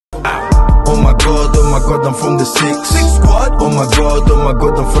Oh my god, I'm from the six squad. Oh my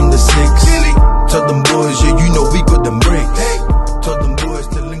god, I'm from the six. Killy. Tell them boys, yeah, you know we got them bricks. Hey. Tell them boys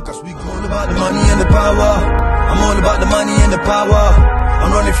to link us, we all about the money and the power. I'm all about the money and the power.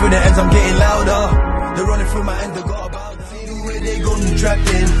 I'm running through the ends, I'm getting louder. They're running through my ends, they got about to see the way they got me trapped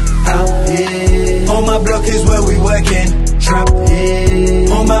in. Out here, on my block is where we working. Trapped here,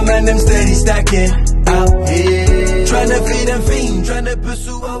 all my man them steady stacking. Out here, trying to feed them fiends, trying to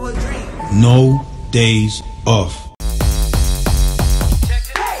pursue our dreams. No days off.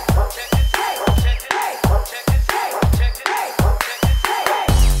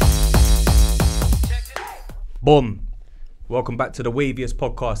 Boom. Welcome back to the waviest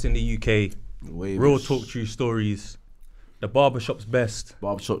podcast in the UK. Real talk, true stories. The barbershop's best.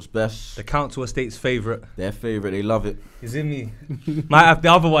 Barbershop's best. The council estate's favourite. Their favourite, they love it. Is in me. Might have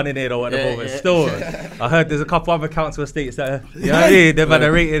the other one in here though at the moment. Yeah. Still, I heard there's a couple other council estates that, you know what I mean? They've had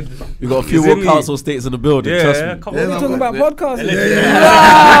a rated. We've got a few more council estates in the building, trust me. Come We're talking about podcasting.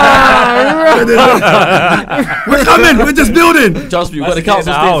 We're coming. We're just building. Trust me, we've got the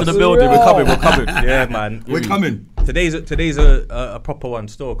council estates in the building. We're coming. Yeah, man. We're coming. Today's a proper one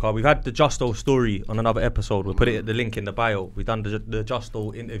still, Carl. We've had the Justo story on another episode. We'll put it at the link in the bio. We've done the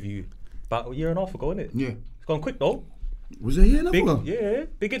Justo interview about a year and a half ago, innit? Yeah. It's gone quick though. Was it here?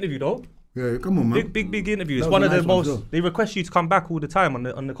 Big interview though. Yeah, come on, man. Big interview. It's That one was of a the nice one most. as well. They request you to come back all the time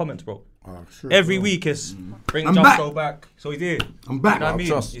on the comments, bro. Sure, Every bro. week is bring I'm Justo back. So he's here. I'm back. You know what I mean?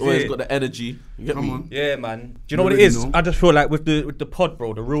 Trust, He's always here. got the energy. You get Come me? on. Yeah, man. Do you know You what it already is? know. I just feel like with the pod,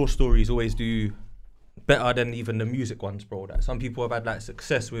 bro, the real stories always do better than even the music ones, bro. That some people have had like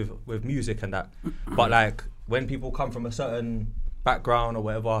success with music and that, but like when people come from a certain background or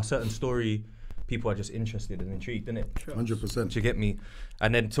whatever, a certain story, people are just interested and intrigued, innit? 100%. Do you get me?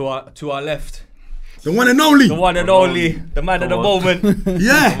 And then to our left, The one and only. the one and only, the man of the moment,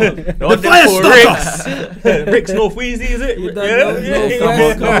 Yeah. the The fire starter. Rixs North Wheezy, is it?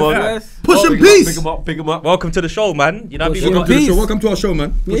 Come on. Pushin Peace. Pick him up. Welcome to the show, man. You know what I mean? Pushin We got, Peace. So welcome to our show,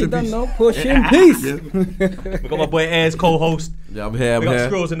 man. You Pushin don't Peace. know, Pushin Peace. Yeah. we got my boy Ayers co-host. Yeah, I'm here. We got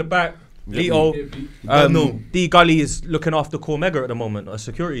Skrills in the back. Lito. D Gully is looking after Core Mega at the moment,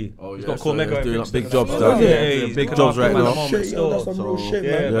 security. Oh, He's yeah, got Core so Mega he's doing and like big Rixs jobs, and though. stuff. Yeah, he's doing big looking jobs after right him at the now. moment Shit, yo, that's still. some real shit,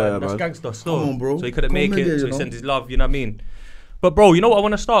 Yeah, man. man, Yeah, that's man. gangster still. Come on, bro. So he couldn't Core make Mega, it, so you he know. sends his love, you know what I mean? But bro, you know what I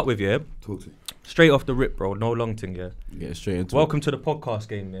want to start with, yeah? Talk to me. Straight off the rip, bro, no long thing, yeah? Get straight into Welcome to the podcast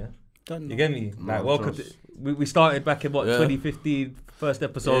game, yeah? Don't You know. get me? Like, No, welcome trust. to, we started back in what, Yeah. 2015, first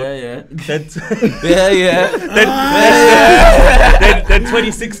episode. Yeah. Then, then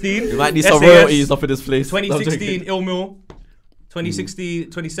 2016. You might need some SAS. royalties up in this place. 2016 Ill Mill,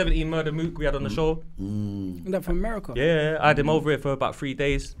 2017 Murder Mook we had on the show. Isn't that from America? Yeah, I had him over here for about 3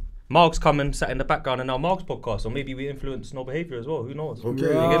 days. Mark's coming, sat in the background, and now Mark's podcast, or maybe we influence no behaviour as well. Who knows? Okay. You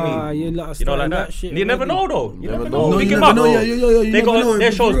get me? You lot You know, like starting that. shit. You never already. know though. You never know. know. Pick you him never up. know. Yeah, you They never got know.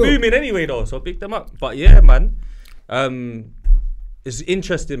 their For show's real. booming anyway though, so pick them up. But yeah, man, it's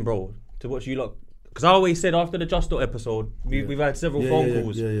interesting, bro, to watch you lot. Because I always said after the Justo episode, we've had several phone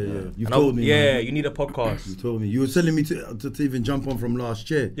calls. Yeah. You've And told me. yeah, man. you need a podcast. You told me. You were telling me to even jump on from last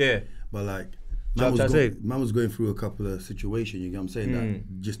year. Yeah. But like, Jump, man was going through a couple of situations, you get what I'm saying,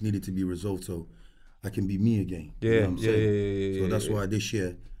 that just needed to be resolved so I can be me again. You know what I'm saying? So that's why this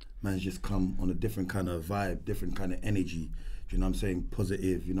year, man's just come on a different kind of vibe, different kind of energy. You know what I'm saying?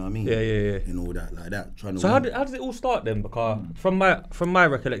 Positive, you know what I mean? Yeah. And all that, like that. Trying to So win. how does it all start then? Because from my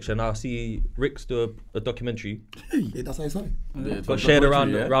recollection, I see Rixs do a documentary. Yeah, that's how it's like. Got shared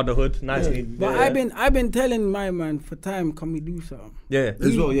around the hood nicely. But I've been telling my man for time, can we do something? Yeah.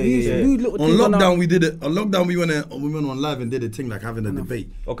 As well, yeah. do little On things on lockdown, our- we did it. On lockdown, we went on live and did a thing like having a debate,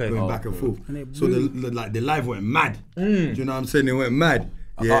 Okay. going Oh, back and forth. And it So blew. the live went mad. Do you know what I'm saying? It went mad.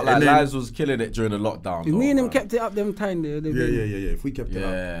 I can't lie, and then- Lives was killing it during the lockdown. Me and him kept it up them time there. Yeah. If we kept it Yeah.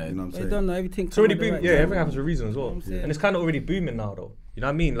 up, you know what I'm They saying? don't know everything. It's already come at the booming. right Yeah, time. everything happens for a reason as well. I'm saying. And it's kind of already booming now, though. You know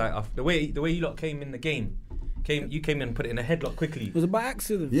what I mean? Like the way you lot came in the game, you came in and put it in a headlock quickly. It was by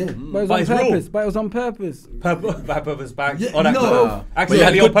accident. Yeah. But it But was it's on real. purpose. But it was on purpose. Purpose back. Yeah, Oh, that no. actually, You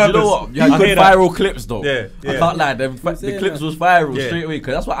had had on good, purpose. you know what? You I had good hear that. viral clips though. Yeah. I can't lie. The saying clips that. was viral Yeah. straight away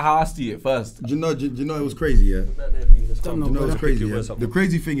because that's how I see it first. Do you know it was crazy, yeah? Don't Do you know it was brother. crazy, Pick yeah? yours up. The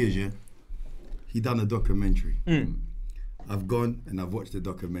crazy thing is, yeah, he done a documentary. Mm. I've gone and I've watched the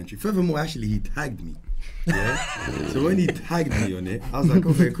documentary. Furthermore, actually, he tagged me. Yeah. So when he tagged me on it, I was like,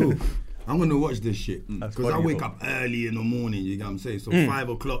 okay, cool. I'm gonna watch this shit because I funny, wake though. up early in the morning. You get what I'm saying? So 5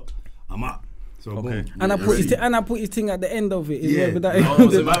 o'clock, I'm up. So Okay. boom. And I Yeah, put his ready. and I put his thing at the end of it. as Yeah. well, but that- No,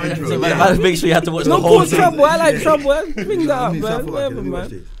 So man, intro, so yeah. man, make sure you had to watch the No whole cause thing. trouble. I like Yeah. trouble. Bring You know that what I up, mean? So I man. thought, okay, Whatever, let me watch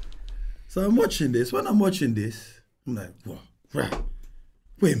man. this. So I'm watching this. When I'm watching this, I'm like, what? Right.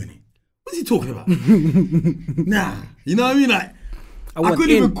 wait a minute, what's he talking about? Nah, you know what I mean? Like, I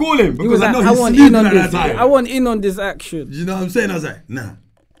couldn't even call him because I know he's sleeping at that time. I want in on this action. You know what I'm saying? I was like, nah.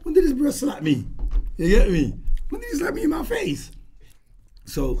 When did this bro slap me? You get me? When did he slap me in my face?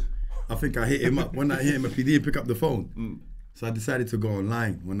 So I think I hit him up. When I hit him up, he didn't pick up the phone. So I decided to go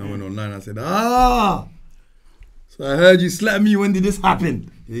online. When I went online, I said, so I heard you slap me. When did this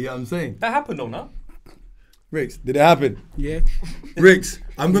happen? You get what I'm saying? That happened though, no? Rixs, did it happen? Yeah. Rixs,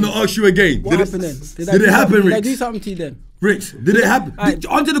 I'm going to ask you again. What happened then? Did it happen, Rixs? Did I do something to you then? Rixs, did it happen?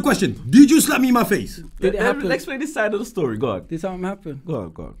 Answer the question. Did you slap me in my face? Did it happen? Let's explain this side of the story. Go on. Did something happen?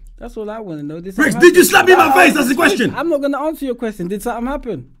 Go on. That's all I want to know. Rixs, did you slap me in my face? That's the question. I'm not going to answer your question. Did something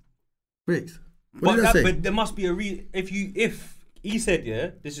happen? Rixs, what did I say? But there must be a if he said, yeah,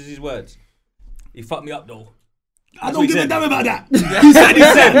 this is his words. He fucked me up though. I don't give a damn about that. He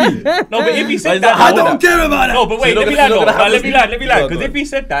said me. No, but if he said that, I don't care about that. No, but wait, let me land. Because if he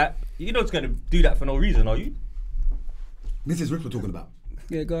said that, you're not going to do that for no reason, are you? This is Rixs we're talking about.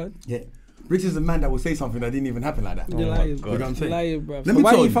 Yeah, go on. Yeah. Rixs is a man that will say something that didn't even happen like that. You're lying, You know what I'm saying? lying, bro. Let me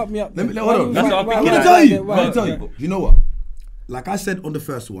why tell you you. fuck me up? Hold on. That's what I'm I'm thinking. gonna tell you. You know what? Like I said on the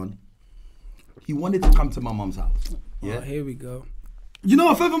first one, he wanted to come to my mum's house. Yeah. Oh, here we go. You know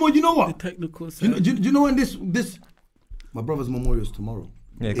what? Furthermore, you know what? The technical Do side. you know when this? My brother's memorial is tomorrow.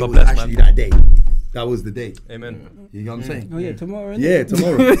 Yeah, it God was bless, actually man. that day. That was the day. Amen. You know what I'm saying? Oh yeah, tomorrow. Innit? Yeah,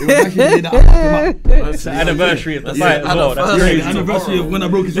 tomorrow. It was actually the day that I fucked him up. It's the anniversary of the fight as well. That's Yeah, crazy. the anniversary of when I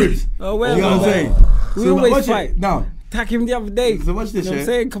broke his ribs. Oh well. You know what I'm saying? We So, always watch it. fight. Now, Attack him the other day. So watch this, You know what yeah? I'm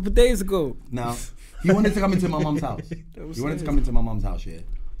saying? A couple of days ago. Now, he wanted to come into my mum's house. He wanted to come into my mum's house, yeah.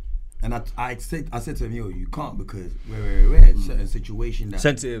 And I said to him, yo, you can't because we're certain situation that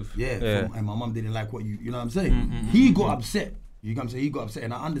Sensitive. Yeah. And my mum didn't like what you know what I'm saying? He got upset. You know what I'm saying? He got upset,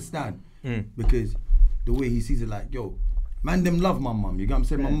 and I understand because the way he sees it, like, yo, man, them love my mum. You know what I'm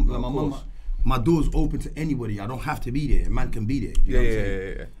saying? My mum, my door's open to anybody. I don't have to be there. A man can be there. You know what I'm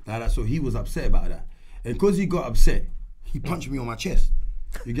saying? Like that. So he was upset about that, and because he got upset, he punched me on my chest.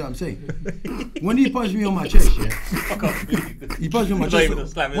 You get what I'm saying? When he punched me on my chest, yeah, he punched me on my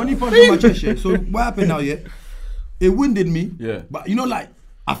chest. So when he punched me on my chest, yeah. So what happened now, yeah? It winded me. Yeah. But you know, like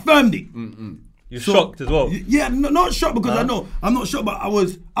I firmed it. You're shocked as well. Yeah, not shocked because I know I'm not shocked, but I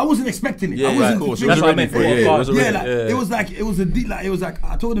wasn't expecting it. Yeah, I wasn't. of course. thinking- That's what I meant. It was like it was a deep. Like it was like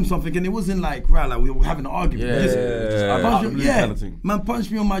I told him something, and it wasn't like like we were having an argument. Man punched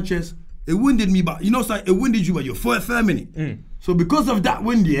me on my chest. It winded me, but you know, it's like it winded you, but you're firming it. So because of that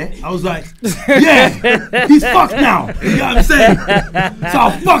wind, yeah, I was like, yeah, he's fucked now. You know what I'm saying? So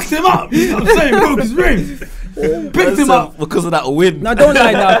I fucked him up. You know what I'm saying? Broke his ribs. Picked him up. Because of that wind. No, don't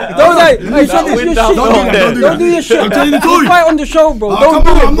lie now. Don't lie. Hey, shut this your shit. Don't do your shit. I'm telling you the You truth. fight on the show, bro. Oh, Don't come do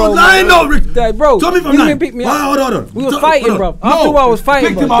on, it, bro. I'm not lying, no, Rick. Bro, Tell me if I'm you lying. didn't pick me up. Hold on. We was fighting, bro. No. After a while, I was fighting,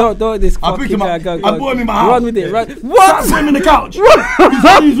 Picked him bro. up. Don't this I picked him fucking up. guy. I brought him in my house. Run with it. Sat What? him in the couch. He's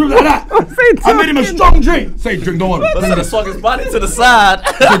on his room like that. I made him a strong drink. Say drink, don't worry. So the swung his body to the side.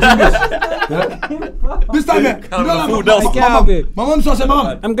 This time, yeah. You know, my mum said,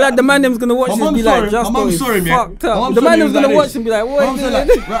 Mum. I'm glad the man them's gonna watch this and be like, my mum's sorry, man. fucked up. The man them's gonna watch and be like, what?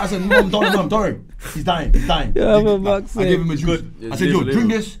 I said, Mum, don't worry. He's dying. Yeah, for fuck's I gave him a sake. juice. I said, yo,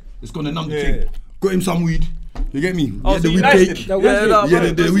 drink this. It's gonna numb the thing. Got him some weed. You get me? Oh, Get so the you weed niced cake. him? The weed You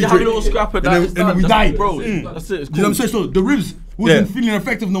have a drink. little scrap of And that. then we died. Bro, You know that's it. It's what I'm cool. saying? So the ribs wasn't feeling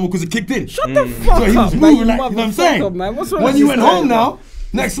effective no more because it kicked in. Shut the fuck So he was up, moving man. like, you know what I'm saying? Man. What's wrong When with he this went guy, home man? now,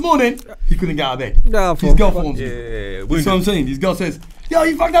 next morning, he couldn't get out of bed. Nah, His girl phones me. Yeah. That's what I'm saying. His girl says, yo,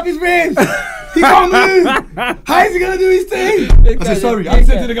 he fucked up his ribs. He can't move. How is he gonna do his thing? I said, sorry. I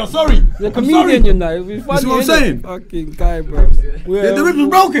said to the girl, sorry. You're a I'm comedian, sorry. you know. It's funny, That's what I'm innit? saying. Fucking guy, bro. Yeah, the ribs was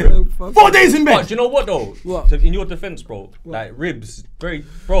broken. 4 days in But bed. do you know what though? What? So in your defense, bro, like ribs,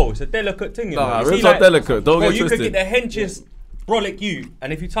 it's a delicate thing. You know? Nah, You see, ribs are delicate. Don't bro, get you could twisted. get the henchest brolic you,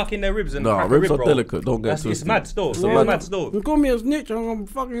 and if you tuck in their ribs and Nah, crack a ribs rib, are bro, delicate. Don't get it's twisted. mad still. It's Yeah, mad still. You call me a snitch, I'm gonna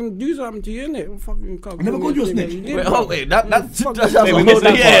fucking do something to you, innit? Fucking I never called you a snitch. Wait, that's Fuck a that. whole we missed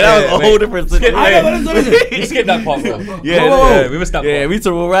that part. that was a Wait. whole different Skip situation. that. You skipped that part, bro. Yeah, we missed that Yeah, part. we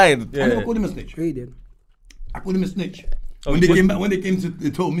took a ride. I never called him a snitch. He did. I called him a snitch. Oh, When you they did? came back, they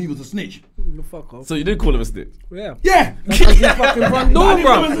told me he was a snitch. The fuck off. So you did call him a snitch? Yeah. Yeah. That's your fucking front door,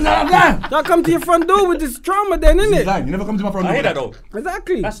 bro. He's Don't come to your front door with this trauma then, innit? lying. You never come to my front door. I hear that though.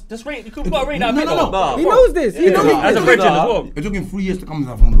 Exactly. That's rate. You could rate that. No, bit, no, though. no. He knows this. He knows As a this. virgin as well. It took him 3 years to come to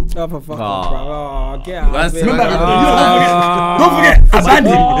my front door. Oh, for fuck Nah. off, bro. Oh, get out. That's of here. it. Remember, Ah. don't forget,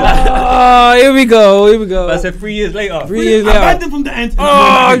 abandoned. Oh, here we go. I said 3 years later. 3 years later. Abandoned from the end.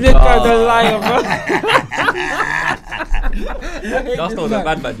 Oh, this guy's a liar, bro. Justo's a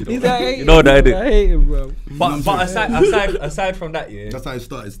bad man, you know. He's a You know that, I innit? hate him, bro. But aside from that, yeah. That's how it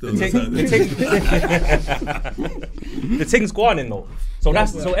started still. The thing's gone in though. So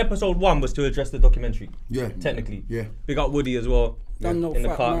so episode 1 was to address the documentary. Yeah. Technically. Yeah. Big up Woody as well. Done no in the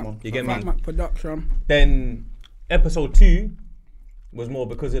Fat car. Mac. You get Fat me? Mac production. Then episode 2 was more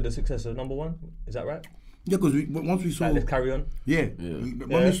because of the success of number 1. Is that right? Yeah, because once we saw, Like, let's carry on. yeah,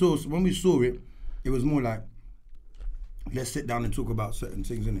 when we saw it, it was more like, let's sit down and talk about certain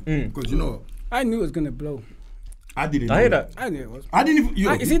things, innit? Because you know, I knew it was gonna blow. I didn't. I know hear that. I knew it was. I didn't even.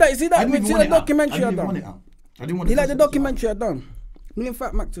 Yo, You see that? You see that? I didn't even See want the it out. documentary I I didn't even want done? it out. I didn't want. You like the documentary I done? Me and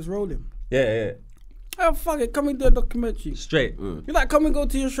Fat Mac just rolling. Yeah. Oh fuck it, come and do a documentary. Straight. You like come and go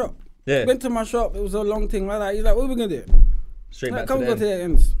to your shop? Yeah. Went to my shop. It was a long thing like that. He's like, what are we gonna do? Straight Like, back come to and the go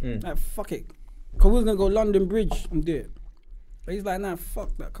end. to the ends. Like fuck it, cause we was gonna go London Bridge and do it. But he's like, nah, fuck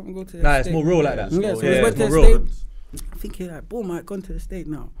that. Come and go to the Nah, estate. it's more real like that. Yeah, so Yeah, we went it's to the more real. estate. I think he like, boom, I gone to the estate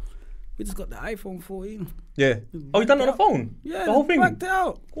now. We just got the iPhone 14. Yeah. Oh, you done it on the phone? Yeah, The whole thing? backed it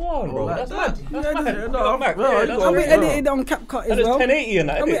out. Go on, bro. That's mad. Yeah, That's mad. yeah, No, Mac. no, Yeah, you that's got And we mad. edited on CapCut And as it's well. 1080 and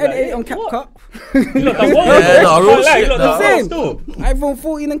that. And we innit? edited on Like, what? CapCut. You look like what? Yeah, no, real shit, You look no. like saying. still. iPhone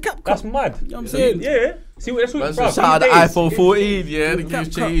 14 and CapCut. That's mad. You know what I'm saying? Yeah. See what that's Man, what so bruv, shout out the these days- iPhone 14, yeah, the game's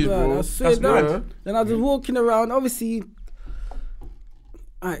CapCut, changed, bro. I swear That's down. mad. Then I was just walking around, obviously.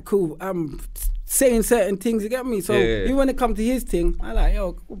 Alright, cool. I'm saying certain things, you get me? So Yeah. even when it come to his thing, I like,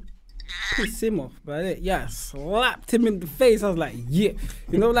 yo, piss him off. But yeah, slapped him in the face. I was like, yeah.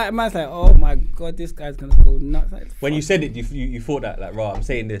 You know, like, man's like, oh my God, this guy's gonna go nuts. Like, When you fuck. said it, you thought that, like, right, I'm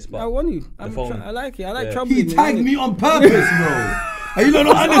saying this, but I want you. the phone. I like it. I like Yeah. trouble. He tagged me on purpose, bro. Are you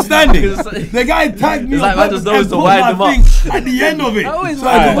not understanding? The guy tagged me It's on like man purpose just knows and to put wind my them up. thing at the end of it. I always So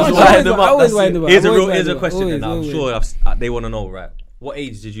wind I them could up. watch wind it. them up, I always that's wind it. them up. Here's I always a wind them up. question then. I'm Always. sure they want to know, right? What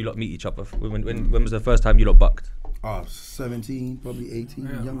age did you lot meet each other? When was the first time you lot bucked? 17, probably 18,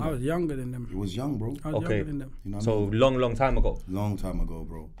 Yeah, younger. I was younger than them. It was young, bro. I was Okay. younger than them. You know what I So mean? long time ago Long time ago,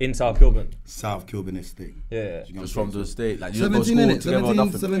 bro. in South Kilburn. South Kilburn Estate. Yeah. You know Just what I'm from the saying? state, like you don't go 17, school innit? together or 17,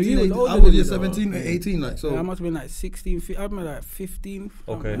 nothing. 17, He was 18. older I was than yeah, you, 17 or 18, like, so. Yeah, I must have been like 16. I was like 15.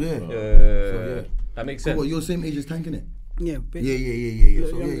 Okay. Yeah. Yeah. That makes So sense. what, you're the same age as Tank, innit? Yeah, bitch. Yeah.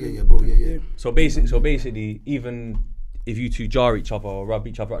 So, younger yeah, than bro, yeah. So basically, even if you two jar each other or rub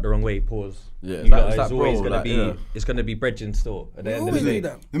each other out the wrong way, pause. Yeah, you it's like- lot it's is like always bro, gonna like, be yeah. it's gonna be bridging still at the We end of always the do day.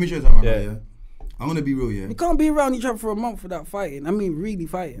 that. Let me show you something, Yeah. right, yeah? I'm gonna be real, yeah? You can't be around each other for a month without fighting. I mean, really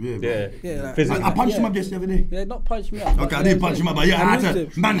fighting. Yeah, bro. Yeah. Yeah, like- Physically. I punched him Yeah. up the other day. Yeah, not punch me up. Okay, I didn't punch him up, but yeah, I had moved to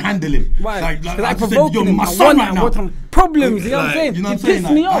him. manhandle him. Right. Like I I just said, provoked yo, him. my I son won right that. now. What problems, you know what I'm Like, saying? you know what I'm He saying?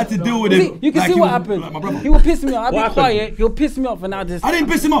 pissed me Like, I off. had to deal with You him see- You can like see he what was- happened. like my brother. He will piss me off. I'll What be happened? quiet. He'll piss me off and I'll just... I didn't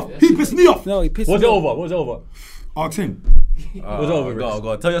piss him off. He pissed me off. No, he pissed Was me it off. over? Was it over? Ask him. Was it over? Go Rixs? on,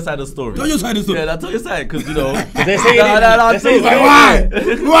 go on. Tell your side of the story. Tell your side of the story. Yeah, now tell your side, because you know. They say Nah, they say tell Like,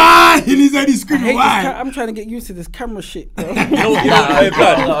 your- why? Why? And he said he's I screaming, hate this why? I'm trying to get used to this camera shit, bro. You know, Nah,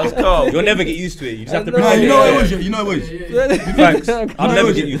 blood. let's go. You'll never get used to it. You just have to No, Nah, pretend you it. know what it was, yeah, you know what it was. Thanks. I'll No, never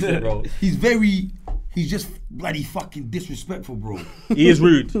it get was- used to it, bro. He's just bloody fucking disrespectful, bro. He is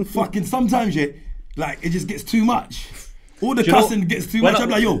rude. Fucking sometimes, yeah, like it just gets too much. All the Do you know- cussing gets too when much. I- I'm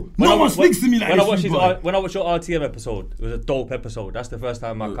like, yo, when no I- one speaks to me like when I this. watched you his boy. when I watched your RTM episode, it was a dope episode. That's the first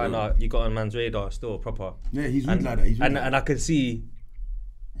time I kind of you got on man's radar still proper. Yeah, he's rude And, like that. He's rude and like and that. I could see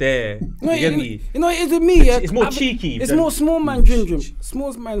there. No, You get me? You know what it is with me, yeah? It's more I- cheeky It's than- more small man syndrome.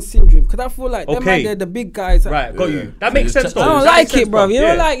 Small man syndrome. Because I feel like them Okay. man, they're the big guys. Right, got Yeah. you. That makes sense though. I don't That like makes sense, it, bro. You Yeah.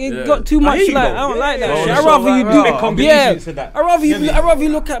 don't like it. Yeah. Got too I much hear you, like. though. I don't like that Yeah. shit. Yeah. I rather you So, do. bit comedy Yeah. to that. I rather Get me? you. I rather you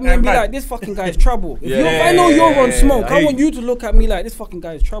look at me and be Mad. like, this fucking guy's trouble. If Yeah. I know you're on smoke, I I hear want you to look at me like this fucking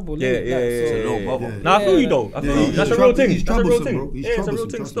guy's trouble. Yeah, innit? yeah, Like, yeah, so- yeah, little yeah. brother. Nah, I feel you though. I Yeah, feel he's you. That's a real trouble- thing. he's That's a real troublesome, thing. bro. He's Yeah, it's a real troublesome,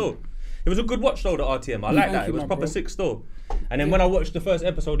 thing troublesome. still. It was a good watch though, the RTM. I like Thank that. you, It was my proper bro. sick still. And then when I watched the first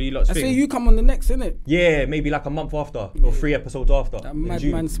episode of you lot's I say thing, you come on the next, innit? yeah, maybe like a month after or 3 episodes after. That in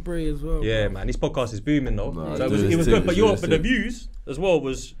June. madman spray as well. Yeah, man, this podcast is booming though. Nah, So do it this was thing, good, but do this the thing. views as well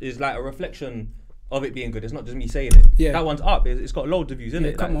is like a reflection of it being good. It's not just me saying it. Yeah. That one's up. It's got loads of views in Yeah,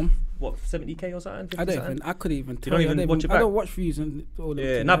 it. come like, on. What 70k or something? 50 I don't something? even. I couldn't even tell. don't you. even I don't watch it I back? don't watch views and all them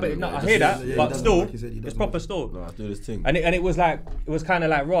Yeah, things. no, but no, I hear that, yeah, but he doesn't still, like he said, he it's doesn't proper like- still. Nah, do this thing. And it was like it was kind of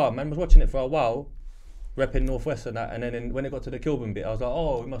like raw. Man was watching it for a while, repping Northwest and that, and then when it got to the Kilburn bit, I was like,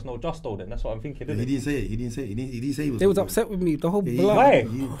 oh, we must know Justo then. That's what I'm thinking. He Isn't it? didn't say it. He didn't say it. He didn't say he was. They was upset with me. The whole He- block. Why?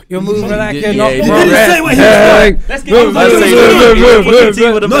 You're moving like Yeah, you're yeah, not. he He progressed. didn't say what he was. Let's get No, on no, to no, it. no, He no, did. no, He no,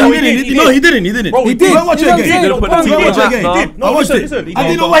 did. no, no, No, he He didn't. did. No, he didn't. He didn't. Bro, he Go did. and watch You it know what I'm again. saying? Go and watch He it did. again. He did. No, I watched listen, it. listen, he I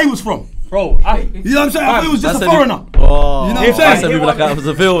didn't did. know where he was from. Bro, You know what I'm saying? I thought he was just a That's foreigner. Oh, You know what I'm I saying? said maybe like I was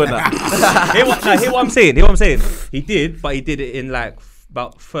a villain. hear what I'm saying. Hear what I'm saying. He did, but he did it in like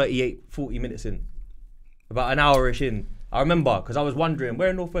about 40 minutes in, about an hour-ish in. I remember, because I was wondering, where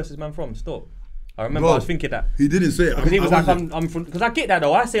in Northwest is man from? Stop. I remember I was thinking that. He didn't say it. Because he was like, I'm from, because I get that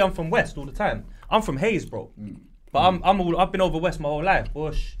though. I say I'm from West all the time. I'm from Hayes, bro. But I've been over West my whole life.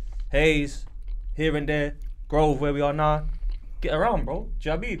 Bush, Hayes, here and there, Grove, where we are now. Get around, bro. Do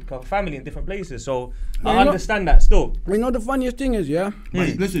you know what I mean? Got family in different places, so I understand that still. You know the funniest thing is, yeah? But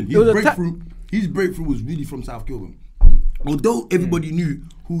listen, his breakthrough was really from South Kilburn. Although everybody knew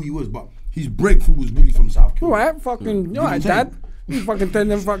who he was, but his breakthrough was really from South Kilburn. Alright, fucking, you alright, Dad? You fucking tell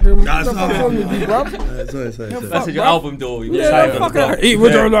them fucking, That's the fuck wrong with you, bro? Sorry. That's your album deal. Yeah, fuck out. Eat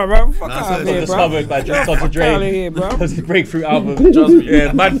with all that, bro. Fuck out of here, bro. Discovered by Justo Rix here, bro. That's his breakthrough album. Trust me.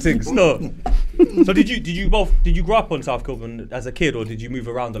 Yeah, mad thing, stop. So did you grow up on South Kilburn as a kid, or did you move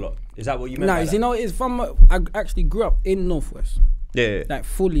around a lot? Is that what you meant? Nah, by you know, it's from, I actually grew up in Northwest. Yeah. Like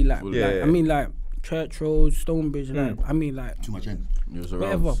fully, like, Yeah. I mean, like, Church Road, Stonebridge, like, I mean, like, Too much end.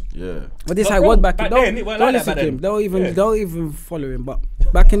 whatever. Yeah. But this But I bro, was back back in. then, it weren't Don't like listen that to him. back Don't even follow him. But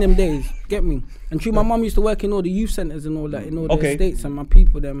back in them days, get me. And true, my mum used to work in all the youth centres and all that, in all the estates, and my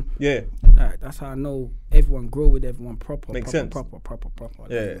people, them. Yeah. Like, that's how I know everyone grow with everyone proper. Makes proper, sense. Proper.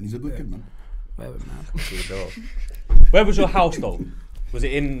 Yeah. And he's a good kid, man. Whatever, man. Where was your house though? Was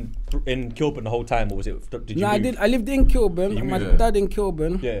it in Kilburn the whole time, or was it? Did you? No, move? I lived in Kilburn. And my dad in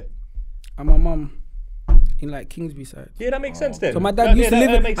Kilburn. Yeah. And my mum in like Kingsby side. Yeah, that makes sense then. So my dad used to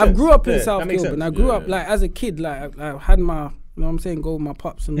live in, I grew up in Yeah, South that makes Kilburn. sense. I grew up like as a kid, like I had my, you know what I'm saying, go with my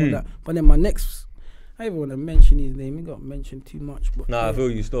pops and all that. But then my next, I don't even want to mention his name, he got mentioned too much. But Nah, I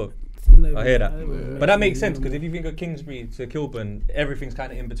feel you still. you know, I hear that. But that makes mention sense, because if you think of Kingsbury to Kilburn, everything's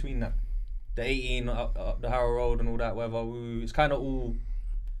kind of in between that. The 18 up the Harrow Road and all that, whatever. It's kind of all.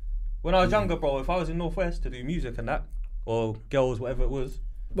 When I was younger, bro, if I was in Northwest to do music and that, or girls, whatever it was.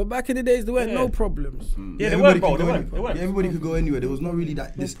 But back in the days, there weren't no problems. Yeah, they weren't, bro. They weren't. Yeah, everybody could go anywhere. There was not really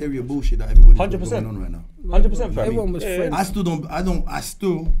this area bullshit that everybody's got 100%. going on right now. 100%. fam. Everyone was friends. I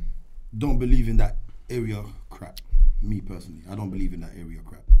still don't believe in that area crap. Me personally, I don't believe in that area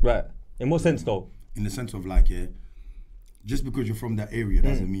crap. Right. In what sense though? In the sense of like, just because you're from that area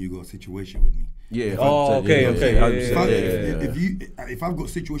doesn't mean you got a situation with me. Yeah. Oh, okay. If I've got a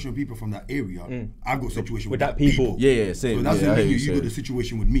situation with people from that area, I've got a situation with that people. Yeah, same. So that's yeah, mean you got a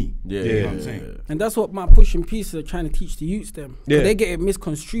situation with me. Yeah, You know what I'm saying? And that's what my Pushin Peace are trying to teach the youths them. Yeah. They get it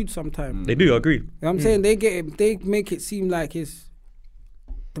misconstrued sometimes. They do, I agree. You know what I'm saying? They get it, they make it seem like it's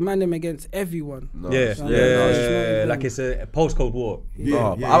the man them against everyone. Like it's a postcode war.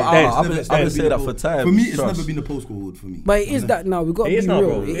 I've been saying that for time. For me, it's never been a postcode for me. But it is that now. We got to It be is now,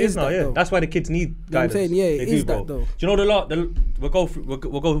 real. bro. It is now, yeah. though. That's why the kids need You know what I'm guidance. saying? Yeah, They it do, is bro. that though. Do you know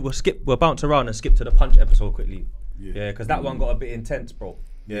we'll bounce around and skip to the Punch episode quickly. Yeah, because that one got a bit intense, bro.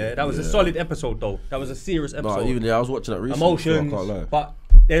 Yeah, that was a solid episode though. That was a serious episode. I was watching that recently. Emotions, I can't lie. but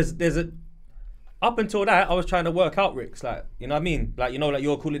there's a. Up until that, I was trying to work out Rixs, like, you know what I mean? Like, you know, like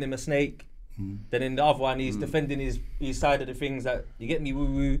you're calling him a snake. Then in the other one, he's defending his side of the things that, you get me,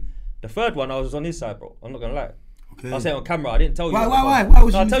 woo-woo. The third one, I was on his side, bro. I'm not going to lie. Okay. I'll say it on camera, I didn't tell you. Why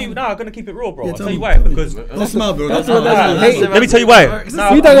was I'll you tell you, saying- I'm going to keep it real, bro. Yeah, I'll tell tell you me, why, tell me. because... Don't smile, bro. Let me tell you why.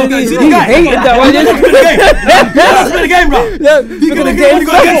 You don't need to hated that one. You don't spin the game, bro. You got the game. You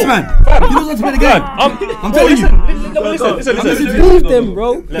got against, man. You don't spin the game. I'm telling you. Listen. Leave them,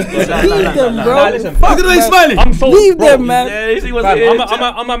 bro. Leave them, bro. Listen. Look at the way he's smiling. I'm so... Leave bro, them, man.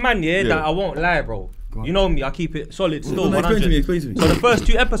 I'm a man, that I won't lie, bro. You know me, I keep it solid still, 100. Explain to me. So the first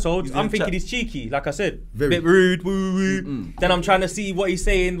two episodes, I'm thinking he's cheeky, like I said. Very. Bit rude, woo. Then I'm trying to see what he's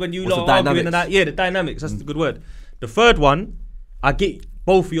saying when you What's lot the are arguing and dynamics? that. Yeah, the dynamics, that's the good word. The third one, I get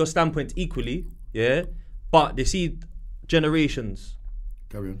both of your standpoints equally, yeah? But they see generations.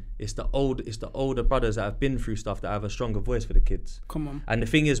 Carry on. It's the older brothers that have been through stuff that have a stronger voice for the kids. Come on. And the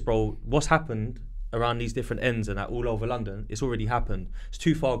thing is, bro, what's happened around these different ends and that all over London, it's already happened. It's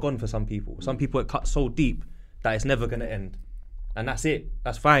too far gone for some people. Some people are cut so deep that it's never gonna end. And that's it.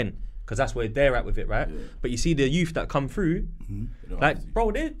 That's fine. Because that's where they're at with it, right? But you see the youth that come through, like,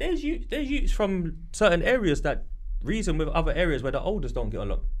 bro, there's youths from certain areas that reason with other areas where the elders don't get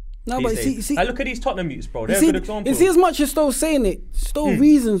along. No, these but days. see, Like, look at these Tottenham youths, bro. you They're a see, good example. you see, as much as Stowe's saying it, Stowe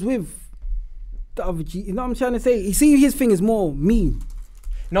reasons with the other G. You know what I'm trying to say? You see, his thing is more me.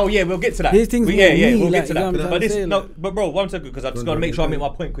 No, yeah, we'll get to that. These things we'll get me, to like, that. you know what I'm But trying to this, say, no, like- but bro, 1 second, because I just gotta make sure I make my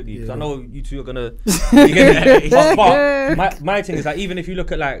point quickly, because I know you two are gonna. But my thing is that even if you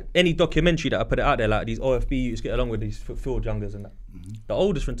look at like any documentary that I put it out there, like these OFB youths get along with these field youngers and that, the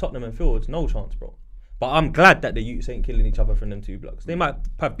oldest from Tottenham and Fields, no chance, bro. But I'm glad that the youths ain't killing each other from them 2 blocks. They might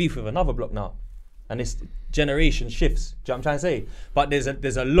have beef with another block now, and this generation shifts. Do you know what I'm trying to say? But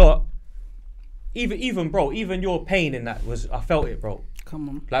there's a lot. Even bro, even your pain in that I felt it, bro. Come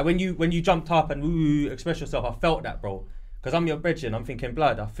on. Like when you jumped up and expressed yourself, I felt that, bro. Because I'm your brethren, I'm thinking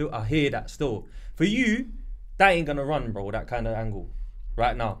blood. I hear that still. For you, that ain't gonna run, bro. That kind of angle,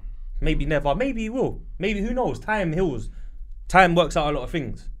 right now. Maybe never. Maybe he will. Maybe who knows? Time heals. Time works out a lot of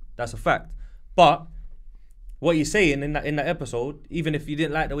things. That's a fact. But what he's saying in that episode, even if you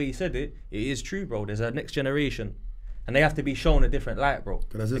didn't like the way he said it, it is true, bro. There's a next generation, and they have to be shown a different light, bro.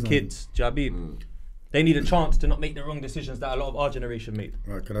 The kids, do you know what I mean? They need a chance to not make the wrong decisions that a lot of our generation made.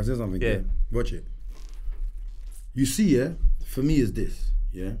 Right, can I say something? Yeah. Watch it. You see, yeah, for me is this,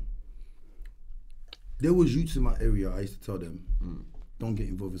 yeah. There was youths in my area, I used to tell them, don't get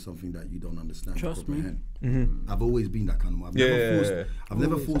involved in something that you don't understand. Trust me. I've always been that kind of man. I've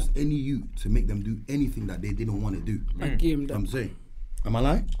never forced any youth to make them do anything that they didn't want to do. I give him that. I'm saying. Am I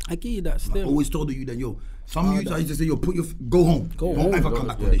lying? I give you that still. I always told you that, yo, some youths I used to say, yo, go home. Don't ever come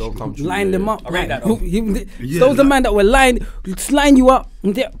back on this shit. Line them up. I read that. Those the man that were line you up.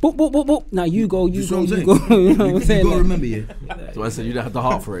 Boop, boop, boop, boop. Now you go. You go. You know what I'm saying? You gotta remember, yeah. So I said you don't have the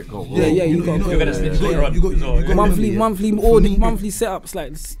heart for it. Go. Yeah, you got. You're gonna snitch later on. Monthly setups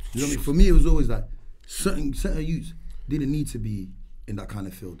like this. You know what I mean? For me, it was always like certain youths didn't need to be in that kind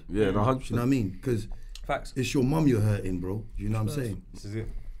of field. Yeah, 100%. You know what I mean? Because facts. It's your mum you're hurting, bro. You know what I'm saying? This is it.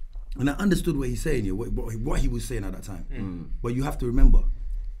 And I understood what he's saying here, what he was saying at that time. But you have to remember,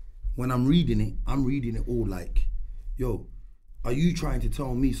 when I'm reading it all like, yo, are you trying to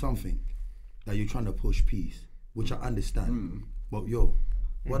tell me something that you're trying to push peace, which I understand. But yo,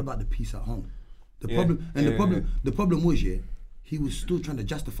 what about the peace at home? The problem was, yeah, he was still trying to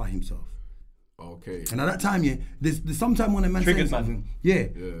justify himself. Okay. And at that time, yeah, there's sometime when a man saying something, yeah,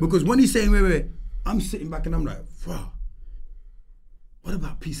 because when he's saying wait, I'm sitting back and I'm like, wow. What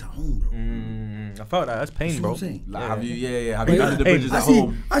about peace at home, bro? I felt that. That's pain, bro. What I'm saying. Like, have you done the bridges at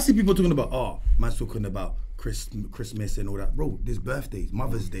home? I see people talking about, man's talking about Christmas and all that. Bro, there's birthdays,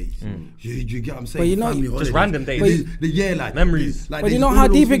 Mother's Days. You get what I'm saying? But you know, family just holidays. random days. Like memories. Like, but you know how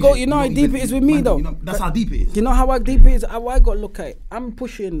deep it goes. You know how deep it is with me, though. You know, that's how deep it is. You know how deep it is. How I got to look at it. I'm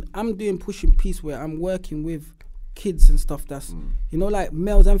doing Pushin Peace where I'm working with kids and stuff that's you know, like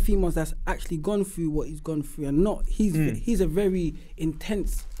males and females that's actually gone through what he's gone through, and not he's a very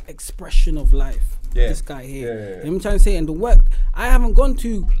intense expression of life. This guy here. You know what I'm trying to say? And the work, I haven't gone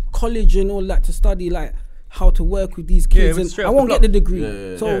to college and all that to study like how to work with these kids, and I won't get the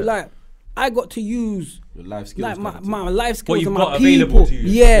degree. So like I got to use your life skills, like my life skills and got my people.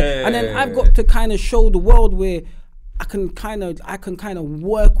 And then I've got to kind of show the world where I can kind of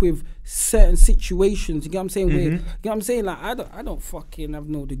work with certain situations. You get what I'm saying? Where, you get what I'm saying? Like I don't fucking have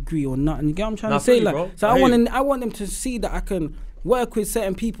no degree or nothing. You get what I'm trying to say? Like, bro. So I want them to see that I can work with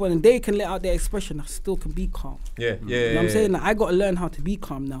certain people and they can let out their expression. I still can be calm. You know what I'm saying? Like, I got to learn how to be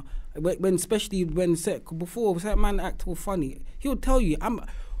calm now. Especially when before certain man act all funny, he'll tell you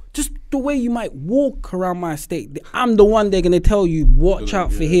just the way you might walk around my estate, I'm the one they're gonna tell you, watch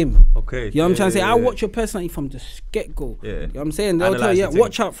out for him. Okay. You know what I'm trying to say? I watch your personality from the get-go. You know what I'm saying? They'll tell you,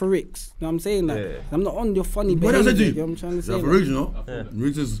 watch out for Rixs. You know what I'm saying? Like, I'm not on your funny behavior. What else I do? You know what I'm trying to say? That's original.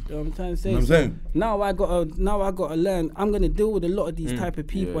 Rixs is, you know what I'm trying to say? You know what I'm saying? Now I gotta learn. I'm gonna deal with a lot of these type of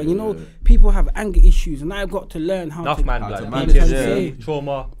people. And you know, people have anger issues, and I've got to learn how to manage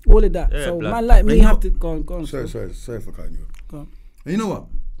trauma. All of that. So man like me have to go on. Sorry for cutting you. Go on. And you know what?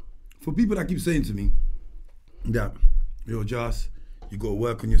 For people that keep saying to me that, yo, Joss, you got to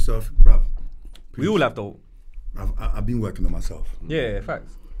work on yourself, bruv. We all have to. I've been working on myself. Yeah,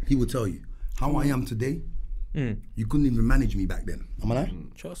 facts. He will tell you how I am today. You couldn't even manage me back then. Am I right?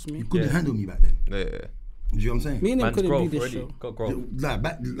 Trust me. You couldn't handle me back then. Yeah. Do you know what I'm saying? Me and him couldn't do this show. Got growth.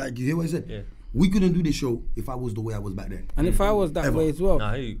 Like you hear what I said? Yeah. We couldn't do this show if I was the way I was back then. And if I was that way as well.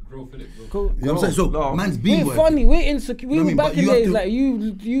 Nah, you know what I'm saying? So, man's been we're funny, we're insecure. We were back in days, like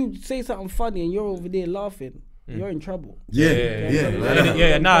you say something funny and you're over there laughing. You're in trouble. Nah,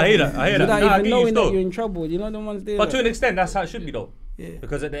 I hear that. Without even knowing that you're in trouble. You know the ones there. But to an extent, that's how it should be though. Yeah.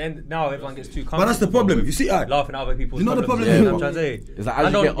 Because at the end, now everyone gets too comfortable. But that's the problem. You see, laughing at other people's problems. You know the problem? Yeah, I'm trying to say. It's like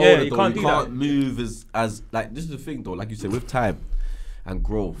as you get older, though, you can't move as like, this is the thing though, like you said, with time and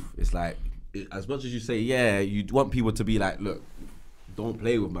growth, it's like, as much as you say, you want people to be like, look, don't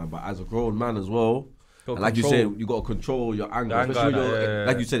play with man, but as a grown man as well, and like you said, you got to control your anger, especially when you're,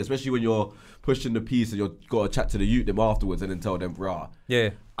 like you said, especially when you're pushing the piece and you're got to chat to the youth them afterwards and then tell them, rah,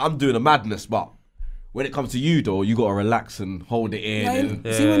 I'm doing a madness, but when it comes to you though, you got to relax and hold it in.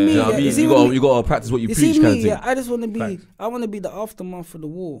 See with me, you know what I mean? You got to practice what you preach. See kind me, of thing. I just want to be. I want to be the aftermath of the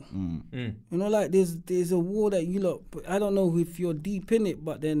war. You know, like there's a war that you look. I don't know if you're deep in it,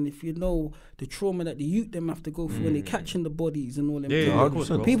 but then if you know the trauma that the youth them have to go through when they're catching the bodies and all them. Of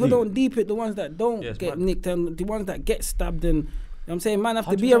course, people don't deep it. The ones that don't get nicked and the ones that get stabbed and I'm saying, man, have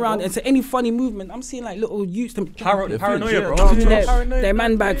to be around. And so any funny movement, I'm seeing like little youths. Paranoia, bro. Their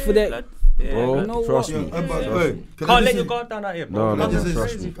man bag for their. Bro, trust me. Can't let your guard down out here, bro. No, I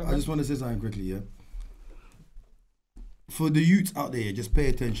just want to say something quickly, yeah. For the youths out there, just pay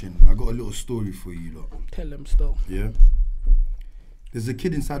attention. I got a little story for you, lot. Tell them stuff. Yeah. There's a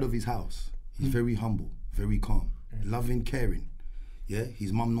kid inside of his house. He's very humble, very calm, loving, caring. Yeah.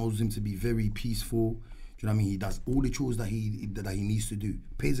 His mum knows him to be very peaceful. You know what I mean? He does all the chores that he needs to do.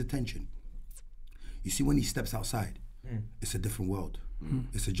 Pays attention. You see, when he steps outside, it's a different world.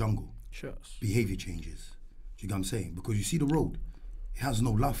 It's a jungle. Sure. Behavior changes. Do you know what I'm saying? Because you see the road, it has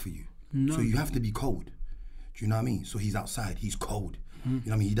no love for you. No. So you have to be cold. Do you know what I mean? So he's outside, he's cold. You know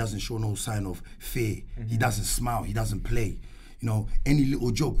what I mean? He doesn't show no sign of fear. He doesn't smile, he doesn't play. You know, any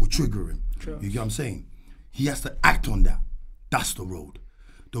little joke will trigger him. Sure. You get what I'm saying? He has to act on that. That's the road.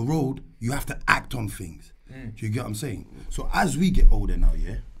 The road, you have to act on things. Do you get what I'm saying? So as we get older now,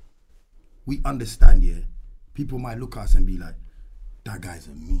 yeah, we understand, yeah, people might look at us and be like, that guy's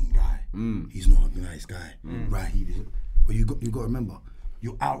a mean guy. He's not a nice guy. Right? But you got to remember,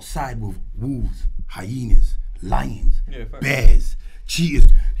 you're outside with wolves, hyenas, lions, bears, cheetahs.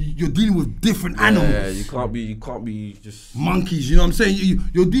 You're dealing with different animals. Yeah, you can't be just monkeys. You know what I'm saying?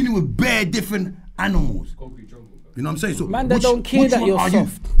 You're dealing with bare different animals. You know what I'm saying? So man, they don't care that you're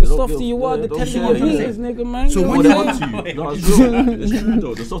soft. The softer you are, the tender your meat is, nigga, man. So when you're onto you, no, it's true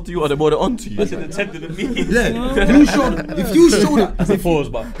though. The softer you are, the more they're onto you. The tender the meat. Yeah. If you show that, that's a pause,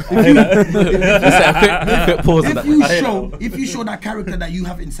 but if you show that character that you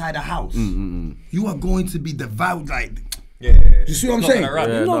have inside a house, you are going to be devout, like. Yeah. You see what I'm saying?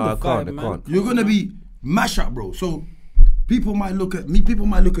 You know the vibe, man. You're gonna be mash up, bro. So people might look at me. People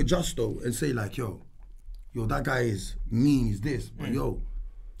might look at Justo and say like, yo, that guy is mean. He's this, but yo,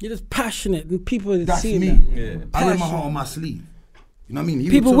 you're just passionate, and people that's see me. that. I wear my heart on my sleeve. You know what I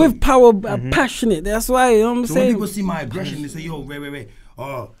mean? People with power are passionate. That's why, you know what I'm saying. saying. When people see my aggression, they say, yo, wait.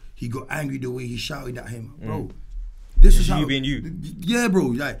 Oh, he got angry the way he shouted at him, bro. This is you being you. Yeah, bro.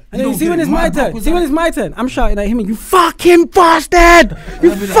 Like, you see when it's my turn. See when it's my turn. I'm shouting at him. You fucking bastard!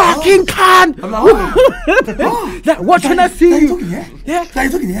 You fucking cunt! I'm like, like, what can I see you? Yeah.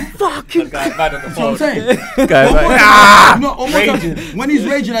 Guys talking, yeah. Fucking guy bad on the phone. That's what I'm saying. When he's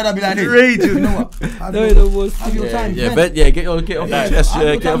raging, I'll be like this. Raging. You know what? Have your time. Get off your chest.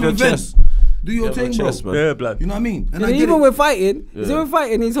 Get off your chest. Do your thing, bro. Yeah, blood. You know what I mean? And even when we're fighting,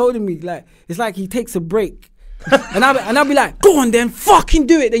 he's holding me like it's like he takes a break. and I'll be like, go on then, fucking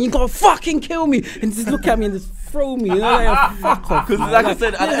do it. Then you gotta fucking kill me and just look at me and just throw me. You know, like, fuck off. Because like I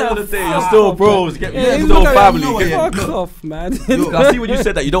said, at the end of the day, you're still bros. You're still family. Fuck off, man. I see when you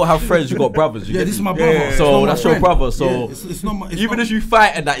said that you don't have friends, you got brothers. Yeah, this is my brother. So that's your brother. So it's not my, even if you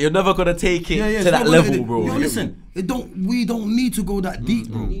fight and that, you're never gonna take it to that level, bro. Yo, listen, we don't need to go that deep,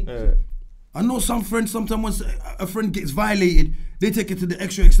 bro. I know some friends, sometimes once a friend gets violated, they take it to the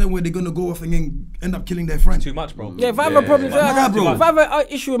extra extent where they're gonna go off and then end up killing their friend. Too much, bro. Yeah, if I have a problem, if I have an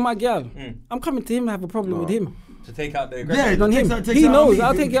issue with my girl, I'm coming to him to have a problem with him. To take out the aggression. Yeah, on him. He knows.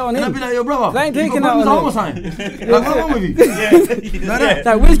 I'll take it out on him. And I'll be like, yo, brother, I ain't taking out on him. Like, what's wrong with you?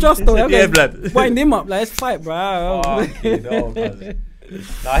 Like, where's Justo? Yeah, blood. Wind him up. Like, let's fight, bro.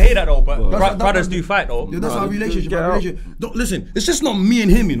 Now, I hear that though, but brothers do fight though. Yeah, that's our relationship. Don't listen. It's just not me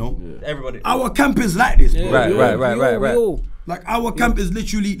and him, you know. Everybody. Our camp is like this, bro. Right. Like our camp is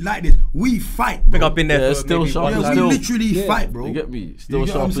literally like this. We fight. I think I've been there for still sharp. we literally fight, bro. You get me? Still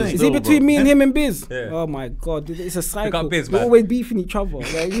sharp. Is he between me and him and Biz? Oh my god, it's a cycle. Biz, we're always beefing each other.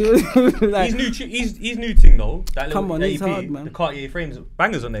 Like, he's new thing though. That little, come on, it's hard, man. The Cartier frames,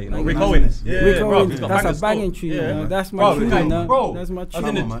 bangers on there, you know. Rick Owens. Rick Owens. That's a banging tune. That's my tune, bro. That's my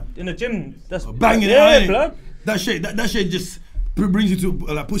tune. In the gym, that's banging. Yeah, blood. That shit just brings you to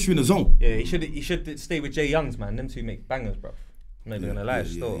like push you in the zone. Yeah, he should stay with Jay Youngs, man. Them two make bangers, bro. I'm not even gonna lie,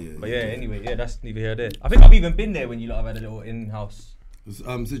 still. But anyway, that's neither here nor there. I think I've even been there when you lot have had a little in-house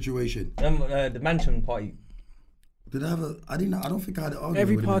situation. The mansion party. Did I have a? I don't think I had an argument.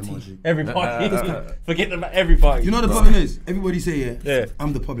 Every party. Forget about every party. You know the problem is, everybody say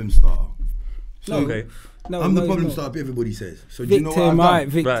I'm the problem starter. So, okay. I'm the problem starter. Everybody says. So victim, do you know what I've done?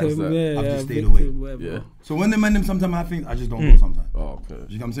 Victim, I've just stayed victim, away. Yeah. So when they man them, sometimes I think I just don't go. Sometimes. Oh, okay.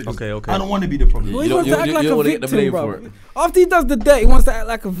 You know what I'm saying? Okay. I don't want to be the problem. Well, he wants to act like a victim, bro. After he does the dirt, he wants to act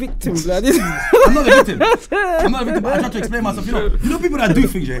like a victim, blood. I'm not a victim. I try to explain myself. You know people that do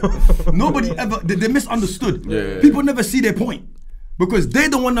things, yeah. Nobody ever. They misunderstood. People never see their point. Because they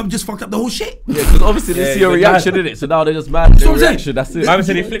the one that just fucked up the whole shit. Yeah, because obviously they see your reaction in it, so now they're just mad at their reaction. That's it. I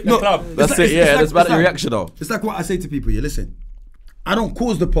said they flipped the club. That's it. Yeah, that's mad at your reaction though. It's like what I say to people. Yeah, listen, I don't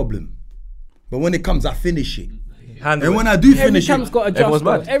cause the problem, but when it comes, I finish it. Handle And when it. I do Every finish camp's it, got a Everyone's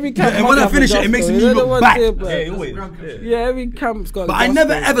Justo. mad. Every camp and must when I have a finish it, it Justo. makes You me know the look ones back. here, bro. Yeah, always. Yeah, every camp's got. but a I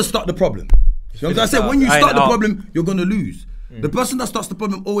never Justo. ever start the problem. You know what I'm saying? When you I ain't start the out. problem, you're gonna lose. The person that starts the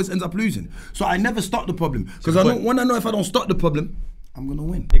problem always ends up losing. So I never start the problem because when I know if I don't start the problem, I'm gonna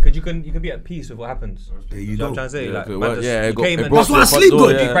win. Because you can be at peace with what happens. There you You know what I'm go. trying to say? Yeah, Like, okay, man well, just yeah, it got- came it and brought That's why I the front sleep door,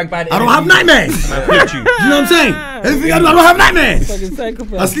 good. yeah. drank bad I don't have energy. nightmares. Man flipped you. You know what I'm saying? Everything I do, I don't have nightmares. Fucking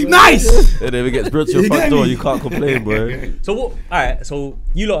psychopath, I sleep bro. nice. And then it gets brought to your You front get door, me? you can't complain, bro. So what? Alright, so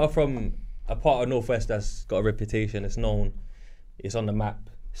you lot are from a part of Northwest that's got a reputation. It's known. It's on the map.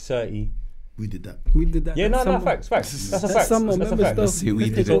 30. We did that. We did that. Yeah, no, summer. facts. That's a That fact. summer, That's a remember fact. stuff. see, we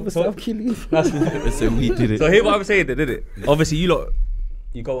Let's did take it. over stuff, Killy. So we did it. So hear what I'm saying, did it? Obviously, you lot,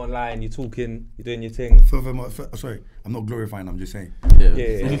 you go online, you're talking, you're doing your thing. Sorry, I'm not glorifying. I'm just saying. Yeah.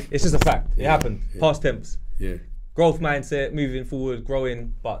 It's just a fact. It happened. Past tense. Yeah. Growth mindset, moving forward,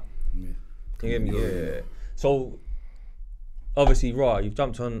 growing, but Yeah. you get me? Yeah. So obviously, Raw, you've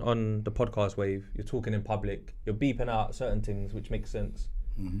jumped on the podcast wave. You're talking in public. You're beeping out certain things, which makes sense.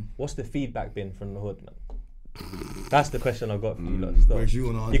 What's the feedback been from the hood, man? That's the question I've got for you lot. Still. Where's you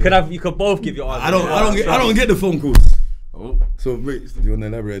wanna answer? You could both give your answer. I don't get the phone calls. Oh. So Rixs, do you want to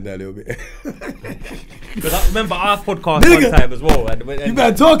elaborate that a little bit? Because I remember our podcast Nigga. one time as well. And You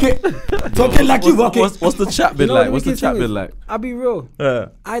better talk it. Talk it like you walk it. What's the chat been You know like? What's the wicked chat thing been is, like? I'll be real. Yeah.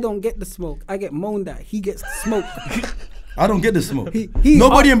 I don't get the smoke. I get moaned at. He gets the smoke. I don't get the smoke. He-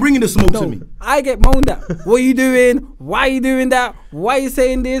 Nobody ain't bringing the smoke to me. I get moaned at. What you doing? Why you doing that? Why you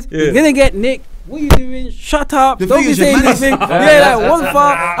saying this? You're gonna get nicked. What you doing? Shut up. The Don't thing be is, your saying man this is- thing. Yeah, like one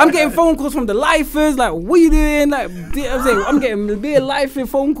fuck. I'm getting phone calls from the lifers. Like, what you doing? Like, I'm saying, I'm getting a bit of lifer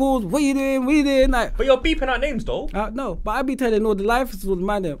phone calls. What you doing? What you doing? Like, But you're beeping out names though. no, but I be telling all the lifers all the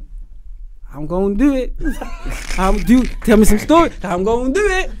man, I'm gonna do it. Tell me some story. I'm gonna do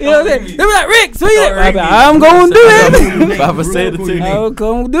it. You know what I'm saying? They be like, Rixs, what you doing? I be like, I'm gonna do it. But I say the thing. I'm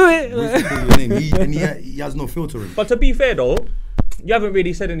gonna do it. He has no filtering. But to be fair though, you haven't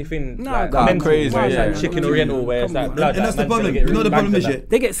really said anything Nah, like nah, mental, crazy, where it's yeah. like chicken oriental, where it's like blood. And that's the man's gonna problem. get You know the really problem banged is, and yeah? that.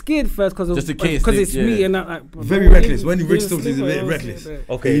 They get scared first Just in case because they- it's me yeah. and that. Like, Very reckless. When Rixs talks, he's a bit Yeah. reckless.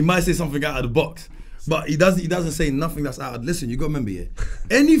 Okay. He might say something out of the box, but he doesn't say nothing that's out of. Listen, you got to remember, yeah.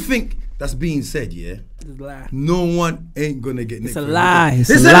 Anything that's being said, yeah. It's a lie. No one ain't gonna get nicked. It's a for it. lie. It's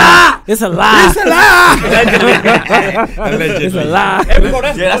a lie. It's a lie. It's a lie. It's a lie. Bro,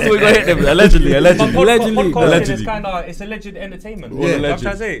 that's Yeah, that's what we gonna hit them. Allegedly. Allegedly. Podcasting is kind of, it's alleged entertainment. Yeah. I'm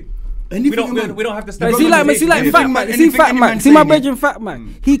trying to say. We Anything don't have to Like, stand. see like Anything Fat man- Man. See anything Fat any Man. man See my saying, yeah. brethren Fat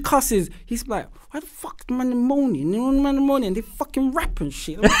Man. He cusses. He's like, why the fuck the man moaning? You know the man moaning. They fucking rapping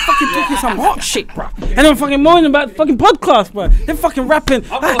shit. They're fucking talking some hot shit, bro. And I'm fucking moaning about the fucking podcast, bro. They're fucking rapping.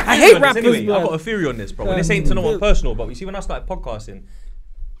 I hate rappers, I've got bro. a theory on this, bro. And this ain't to no one personal, but you see, when I started podcasting,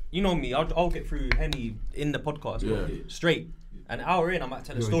 you know me, I'll get through Henny in the podcast, bro, straight. An hour in, I might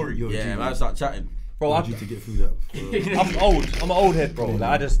tell a story. Yeah, man, start chatting. Bro, I need to get through that. I'm old. I'm an old head, bro. Like,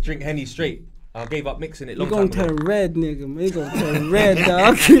 I just drink Henny straight. I gave up mixing it You long gonna time ago. turn red, nigga. Man. You gonna turn red,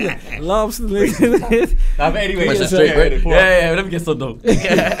 dog. Lobster, nigga. Nah, but anyway, That's yeah, straight, right? pull up. Yeah, let me get some though.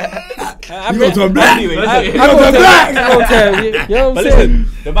 You gonna turn black. Anyway, I listen, go to black. I go to, you know what I'm but saying?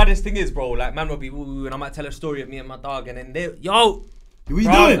 listen, the baddest thing is, bro, like, man will be, ooh, and I might tell a story of me and my dog, and then they, yo, What you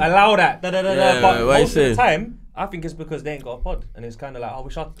bro, doing? allow that, da da da Yeah, da. But what you most of the saying? time, I think it's because they ain't got a pod, and it's kind of like, I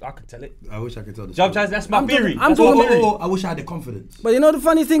wish I could tell it. I wish I could tell the Job story. Chaz, that's my I'm talking- theory. I'm That's talking my about- theory. I wish I had the confidence. But you know the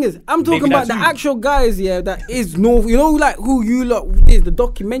funny thing is, I'm talking Maybe about that's the you. actual guys, yeah, that is no, you know, like who you lot is the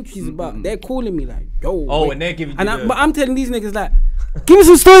documentaries about. They're calling me like, yo. Oh, wait. and they're giving you and the- but I'm telling these niggas like, give me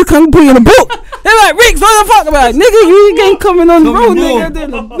some stories, can I put you in a book? They're like, Rixs, what the fuck? I'm like, nigga, you ain't coming on the Tell me road, more.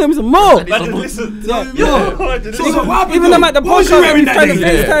 nigga. Tell me some more. Man, just listen. So what happened Even though? I'm at the What was you podcast, wearing they're trying to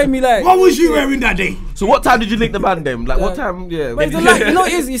that day? FaceTime me like. What was you wearing that day? So what time did you link the band then? Like what time? Yeah. But it's the like, you know,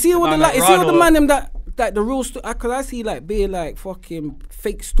 you see all the Nah, like, you see all the Rano. man them that like the real cause I see like being like fucking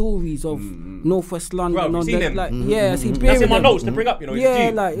fake stories of Northwest London. Bro, you on seen the- them? like, yeah, I see That's being in my them. notes to bring up, you know. Yeah,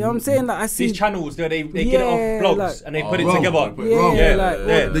 G. like you know what I'm saying. Like I see These channels, they get it Yeah, off blogs like- and they put it Bro, together. bro, yeah, like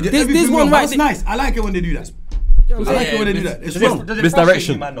yeah. They get This everything one wrong, but right it's there- nice. I like it when they do that. you know what I I'm like saying? it when they do that. It's Does it- wrong. does it Misdirection. frustrate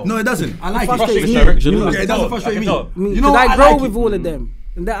you, man, though? No, it doesn't. I like Frustrates it. me. Misdirection. You know, Yeah, it doesn't frustrate me. Me, You know, I I grow like with it. all of them.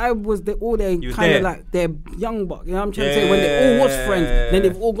 And that I was all they You was kind there. of like they're young buck. You know what I'm trying to say? When they all was friends, then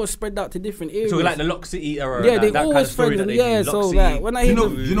they've all got spread out to different areas. So like the Lock City era. yeah, and they that all kind of was story friends. that And they yeah, do. so Lock like City. when I You hear know,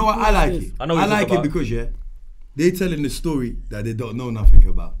 the- you know what I like it. I know what I you're like talking it about. because they telling the story that they don't know nothing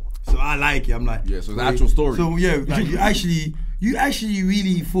about. So I like it. I'm like, Yeah, so it's the actual story. So yeah, like you actually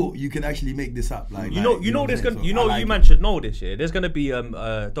really thought you could actually make this up. Like You know, what there's I'm saying? gonna, So you I know, like you it. man should know this. Yeah, there's gonna be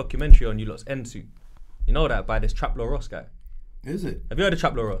a documentary on you lot's Ensu. You know that by this Traplo Ross guy. Is it? Have you heard of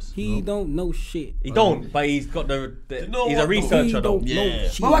Trap Ross? He don't know shit. He don't, but he's got he's a researcher He though. don't know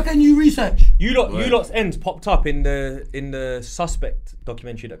shit. But why can you research? You lot's ends popped up in the Suspect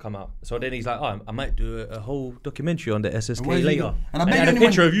documentary that come out. So then he's like, oh, I might do a whole documentary on the SSK later. And I and bet had a anyone-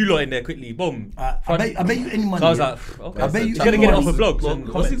 picture of you lot in there quickly, boom. I bet you any money. So I was yeah. like, okay. I bet you He's gonna get it off of anyone- blogs and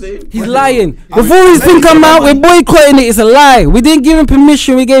What's his comments. name? He's lying. Before his thing come out, we're boycotting it. It's a lie. We didn't give him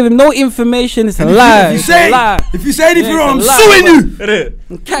permission. We gave him no information. It's a lie. It's a lie. If you say anything Yeah, wrong, I'm it's a suing lie, you. Innit?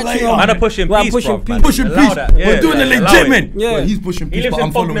 Catch you Man, on. I'm pushing Well, I'm peace, pushing bro. peace. man. Pushing Allow peace. that. We're doing the allow legit, it. man. Yeah. Well, he's pushing He peace, lives but in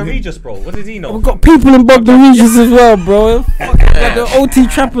I'm following Bognor him. Regis, bro. What does he know? We've got people in Bognor Regis as well, bro. Got the OT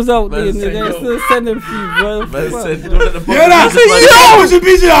trappers out there. Man said, They're yo. still sending for you, bro. Man Fuck. said, don't let the Yeah, that's pushing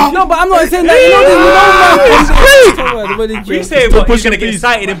peace, yeah. No, but I'm not saying that. You know, there's We say what he's gonna get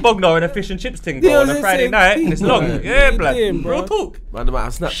excited in Bognor and a fish and chips thing, bro, Yeah, on a they Friday say night, peace, and it's bro. long. Yeah, Yeah, he blood. did, bro. Real talk. Man, the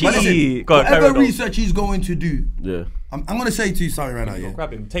man, snap. Shit. Listen, Go on, carry whatever on. research he's going to do, Yeah. I'm going to say to you something right now, yeah.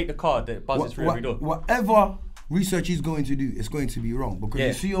 Grab him. Take the card that buzzes through every door. Whatever research he's going to do, it's going to be wrong. Because Yeah.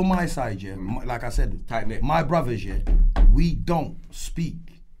 you see on my side, yeah, like I said, Tight-knit. my brothers, yeah, we don't speak.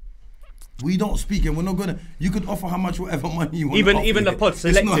 We don't speak, and we're not gonna. You could offer how much whatever money you want. Even the pod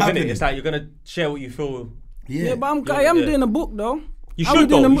selective, innit? happening. It's like you're gonna share what you feel. Yeah, but I am doing a book though. You I'll be should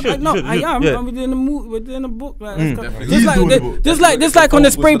doing though. a You mo- should. No, you should, I you am. should, yeah. I'm doing a we're doing a book. Like, Definitely. just He's like doing the- the book. just like on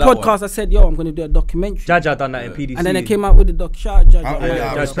the Spray for that one. podcast, I said, yo, I'm gonna do a documentary. Jaja done that in PDC. And then I came out with the doc. Shout out Jaja.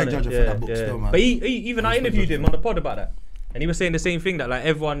 I Jaj respect done it. Jaja for that book still, man. But he even I interviewed him on the pod about that. And he was saying the same thing, that like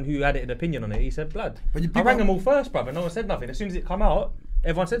everyone who had an opinion on it, he said, blood. But you I people- rang them all first, bruv, and no one said nothing. As soon as it come out,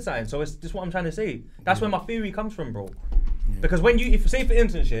 everyone said something. So it's just what I'm trying to say. That's where my theory comes from, bro. Because when you, if say for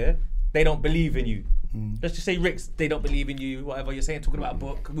instance, yeah, they don't believe in you. Let's just say Rixs, they don't believe in you, whatever you're saying, talking about a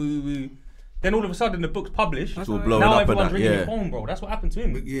book, woo woo. Then all of a sudden the book's published. all blowing Now up and everyone's that, ringing yeah. your phone, bro. That's what happened to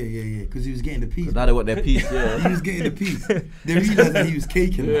him. Yeah, because he was getting the piece. Now they want their piece, He yeah. was getting the piece. They realized that he was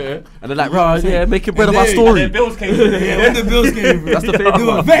caking. Yeah. And they're like, right, yeah, making bread of our then- And story. then bills came. Yeah, when the bills came, That's the They favorite were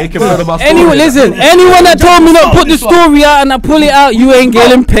one. vexed, Making bro. bread of our story. Anyone, listen. Anyone that told me not put the story out and I pull it out, you ain't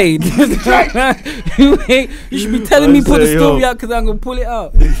getting paid. You should be telling me put the story out because I'm gonna pull it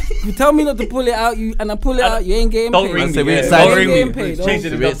out. If you tell me not to pull it out, you pull it out, you ain't getting Don't paid. ring say me. we yeah. ain't Don't signed ring getting me. paid. Change Oh.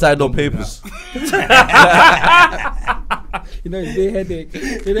 it We ain't signed no papers. You know, it's big headache.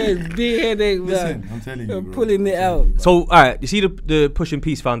 You know, it's big headache, man. Listen, I'm telling you, I'm bro. pulling it out. So, alright, you see the Pushin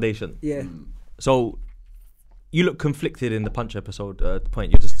Peace Foundation. Yeah. So, you look conflicted in the Punch episode. The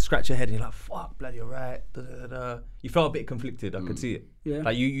point you just scratch your head and you're like, "Fuck, bloody, you're right." Da, da, da, da. You felt a bit conflicted. I could see it. Yeah.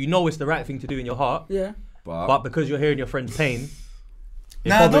 Like you know it's the right thing to do in your heart, Yeah. but because you're hearing your friend's pain.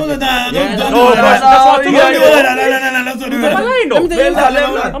 Nah, don't do that. Yeah, Don't no, do that's that. what I'm Don't do telling you. that. Let's not do Am I that. lying though? Let me tell you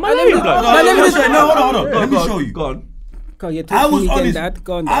Am I lying, blood? Hold on. Let me show you. Go on. Go on, you're I was talking on again, his. Dad.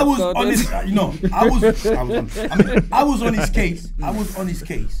 Go on, I Dad. was Go on, on Dad. his. You know, I was on his case. I was on his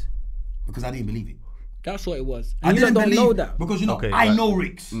case because I didn't believe it. That's what it was. I And you didn't don't believe know that. because you know Okay, I right. know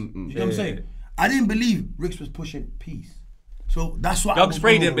Rixs. You know what I'm saying? yeah. I didn't believe Rixs was pushing peace. So that's why. Doug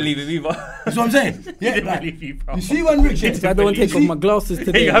Spray didn't believe it either. That's what I'm saying. Yeah, Didn't like, believe you, bro. you see when Rixs. I don't want to take off my glasses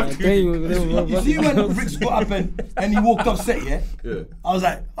today. You have man. to. You see when Rixs got up and he walked upset, yeah? Yeah. I was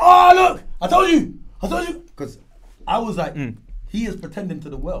like, oh look, I told you. Because I was like, he is pretending to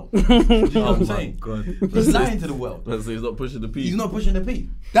the world. You know what I'm saying? He's lying to the world. So he's not pushing the piece. He's not pushing the P.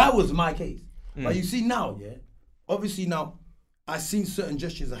 That was my case. But you see now, yeah, obviously now, I've seen certain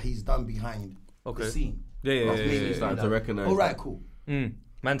gestures that he's done behind the scene. Yeah. That's made me starting say to that, recognise all right, that. cool.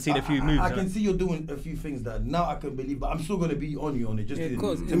 Man, seen a few moves. I can see you're doing a few things that now I can believe, but I'm still gonna be on you on it just of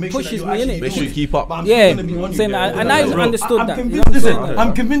course. to It make pushes sure me, that innit? you're Make sure you keep up. But I'm Yeah, still gonna be on you. saying that, and I understood I'm that. convinced. Listen,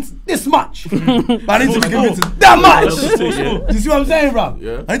 I'm convinced this much, but I need to be convinced that much. You see what I'm saying, bro?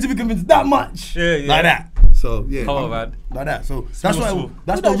 Yeah. I need to be convinced that much. Yeah. Like that. So yeah. Come on, man. Like that. So that's why. smooth.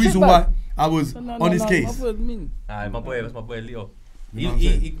 That's Put the that reason shit why back. I was on his case. What do you mean? Alright, that's my boy Leo. You know what I'm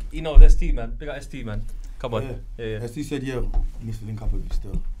saying? He knows ST, man. Big up ST, man. Come on. Yeah. As he said, yo, he needs to link up with you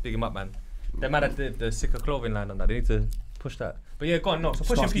still. Big him up, man. They're mad at the sicker clothing line on that. They need to push that. But yeah, go on, no. So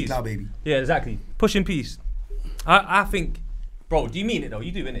Pushin Starsky Peace. Cloud, baby. Yeah, exactly. Pushin Peace. I think, bro, do you mean it though?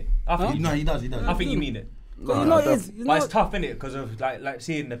 You do, innit? I think No, he does. I think you mean it. Because you know, it's, you But know, it's tough, innit? Because of like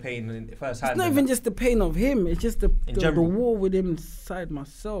seeing the pain in firsthand. it's not even just the pain of him. It's just the general. war with him inside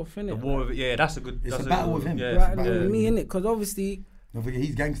myself, innit? the war of it. Yeah, that's a good. It's that's a battle with him. Yeah, Right, it's a and battle. with me, innit? Because obviously, Don't forget,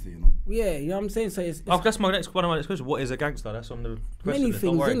 he's gangster, you know. yeah, you know what I'm saying? So it's Oh, that's one of my next questions. What is a gangster? That's on the question. many list,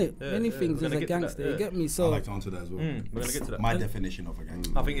 things, don't worry. innit? Yeah, Many yeah, things we're as gonna a get to that, gangster. yeah. You get me? I So like to answer that as well. We're gonna get to that. My definition of a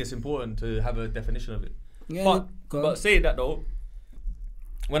gangster. I think it's important to have a definition of it. yeah, But saying that though,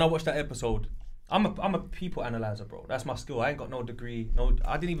 when I watched that episode, I'm a people analyzer, bro. That's my skill. I ain't got no degree.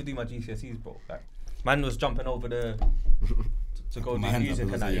 I didn't even do my GCSEs, bro. Like, man was jumping over the to go do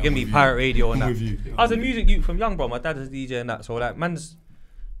music and that. You get me, pirate radio and that. I was a music youth from young, bro. My dad was a DJ and that. So like, man's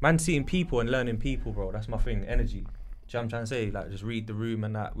seeing people and learning people, bro. That's my thing. Energy. Do you know what I'm trying to say? Like, just read the room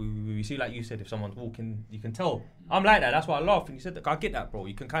and that. We see, like you said, if someone's walking, you can tell. I'm like that. That's why I laugh. And you said that. I get that, bro.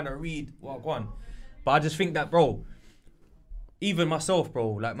 You can kind of read what go on. But I just think that, bro. Even myself, bro.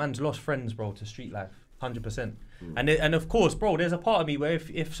 Like, man's lost friends, bro, to street life. 100%. And of course, bro, there's a part of me where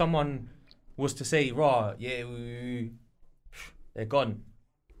if someone was to say, raw, yeah, they're gone,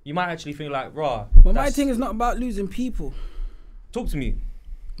 you might actually think like, raw. But my thing is not about losing people. Talk to me.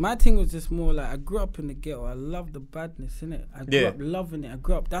 My thing was just more like, I grew up in the ghetto. I love the badness, innit? I grew up loving it. I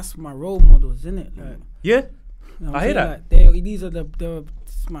grew up, that's my role models, innit? Like, yeah, you know I hear that. Like, these are the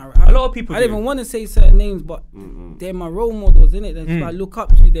a lot of people I don't even want to say certain names, but they're my role models, innit? That's what I look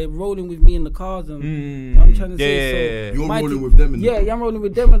up to. They're rolling with me in the cars, and you know I'm trying to say. So you're rolling with them in the car. Yeah, I'm rolling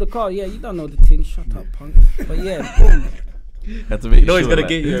with them in the car. Yeah, you don't know the thing. Shut up, punk. But yeah, boom. Have to make he's gonna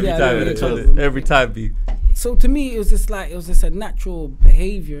get you every time. Every time, B. So to me, it was just a natural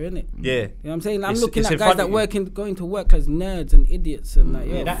behavior, innit? Yeah. You know what I'm saying? I'm looking at guys that going to work as nerds and idiots and like,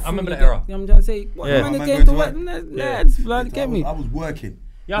 I remember that era. You know what I'm trying to say? What man is going to work? Nerds, blood, get me. I was working.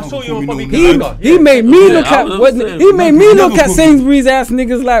 Yeah, I saw you on probably He made me look at Sainsbury's ass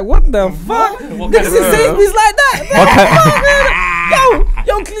niggas like, what the fuck? Niggas in Sainsbury's like that.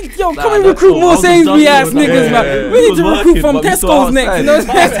 Yo, come and recruit more Sainsbury's ass niggas, man. We need to recruit from Tesco's next. You know what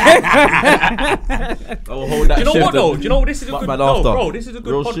I'm saying? Do you know what though? Do you know this is a good bro? This is a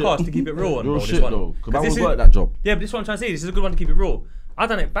good podcast to keep it real on, bro. This one. Because I was working that job. Yeah, but this is what I'm trying to say. This is a good one to keep it real. I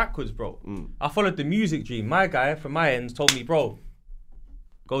done it backwards, bro. I followed the music dream. My guy from my ends told me, bro,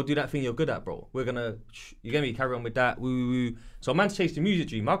 go do that thing you're good at, bro. We're gonna, you get me, carry on with that. Woo. So man's chased the music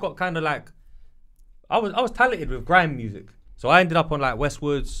dream. I got kind of like, I was talented with grime music. So I ended up on like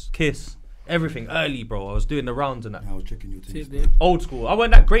Westwoods, Kiss, everything early, bro. I was doing the rounds and that. I was checking your things. Old school. I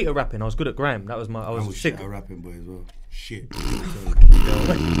wasn't that great at rapping. I was good at grime. That was my. I was sick at rapping, boy, as well. Shit.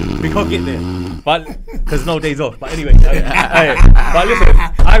 We can't get there, but because no days off. But anyway, but listen,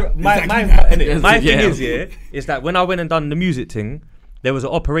 my thing is that when I went and done the music thing, there was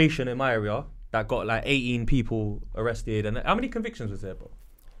an operation in my area that got like 18 people arrested. And how many convictions was there, bro?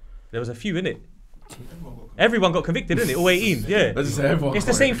 There was a few, innit? Everyone got convicted, innit? All 18, yeah. It's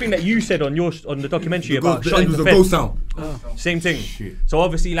the same thing that you said on the documentary about shutting the fence. Same thing. Shit. So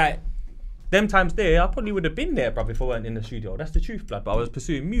obviously, like, them times there, I probably would have been there, bruv, if I weren't in the studio. That's the truth, blood. But I was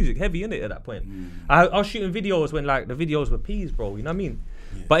pursuing music heavy, innit, at that point. I was shooting videos when, like, the videos were peas, bro. You know what I mean?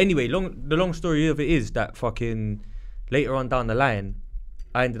 Yeah. But anyway, the long story of it is that fucking later on down the line,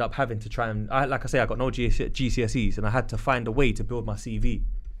 I ended up having to try and, like I say, I got no GCSEs, and I had to find a way to build my CV.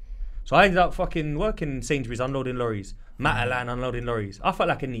 So I ended up fucking working in Sainsbury's unloading lorries, Matalan unloading lorries. I felt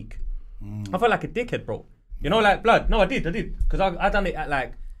like a neek. I felt like a dickhead, bro. You know, like, blood. No, I did. Because I done it at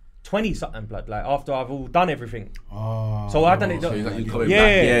like 20 something, blood. Like after I've all done everything. So I done it. So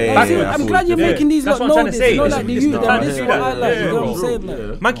I'm glad you're making these. That's what I'm trying to say. You know, like the youth. This is what I like. You know what I'm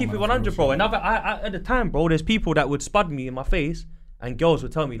saying? Man, keep it 100, bro. And at the time, bro, there's people that would spud me in my face, and girls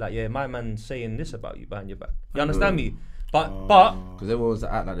would tell me like, yeah, my man's saying this about you behind your back. You understand me? But because everyone wants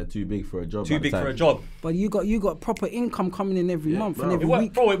to act like they're too big for a job. But you got proper income coming in every month and every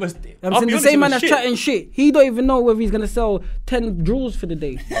week. Bro, it was. I'm saying the same man that's chatting shit. He don't even know whether he's gonna sell 10 jewels for the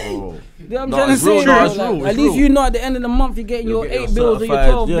day. You know what I'm trying to say? At least you know at the end of the month you're getting your 8 bills or your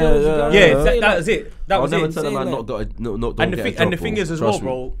 12 bills. Yeah, that was it. That was it. I'll never tell a man not get a job. And the thing is as well,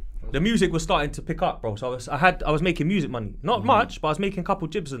 bro. The music was starting to pick up, bro. So I was making music money, not much, but I was making a couple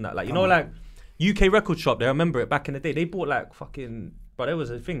jibs and that. Like, you know, like UK record shop. They remember it back in the day. They bought like fucking, but there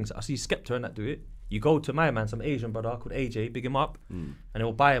was a thing. I see Skepta and that do it. You go to my man, some Asian brother called AJ, big him up, and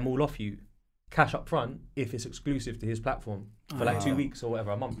he'll buy them all off you, cash up front if it's exclusive to his platform for like 2 weeks or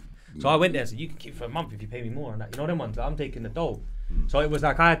whatever, a month. So I went there and said, you can keep it for a month if you pay me more and that. You know them ones. Like, I'm taking the dough. So it was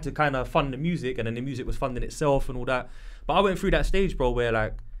like I had to kind of fund the music, and then the music was funding itself and all that. But I went through that stage, bro, where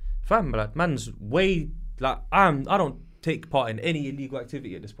like, fam, like man's way like I don't take part in any illegal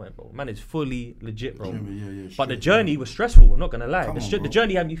activity at this point, bro. Man is fully legit, bro. But the journey was stressful, I'm not gonna lie. The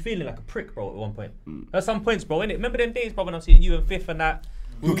journey had me feeling like a prick, bro, at one point. At some points, bro, innit? Remember them days, bro, when I'm seeing you and Fifth and that?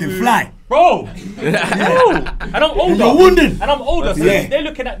 Looking fly. Bro! And I'm older. You're wounded. And I'm older, so they're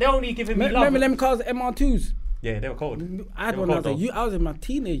looking at, they're only giving me love. Remember them cars, MR2s? Yeah, they were cold. I had one. I was in my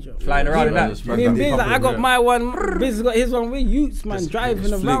teenager. Flying around in that. Me and Biz, I got my one. Biz got his one. We're youths, man,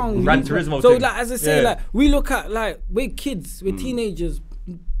 driving around. Gran Turismo. So, like, as I say, like, we look at, like, we're kids, we're teenagers,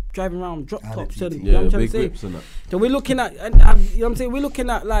 driving around drop tops. You know Yeah, what I'm trying big to say? whips and that. So we're looking at, you know what I'm saying? We're looking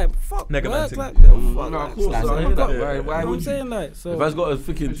at like, fuck, Mega Man work, thing. like, No, of course, like, I hear that. Why you know what I'm would you? saying? Like, so. If I've got a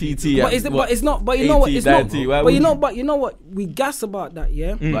freaking TT, But it's not. But you know what? It's not. 80, why But would you know what? We gas about that,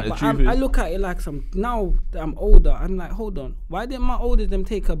 yeah. But the But truth I is- look at it like now that I'm older. I'm like, hold on. Why didn't my older them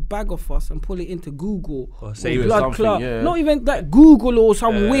take a bag of us and pull it into Google or save it blood something, clot? yeah. Not even like Google or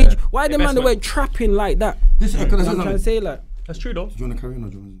some wage. Why the man Investment. went trapping like that? This You know what I'm trying to say, like, That's true though. Do you want to carry on or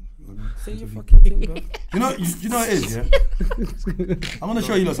do you want to? say your fucking thing, bro. You know what it is, yeah? I'm going to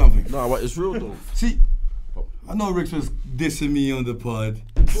show you lot something. No, but it's real though. See, I know Rixs was dissing me on the pod.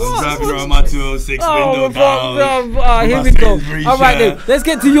 I'm driving around my 206 window down. Here with we my go. Sainsbury's All right shirt. then. Let's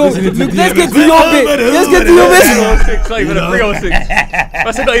get to your. Listening to Let's get to DMX. your bit. Let's get to your bit. 306, not even a 306.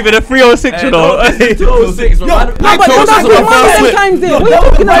 That's not even a 306, you know. 206, bro. No, but you're not doing one times there. What are you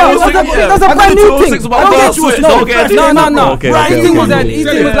talking about? That's a brand new thing. No. His thing was that his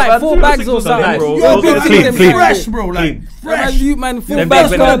thing was like 4 bags or something, bro. Yo, Big big thing, fresh, bro. Like, fresh. You man, 4 Them bags.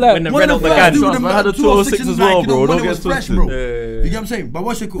 big Like, when the red on the guys gun. do them I had a 206 as well, bro. Don't get fresh, twisted. bro. You get what I'm saying? But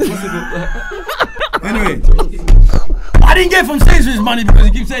what's it called? Anyway, I didn't get from Sainsbury's money because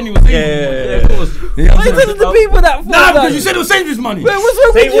he keeps saying he was Sainsbury's. Of course. You know what Why I'm is saying? it the people that? Nah, because you said it was Sainsbury's money. Wait, what's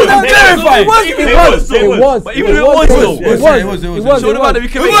wrong with It you? was. Now? It was. But even if it was though. It was. Show them how we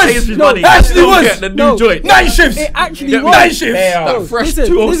can make Sainsbury's money. Actually was. Get the new joint. 9 shifts. It actually Get was. 9 shifts. Yeah. Fresh Listen,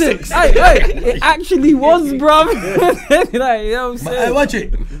 206. it actually was, bruv. Like, you know what I'm Hey, saying? watch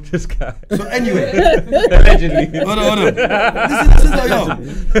it. This guy. So anyway, Allegedly. hold on. Listen,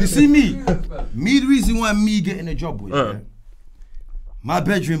 yo. You see me? The reason why me getting a job was, yeah, my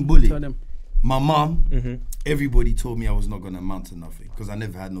bedroom bully, Tell them. my mom, everybody told me I was not going to amount to nothing because I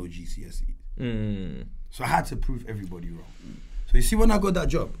never had no GCSE. So I had to prove everybody wrong. So you see, when I got that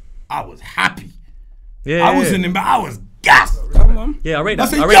job, I was happy. Yeah. I was in the, I was gassed. Come on. Yeah, I rate I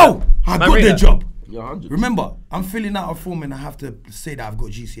that. said, rate yo, that. I Man, got rate the that. job. Yeah, 100. Remember, I'm filling out a form and I have to say that I've got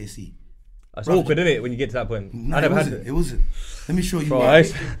GCSE. It's awkward, isn't it, when you get to that point? No, I it never had wasn't. it. It wasn't. Let me show you. Bro,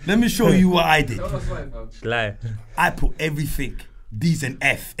 Let me show you what I did. Lie. I put everything D's and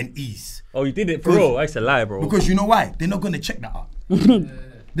F and E's Oh, you did it for real? I used to lie, bro. because you know why? They're not gonna check that out.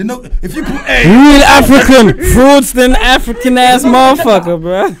 They're not. If you put A, Real African, fraudster, African ass motherfucker,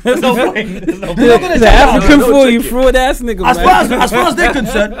 bro. There's no point. There's no they're not point. gonna The check that African out. fool, you fraud ass nigga, As far as they're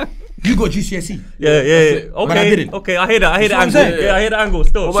concerned, you got GCSE. Yeah. But I didn't. Okay, I hear that. I hear the That's what I'm angle. saying. Yeah, I hear the angle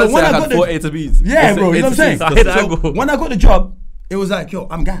still. So when I got had the- 4 A to B's. Yeah, bro. You know what I'm saying? I hit the So angle. when I got the job, it was like, yo,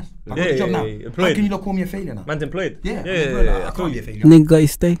 I'm gassed. I got Yeah, the job yeah, now. yeah, How employed. can you not call me a failure now? Man's employed. Yeah, Yeah. I can't be a failure. Nigga got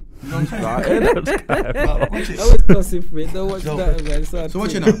his stay. You know what I'm saying? Watch it. I was gossip for it. Don't watch So- that, man. So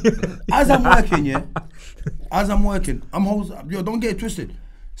watch it now. As I'm working, yeah. I'm yo, don't get it twisted.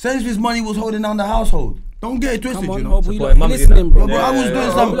 Sainsbury's money was holding down the household. Don't get it twisted, Come on, you know. hope we Support not mum did listening, that. bro. Bro, I was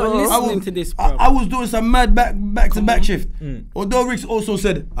doing some. We're not I listening was- to this, I bro. was doing some mad back to back shift. Although Rixs also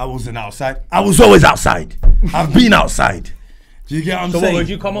said I wasn't outside. I was always outside. I've been outside. Do you get what I'm So saying? what, would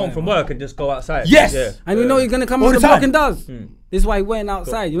you come home from work and just go outside? Yes. Yeah. And you know you're gonna come All on the the block time. and does. This is why he went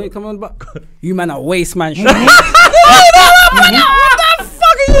outside. You ain't come on the block. You man a waste man. What the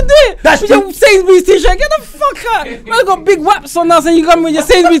fuck are you doing? That's With your Sainsbury's t-shirt. Get the fuck out. Man got big waps on us and you come with your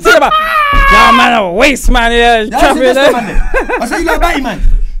Sainsbury's t-shirt. Yeah, man a waste man. Yeah, Yeah, I traffic said, there. that's the man there. I said you like Batty man.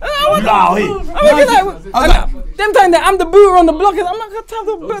 Nah, hey. I mean, like, them time that I'm the booer on the block. I'm not gonna tell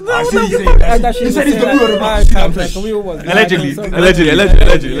the. I see you say that. He said he's the booer on the block. See what I'm saying?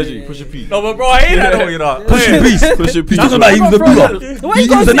 Allegedly. Pushin Peace. No, but bro, I hear that though, you know. Pushin Peace. Pushin Peace. Talking about he was the booer. He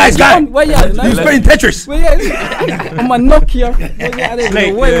was a nice guy. Where you at? He was playing Tetris. Where you at? On my Nokia. Where you at?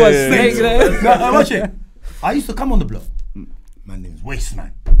 Snake, Where was yeah, Snake there? No, watch it. I used to come on the block. My name's Waste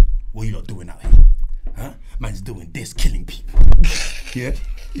Man. What you lot doing out here? Huh? Man's doing this, killing people. Yeah?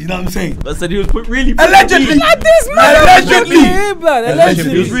 You know what I'm saying? I said he was really Allegedly. Like this man. Allegedly. Yeah, blood. He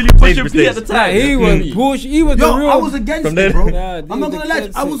Allegedly. was really pushing pushing P at the time. He was push. He was the Yo, real. I was against From it, then- bro. Yeah, I'm dude, not gonna the lie.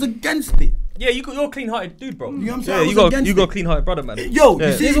 kids I say- was against it. Yeah, you're a clean-hearted dude, bro. You know what I'm saying? Yeah, I was you got against a it. clean-hearted brother, man. Yo, Yeah.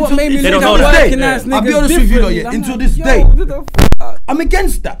 you see, This is what made me They think don't I'm know that. working ass niggas. I'll be honest with you, differently. yeah, I'm until like, this yo, day. what the fuck? I'm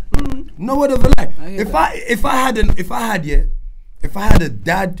against that. No word of a lie. If I had a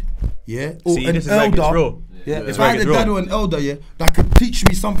dad, yeah, or See, an this is like it's elder, real. yeah, It's if I like had a it's dad real. or an elder, yeah, that could teach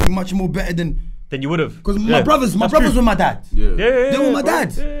me something much more better than Then you would have. because my brothers were my dad. Yeah, They were my bro.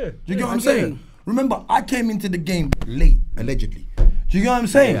 dads. Yeah. Do you get what I'm I get saying? it. Remember, I came into the game late, allegedly. Do you get what I'm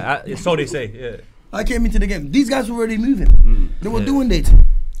saying? Yeah, so they say. Yeah. I came into the game. These guys were already moving. They were doing their thing.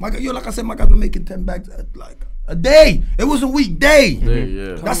 Like I said, my guys were making 10 bags like a day. It was a weekday.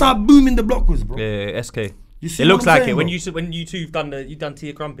 Yeah. That's how booming the block was, bro. Yeah, SK. You see It looks what I'm like saying, it. bro? When you two've done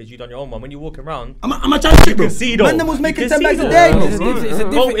Tia Crumpets, you've done your own one. When you're walking around, I'm not trying to shit, bro. see, though. Man, them was You making can 10 bags see, a though. day, It's bro. a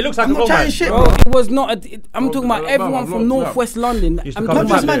different. bro, it looks like I'm a not trying romance. shit, Bro, bro. it was not. I'm talking about everyone from Northwest London. Used to I'm come talking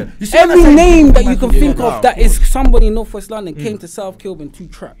back about there. You see what I'm every saying? name that you can Yeah, think nah, of that is somebody in Northwest London came to South Kilburn to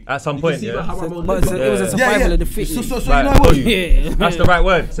trap. At some point, yeah. But it was a survival of the fittest. So Right. you know what? Yeah. That's the right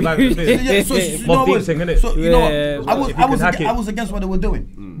word. Survival of the fittest. Yeah, so you Mob know Deep what? thing, innit? So you know what? Yeah. I was against what they were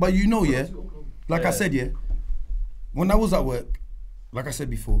doing, but you know, yeah. Like I said, yeah. When I was at work, like I said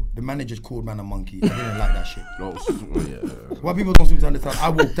before, the manager called man a monkey. I didn't like that shit. What people don't seem to understand, I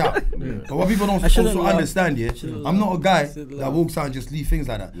walked out. But what people don't also understand, yeah, I'm not a guy that walks out and just leave things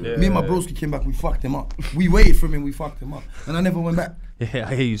like that. Me and my broski came back, we fucked him up. We waited for him and we fucked him up. And I never went back. Yeah,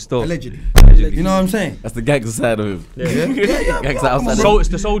 I hear you still. Allegedly. You know what I'm saying? That's the gangster side of him. Yeah. Gangster outside. So it's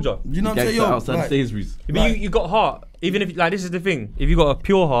the soldier. You know what I'm saying? Gangster Yo, outside like, Sainsbury's. But you got heart. Even if like this is the thing, if you got a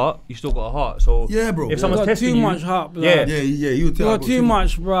pure heart, you still got a heart. So Yeah, bro. if someone's got testing too you, much heart, blood. yeah, yeah, you You got too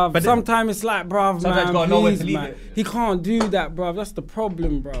much, bruv. But Sometimes it's like, bruv, sometimes you man, gotta know when to please, leave man. it. He can't do that, bruv. That's the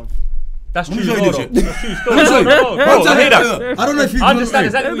problem, bruv. that's true. Let me show you though. this That's true. Still, bro, I hear that. I don't know if you I understand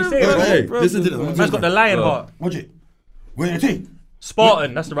exactly what you're saying. Hey, listen to this. Man's got the lion heart. Watch it. Wait a thing.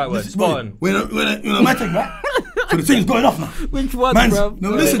 Spartan, that's the right word. Spartan. Wait, my thing, right? So the thing's going off now. Which one, Man's, bruv?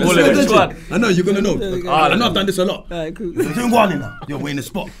 no, listen, All listen, of it. listen. Which I know you're gonna know. I know I've done this a lot. Alright, cool. The thing going in now. You're waiting the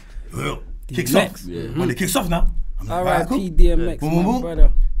spot. Kicks off. When it kicks off now. I'm like, alright, cool. R.I.P. DMX, Boom, boom, my boom.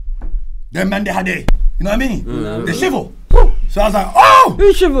 brother. Them man they had a, you know what I mean? They shivel. So I was like, oh!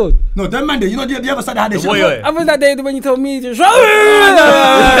 Who shivered? No, them man they, you know the other side they had they shivel. Boy, I was that day when you told me to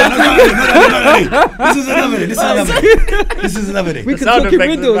This is another day. This is another day. we could sound talk in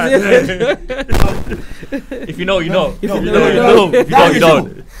effects riddles. is Yeah. If you know, you know. If you know, know, you you know. know. If you don't, you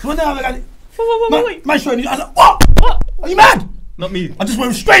don't. So when they have a guy, man showing you, I was like, what? Are you mad? Not me. I just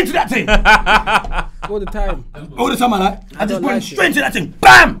went straight to that thing. All the time. All the time I just don't went like straight to that thing.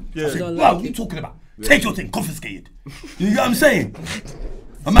 Bam! I said, don't what like are you it. talking about? Take your thing, confiscated. You know what I'm saying?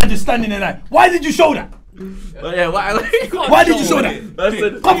 A man just standing there like, why did you show that? Yeah, Why did you show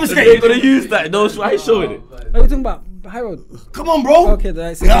that? Confiscate. They're gonna use that. No, why showing it? Are you talking about Harold? Come on, bro. Okay,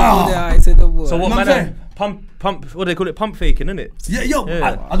 I said I said the word. So what Know what I'm man? saying? Pump. What do they call it? Pump faking, isn't it? Yeah, yo,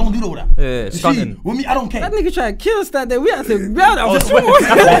 Yeah. I don't do all that. Yeah, You see, stunting. with me, I don't care. That nigga tried to kill us that day. We had to grab that. Oh, I was swear.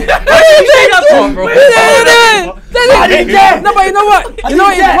 like, I didn't care. No, but you know what? You know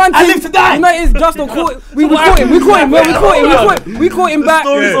what? care. One I thing. live to die. You know it's Justo caught. We caught him. We caught him back.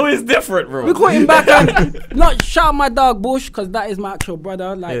 Story's always different, bro. We caught him back and not shout my dog Bush because that is my actual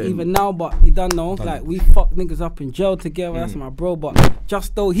brother. Like even now, but he don't know. Like we fucked niggas up in jail together. That's my bro. But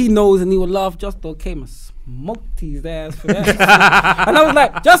Justo, he knows and he will laugh. Justo came and smoked his ass for that. And I was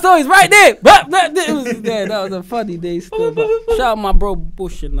like, Justo, he's right there. But that was a funny day still. But shout out my bro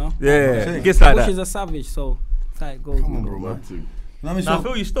Bush, you know. Yeah, it gets like Bush that. is a savage, so that's how it goes. Come on, bro, man. You know what I mean? Nah, I So,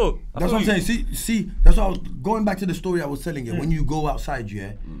 feel you still. that's what I'm saying. See, that's what I was going back to the story I was telling you. When you go outside,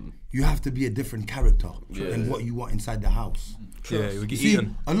 you have to be a different character than what you want inside the house. Yeah, we You get see,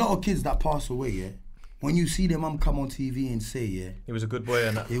 eaten. a lot of kids that pass away, when you see their mum come on TV and say, He was a good boy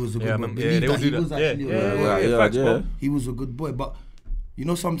and that. he was a Yeah, good boy. man, Believe yeah, they all that do he that. was actually a good boy. Yeah, facts, bro. He was a good boy, but you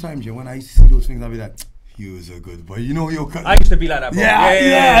know sometimes when I used to see those things, I'd be like, he was a good boy. You know you're. I used to be like that, bro. Yeah, I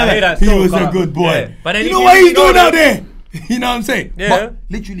hear that he still, was a come good on. boy. Yeah. But then you he- know what he- he's doing out there? You know what I'm saying? Yeah. But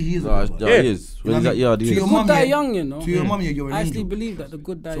literally, he is a good boy. Yeah, he is. You know When what he's I at mean? yard, he To is. your Good mum, die yeah. young, you know. To your mum, you're an I actually angel. believe that the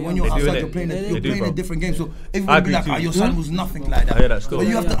good die So young. when you're They do, outside, innit? you're playing, They you're do, playing a bro. different game. So I everyone be agree like, too. your son was nothing like that. I hear that still. But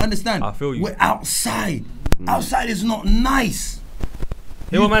you have to understand, I feel you. we're outside. Outside is not nice.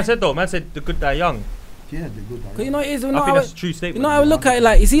 Hear what man said though? Man said the good die young. Yeah, they're good. Cause you know it is. You I know think how that's a it- true statement. You know, I would look at it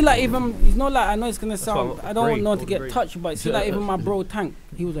like, is he like even? It's not like I know it's gonna why sound. I I don't agree, know I to get agree. touched, but see, like even my bro Tank,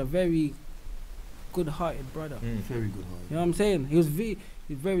 he was a very good-hearted brother. Very good. You know what I'm saying? He's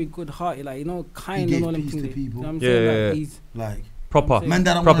very good-hearted, like kind He and all gave them peace to things. You people. know what I'm Yeah, saying? yeah, Like, yeah. he's Like, Proper. man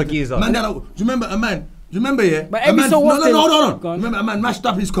that don't Proper wanna- geezer. Man that don't, do you remember a man? Do you remember, yeah? But A every man, so no, often- hold Go on. on. Remember, a man mashed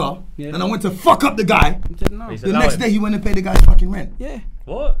up his car, Yeah. and I went to fuck up the guy. he said no. He said The allow next it. day, he went and paid the guy's fucking rent. Yeah.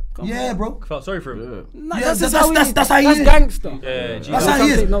 What? Yeah, bro. Felt sorry for him. No, Yeah, that's that's how he how he That's is. gangster. Yeah, That's Jesus. how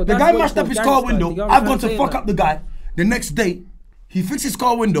he is. No, The that's guy what mashed you up his call car gangster. window. You know what I've I'm gone to saying, fuck like- up the guy. The next day, he fixed his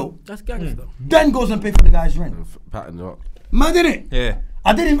car window, That's gangster. then goes and pay for the guy's rent. Pattern up. Man, did it? Yeah.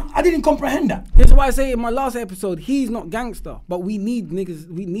 I didn't comprehend that. That's why I say in my last episode, he's not gangster, but we need niggas.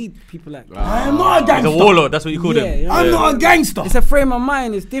 We need people like that. I am not a He's gangster. a warlord. That's what you call Yeah, him. yeah. I'm not a gangster. It's a frame of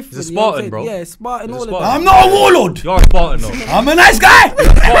mind. It's different. He's a you know what I'm Spartan, saying? bro. Yeah, Spartan. He's a All of Spartan. that. I'm not a warlord. You're a Spartan though. I'm a nice guy.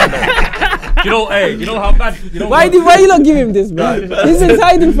 Spartan though. you know how bad. Why you not give him this, bro? He's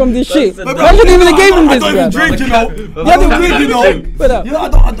hiding from this shit. Why should even give him this, bro? I don't even drink, you know. I don't drink, you know. I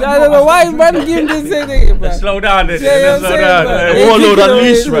don't know why man give him this thing, bro. Slow down, slow down. Warlord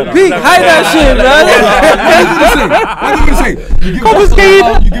unleashed, man. Big, hide that shit, man.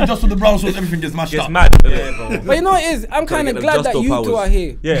 You give Justo the brown sauce, everything gets mashed up. Mad. But you know what it is? I'm kind of glad that you two are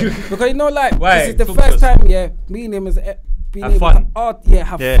here. Yeah. Because you know, like, Why? this is the first time, me and him is being have able fun. to art,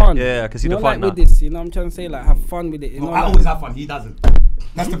 have fun. Yeah, I can see the know, fun like with now. this, you know what I'm trying to say? Like, have fun with it. You know, I like, always have fun, he doesn't.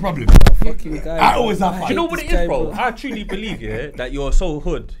 That's the problem. fucking guy. I always have fun. Do you know what it is, bro? I truly believe, that you're so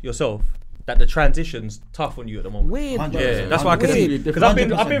hood yourself that the transition's tough on you at the moment. Weird, bro. Yeah, that's why I can see. Because I've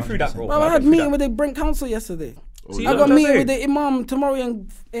been through that, bro. Well, I had a meeting with the Brent Council yesterday. See, I got a meeting with the Imam tomorrow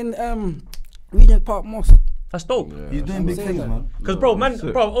in Regent Park Mosque. That's dope. He's doing big things, man. Because bro,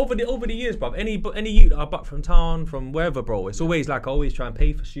 over the years, bro, any youth that I butt from town, from wherever, bro, it's always like I always try and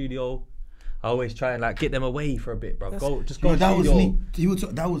pay for studio. I always try and like get them away for a bit, bro. Go No, that was me.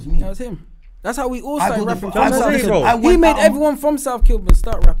 That was me. That was him. That's how we all started rapping. bro. He made everyone from South Kilburn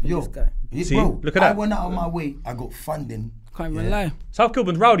start rapping. This guy. See, bro, look at that. I went out of my way. I got funding. Can't even lie. South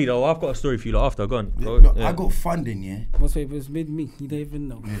Kilburn's rowdy though. I've got a story for you after. Go on. Look, I got funding, yeah. Most people it's made me. You don't even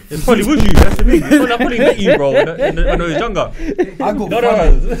know. It probably was you. That's the thing. I probably met you, bro, when I was younger. I got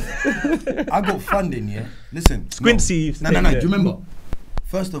funding. I got funding, yeah. Listen, Squincy. No. Do you remember?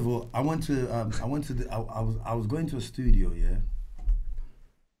 First of all, I was going to a studio, yeah.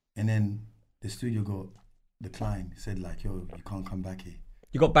 And then the studio got declined. Said like, yo, you can't come back here.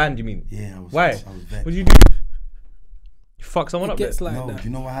 You got banned, you mean? Yeah, I was. Why? I was vexed. What did you do? You fuck someone up there? Like no, that. do you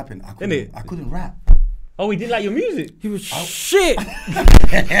know what happened? I Innit? couldn't rap. Oh, he didn't like your music. He was shit. He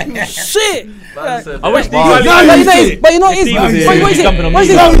was shit. I wish these But you know it's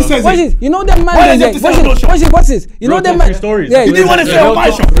you know them man. What's this? You know them man. Stories. You didn't want to say on my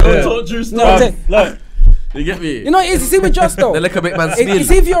show. Look, you get me? You know it's see with Justo. They look a bit man See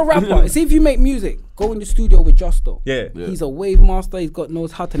if you're a rapper. See if you make music. Go in the studio with Justo. Yeah. He's a wave master. He's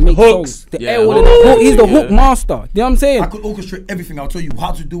knows how to make Hooks. songs. He's the hook master. You know what I'm saying? I could orchestrate everything. I'll tell you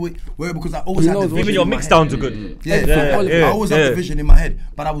how to do it. Where because I always had the vision. Even your in my mix head. downs are good. I always had the vision in my head,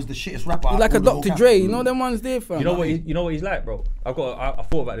 but I was the shittest rapper. He's like a Dr. Dre. You know them ones there, fam. You know what he's like, bro. I thought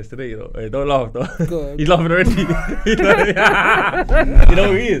about this today, you know. Hey, don't laugh though. Good. He's laughing already. You know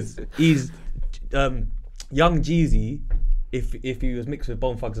who he is? He's Young Jeezy. If he was mixed with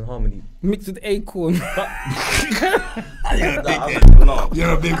Bone Thugs and Harmony. Mixed with Acorn. You're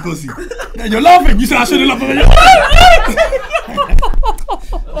a big pussy. You're laughing. You said I shouldn't laugh.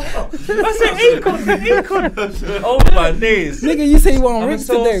 I said Acorn. Oh my days. Nigga, you say you want Rixs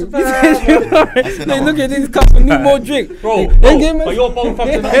so today. said Hey, no. look at this cup and need more drink. Bro, They give me- but you're Bone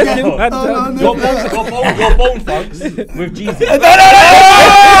Thugs and No, Harmony. no. You're Bone Thugs with Jeezy.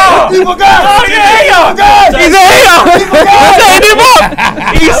 You forgot. He's a hater.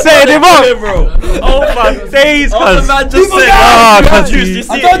 He's setting him up. Bro. Oh my days, cuz. I told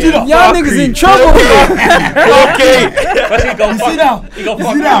you that. Y'all niggas in trouble. Okay. He got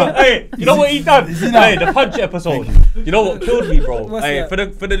fucked. down. Hey, you know what he done? down. Hey, the Punch episode. You know what killed me, bro? What's Hey,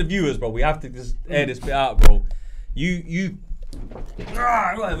 that? for the viewers, bro, we have to just air this bit out, bro. You.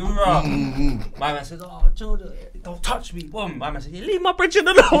 My man says, "Oh, Jordan, don't touch me." Boom. My man says, "Leave my bridget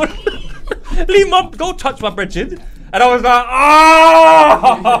alone. Don't touch my bridget." And I was like,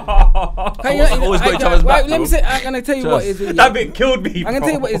 Always got each other's back, Let me say, I'm gonna tell you what is it. that bit killed me. I'm gonna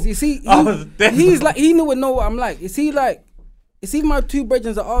tell you what is. You see, I was dead, he's bro. like he would know what I'm like. You see, like. You see, my two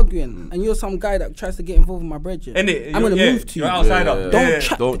brethren are arguing, and you're some guy that tries to get involved with my brethren. Innit? I'm gonna Yeah, move to you. you're outsider. Don't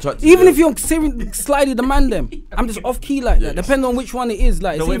chat to even them. if you're slidey the man them, I'm just off key like that. Depending on which one it is,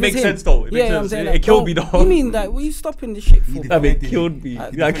 like. No, see it if makes it's him. sense though. It makes Yeah, sense. I'm saying It killed me though. You mean that? What are you stopping this shit for? That bit killed me.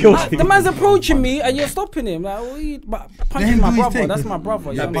 That killed me. The man's approaching me and you're stopping him. Like, what you, but Punch is my brother. That's my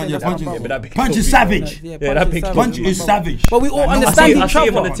brother. Yeah, You know what I'm saying? That's my Punch brother. is- Punch is savage. Yeah, Yeah, that big Punch is savage. But we all Like, no, understand I each see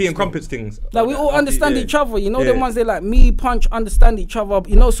him on other. the tea and crumpets things. Like we all understand yeah. each other, you know. Yeah. The ones they like me, Punch, understand each other,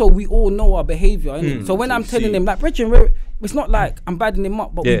 you know. So we all know our behavior, innit? So when I'm telling him, like, Richard, it's not like I'm badding him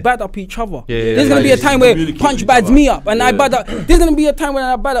up, but we bad up each other. There's gonna be a time where Punch bads me up, and I bad up. There's gonna be a time when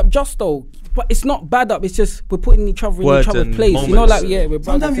I bad up Justo, but it's not bad up. It's just we're putting each other in Words each other's and place. You know, moments. like we're brothers,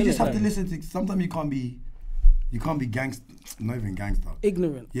 Sometimes you innit? just have to Like, listen to. Sometimes you can't be gangster. Not even gangster.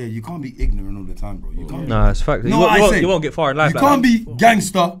 ignorant. Yeah, you can't be ignorant all the time, bro. You can't. Nah, it's fact. No, I say you won't get far in life. You like can't that. be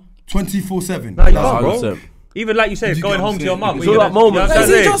gangster 24/7. Nah, you That's can't, bro. 100%. Even like you said, You going get what home I'm to your saying? mum. It's all about moments. Like,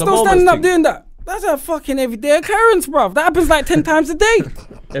 see, It's a Justo moment standing up thing. doing that. That's a fucking everyday occurrence, bruv. That happens like 10 times a day.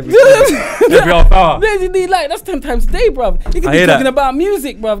 Every half hour. Basically, like, that's 10 times a day, bruv. You can be talking about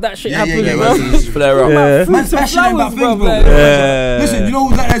music, bruv. That shit happens, bruv. Just flare up. Fruits and flowers, bruv. Listen, you know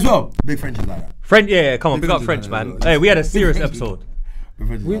who's like that as well? Big French is like that. French, yeah, come on, big up French, man. Hey, we had a serious episode.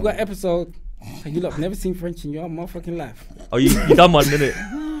 We've got episode. You lot never seen French in your motherfucking life. Oh, you done one, didn't it?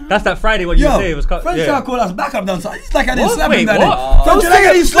 That's that Friday what you say. It was cut. French guy called us backup dancer. It's like I didn't slap him that what? day. Don't you like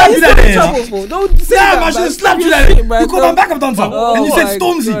I didn't slap you that day? Don't say that, I should have slapped you that day. You called my backup dancer. And you said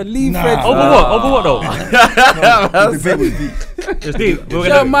Stormzy. Leave French. Over what though? The debate was deep. It's deep.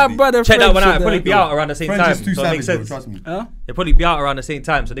 Shout my brother check that one out. French It'll probably be out around the same French time. is too So it makes savage, bro, sense. trust me. Huh? It'll probably be out around the same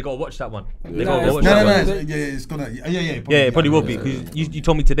time, so they gotta watch that one. They gotta watch that one. No. Yeah, it's gonna. Yeah. Yeah, it probably will be. Cause you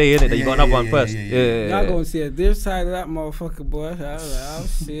told me today, innit, that you got another one first. Y'all gonna see it. This side of that motherfucker, boy. I was like, oh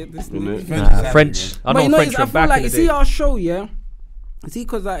shit, this French. I know French from back in the day. You see our show, yeah. You see,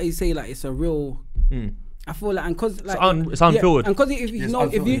 cause like you say, like it's a real. I feel like, and cause like it's unfiltered. and cause if you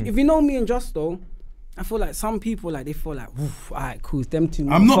know me and Justo, I feel like some people like they feel like, alright, cool, it's them two.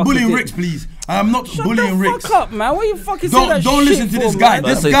 I'm not bullying Rixs, please. I'm not bullying Rixs. Fuck up, man. What you fucking say that Don't listen to this guy.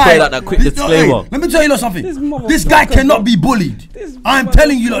 Let's This say guy. that quick disclaimer. Let me tell you something. This guy motherfucker, cannot be bullied. I'm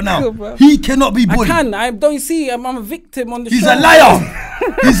telling you lot now. bro. He cannot be bullied. I don't see. I'm a victim on the He's show. a liar.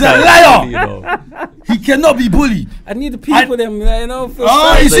 He's a liar. He cannot be bullied. I need the people them, you know.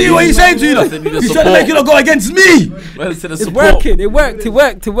 Oh, you see what he's saying to you? He's trying to make you lot go against me. It's working. It worked.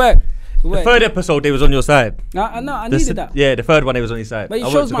 The third episode, they was on your side. I know. I needed that. Yeah, the third one, they was on your side. But it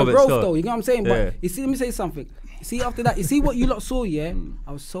shows my growth, though. You know what I'm saying? But you see, let me say something. You see, after that, you see what you lot saw, yeah?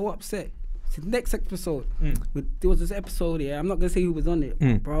 I was so upset. See, the next episode, there was this episode, yeah? I'm not going to say who was on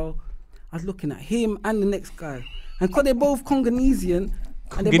it, bro. I was looking at him and the next guy. And because they're both Congolesian,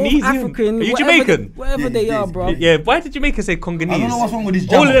 and they're both African. Are you Jamaican? Whatever they are, bro. Yeah, why did Jamaica say Congolese? I don't know what's wrong with these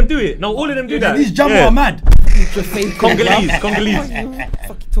Jamo. All of them do it. No, all of them do that. These Jamo are mad. Congolese.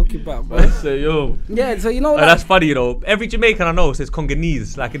 What you talking about, bro? Say, yo. Yeah, so you know like, that's funny, you know. Every Jamaican I know says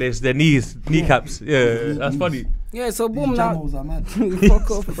Congolese, like it is their kneecaps. Yeah, that's funny. Yeah, so boom now. Jamos are mad.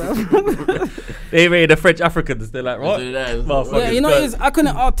 Fuck off, bro. They rated the French Africans. They're like, what? Yeah, you know it is. I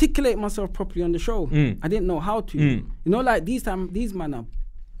couldn't articulate myself properly on the show. I didn't know how to. You know, like these man are.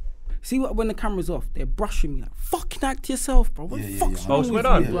 See what when the camera's off, they're brushing me like, fucking act yourself, bro. What the fuck's wrong with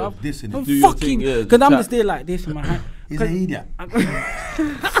you, bro? Fucking, because I'm just there like this in my hand. He's an idiot.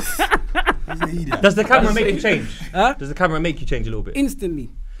 Does the camera make you change? Does the camera make you change a little bit?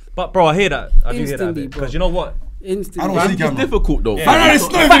 Instantly. But bro, I hear that. I do hear that. Because you know what? Instantly. I don't see camera. It's difficult though. It's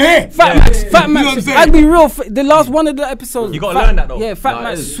not even here. Fat Max. I'd be real. The last one of the episodes. You gotta learn that though. Yeah, Fat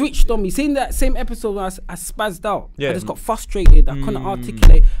Max switched on me. Seeing that same episode when I spazzed out. I just got frustrated. I couldn't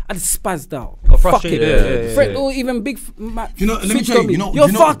articulate. I just spazzed out. Frustrated. Fred, or even Big Max. You know, let me tell you. You're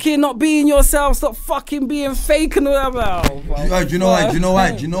fucking not being yourself. Stop fucking being fake and whatever. Do you know why?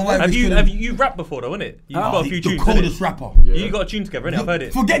 Have you rapped before though, innit? You've got a few tunes. The coldest rapper. You got a tune together, innit? I've heard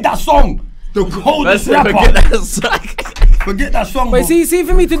it. Forget that song. The coldest rapper. Forget that song. But see,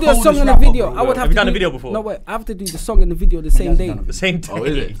 for me to do a song and a video, I would have to. Have you done a video before? No, wait. I have to do the song and the video the same day. The same day. Oh,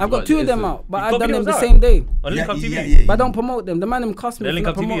 is it? I've got two of them out, but I've done them the same day. On Link Up TV. But I don't promote them. The man them cuss me. Link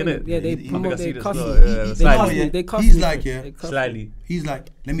Up TV, innit? Yeah, they promote. They cuss Slightly. me. They cuss me. He's like, yeah. Slightly. He's like,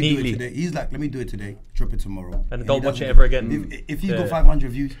 let me do it today. He's like, let me do it today. Drop it tomorrow. And don't watch it ever again. If he's got 500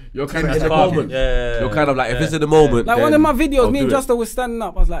 views, you're kind of in the moment. You're kind of like, if it's in the moment. Like one of my videos, me and Justo was standing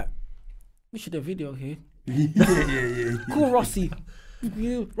up. I was like, we should do a video here. Yeah. Cool Rossi.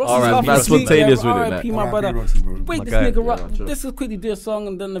 Alright, that's spontaneous with it. R.I.P. my brother. Wait, this nigga rock. Let's just quickly do a song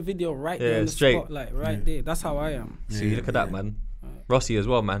and then the video right there in the spotlight, right there. That's how I am. See, look at that, man. Rossi as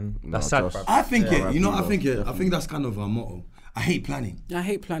well, man. That's sad, bro. I think that's kind of our motto. I hate planning. I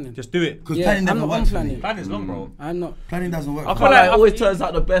hate planning. Just do it. Because planning never works for me. Planning's long, bro. I'm not. Planning doesn't work. I feel like it always turns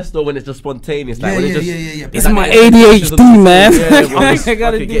out the best though when it's just spontaneous. Like yeah. It's my ADHD, man. I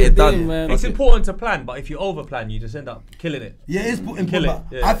gotta do it done, man. It's important to plan, but if you over plan, you just end up killing it. Yeah, it's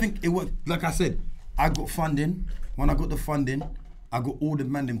important. I think it worked. Like I said, I got funding. When I got the funding, I got all the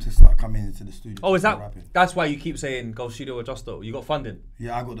man them to start coming into the studio. Oh, is that's why you keep saying go studio with Justo? You got funding?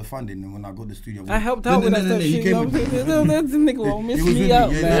 Yeah, I got the funding, and when I got the studio, I helped out with that stuff. He came with me. This nigga won't miss me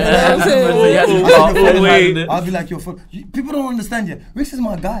out, man. I'll be like, people don't understand yet. Rixs is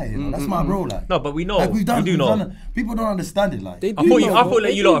my guy, that's my bro. Like, no, but we know. Like, we do know. People don't understand it. Like, I thought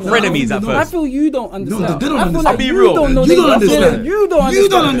that you lot are frenemies at first. I feel you don't understand. No, they don't understand. I'll be real. You don't understand. You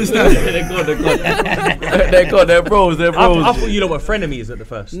don't understand. They're good. They're bros. I thought you lot were frenemies at the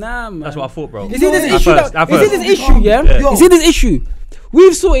first. Nah, man. That's what I thought, bro. You see this issue? You see this issue? Yeah. You see this issue?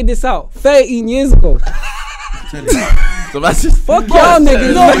 We've sorted this out 13 years ago. So that's just Fuck y'all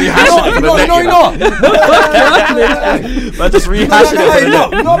niggas. No. Man, just rehashing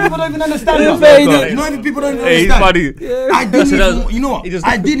it. No, people don't even understand that. People don't even understand. He's funny. I didn't even, you know what?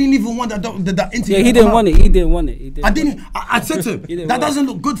 I didn't even want that interview. Yeah, he didn't want it. I said to him, that doesn't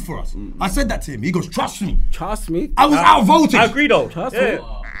look good for us. I said that to him. He goes, trust me. Trust me. I was outvoted. I agree though. Trust me.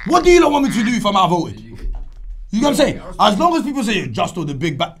 What do you want me to do if I'm outvoted? You know what I'm saying? As long as people say Justo the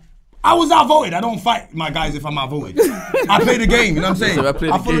big back, I was outvoted. I don't fight my guys if I'm outvoted. I play the game. You know what I'm saying? I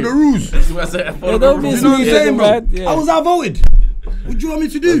follow the rules. You know what I'm saying, bro? I was outvoted. What do you want me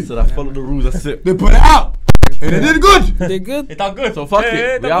to do? So I follow the rules. That's it. They put it out. And they did good. They good. It done good. So fuck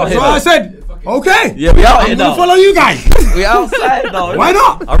it. We out here. So I said, okay. Yeah, we out here I'm now. gonna follow you guys. We outside now. Why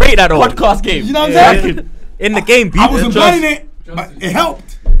not? I rate that though. Podcast game. You know what I'm saying? In the game, I wasn't playing it, but it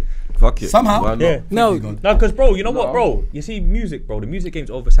helped. Fuck it. Somehow. Why not? Yeah. No. No, because bro, you know what, bro? You see, music, bro. The music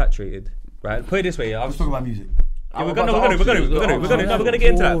game's oversaturated, right? Put it this way. Let's talk about music. Yeah, we're gonna get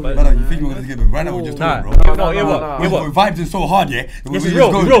into that. But No, you think we're gonna get it? Right now we're just talking, bro. We're vibing so hard, yeah. This is real.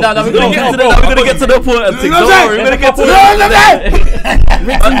 No, we're gonna get to the point of things. Don't worry, we're gonna get to the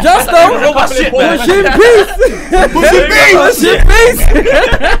Rixs and Justo. Pushin Peace.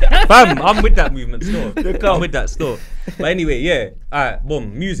 Fam, I'm with that movement still. I'm with that still. But anyway, yeah. Alright,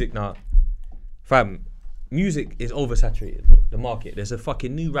 boom. Music now. Fam, music is oversaturated. The market. There's a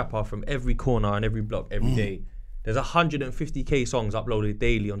fucking new rapper from every corner and every block every day. There's 150k songs uploaded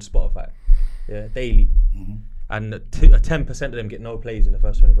daily on Spotify. Yeah, daily. And 10% of them get no plays in the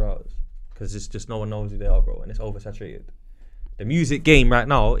first 24 hours. Because it's just no one knows who they are, bro. And it's oversaturated. The music game right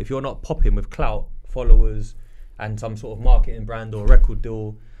now, if you're not popping with clout, followers, and some sort of marketing brand or record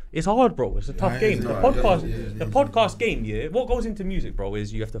deal, it's hard, bro. It's a tough game. The podcast game, yeah. What goes into music, bro,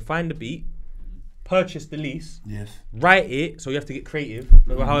 is you have to find the beat, purchase the lease, write it. So you have to get creative,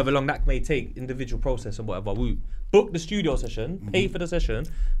 however long that may take, individual process and whatever. Book the studio session, pay for the session,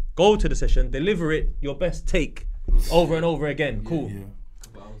 go to the session, deliver it your best take over and over again. Cool.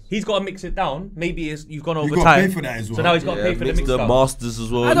 He's got to mix it down. Maybe you've gone over time. Pay for that as well. So now he's got to pay for the mix the down. masters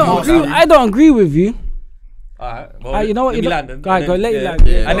as well. I don't agree with you. Alright, well, You know what? let me land. Go let you land.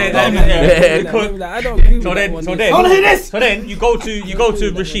 And then I don't agree with that one. So then you go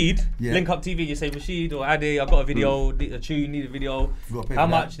to Rashid, Link Up TV. You say Rashid or Ade, I've got a video, a tune, need a video. How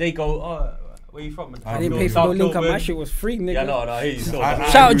much? They go, where you from? I didn't pay for no Link Up. My shit was free, nigga. Yeah, no, I hear you.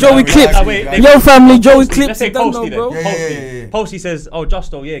 Shout out Joey Clips. Yo family, Joey Clips. Let's say Don't Posty know, bro. then. Posty says, oh,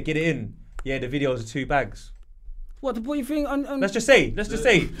 Justo, yeah, get it in. Yeah, the videos are 2 bags. What you think? Let's just say,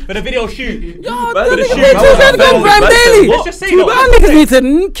 for the video shoot. Yo, the niggas shoot. need $2 daily. Let's just say Y'all niggas need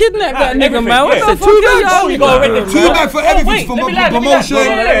to kidnap that nigga, man. What the fuck? You gotta rent the 2 bags for everything, for promotion,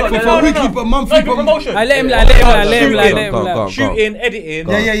 for weekly, for monthly, for promotion. Let him lie. Shooting, editing.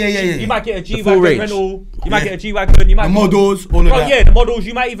 Yeah. You might get a G-Wagon rental. You might get a G-Wagon. You might the models, all of that. Yeah, the models.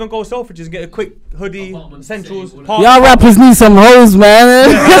 You might even go Selfridges and get a quick hoodie, essentials. Y'all rappers need some hoes, man.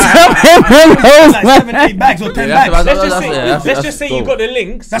 Like 7, 8 bags or 10 bags. Let's just say you got the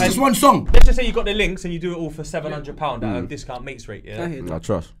links. That's just one song. Let's just say you got the links and you do it all for £700 at a discount mates rate. Yeah. I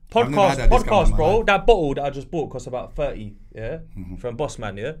trust. Podcast, bro. That bottle that I just bought costs about 30. Yeah. From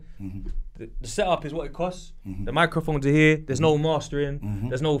Bossman. Yeah. The setup is what it costs. The microphones are here. There's no mastering.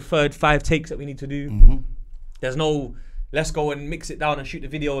 There's no 5 takes that we need to do. There's no let's go and mix it down and shoot the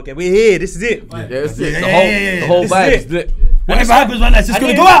video again. We're here. This is it. The whole vibe. Whatever happens, man, that's just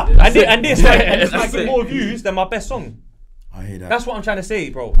gonna go out. And this might get more views than my best song. I hear that. That's what I'm trying to say,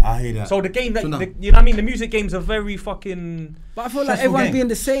 bro. I hear that. So the game that, you know what I mean? The music games are very fucking... But I feel like everyone's being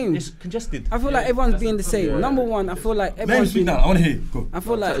the same. It's congested. I feel like everyone's being the same. Number one, I feel like Let him everyone's speak being... now, I wanna hear you. Go. I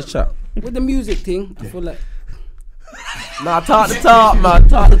feel like Let's chat. with the music thing, I feel like... Nah, talk the talk, man.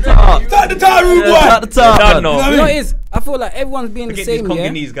 Talk the talk. Talk the talk, rude boy. Talk the talk, man. You know what it is? I feel like everyone's being the same, yeah?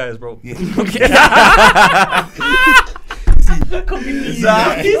 Congolese guys, bro. You know how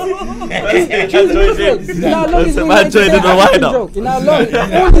long he's been Man joined in the wind-up. You know how long?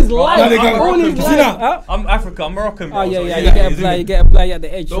 All his life. I'm African, I'm Moroccan, bro. Oh yeah, you get a blind at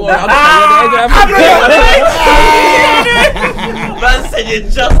the edge. Man said you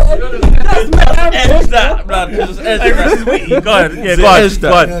just edge that, man. Just edge that. Go ahead. Go on. Let's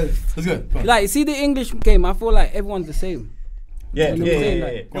go. Like, see the English game, I feel like everyone's the same. Yeah. Too much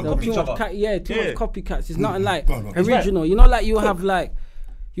copycats. It's nothing like original. You know, like you have like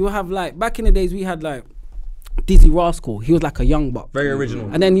back in the days we had like Dizzy Rascal. He was like a young buck. Very original.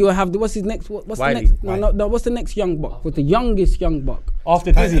 And then you have what's his next? What's Wiley. the next? No. What's the next young buck? Was the youngest young buck?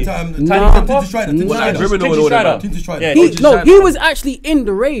 After Dizzy. Tinty Strider. He was actually in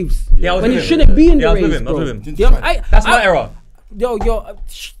the raves when he shouldn't be in the raves, bro. That's my era. Yo,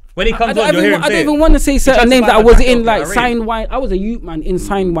 When he comes on, I don't even want to say certain names that I was in, like Sign Wind. I was a youth man in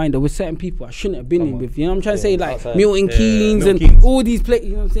Sign Winder with certain people I shouldn't have been in with. You know what I'm trying to say? Like Milton Keynes and all these places.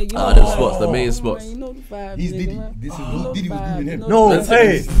 You know what I'm saying? You know the spots, the main spots. You know the vibes. He's Diddy. This is what Diddy was doing him. No,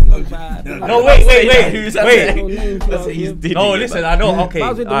 hey. No, wait. No, listen, I know. Okay. I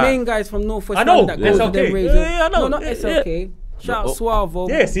was with the main guys from Northwest. I know. That goes to them razors. Yeah, I know. No, not SLK. Shout out Suavo.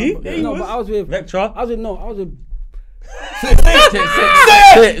 Yeah, see? No, but I was with Vectra. I was with.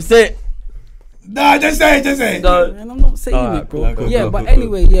 Say it. Nah, just say it. No. And I'm not saying it, bro. Go,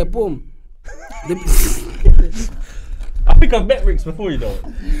 Anyway, yeah, boom. I think I've met Rixs before, you know.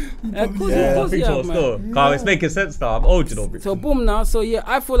 Of course, yeah, man. Carl, it's making sense now. I'm old, you know. So boom now. So yeah,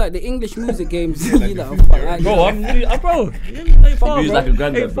 I feel like the English music games. You know, Bro, He's like a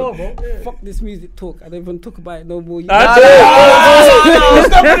granddad, bro. fuck this music talk. I don't even talk about it no more. Let's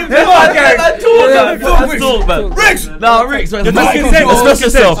talk, man. Rixs! Nah, Rixs, man. Express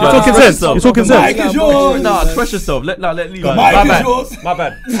yourself. Express yourself. Mic is yours. Nah, express yourself. Let leave. Mic is yours. My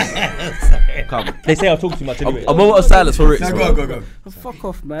bad. Come. They say I talk too much anyway. A moment of silence for Rixs. Go. Fuck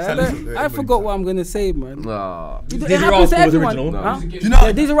off, man. I forgot what I'm gonna say, man. Nah. It happens to everyone. You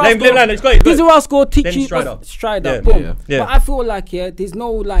know, These are our score teach you Strider. Boom. But I feel like there's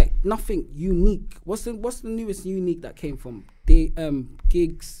no like nothing unique. What's the newest unique that came from the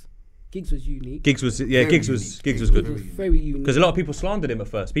Gigs? Gigs was unique. Gigs was good. It was very unique. Because a lot of people slandered him at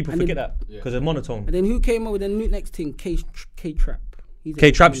first. People forget that because of monotone. And then who came up with the next thing? K Trap.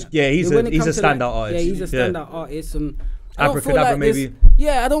 K-Trap's, he's a standout artist. Yeah, he's a standout artist. And I don't feel Abracadabra, like maybe.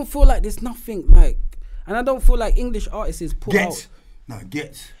 I don't feel like there's nothing like, and I don't feel like English artists is put out.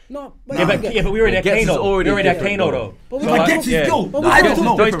 Gets. No, but but we already had Kano. We already had Kano though. But Gets is yo. I don't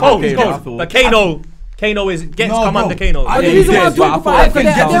know. It's cold. But Kano is gets come under Kano. The reason why I'm talking about it,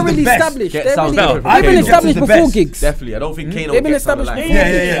 they're really established. They've been established before Gigs. Definitely, I don't think Kano. They've been established before.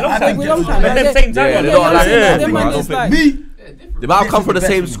 Yeah. I think at the same time. They might have come from the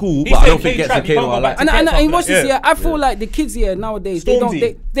same school, but I don't think Gets a Kano. I like. And watch this, I feel like the kids here nowadays, they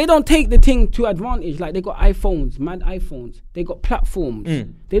don't take the thing to advantage. Like they got iPhones, mad iPhones. They got platforms.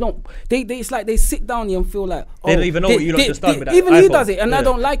 They don't. It's like they sit down here and feel like they don't even know what you lot just done with that. Even he does it, and I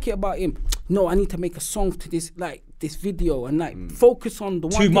don't like it about him. No, I need to make a song to this video and like focus on the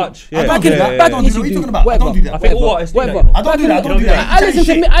one. Too much. I don't do that. I don't do that. I think all artists do that. I don't do that. I listen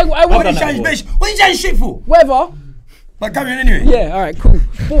to me. I What are you trying shit for? whatever. But carry on anyway. Yeah, alright, cool.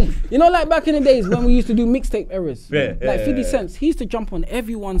 Boom. You know, like back in the days when we used to do mixtape errors. Yeah, like 50 Cent, he used to jump on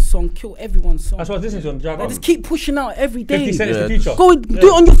everyone's song, kill everyone's song. That's what this is on Drive. Like, just keep pushing out every day. 50 Cent is the future. Go do it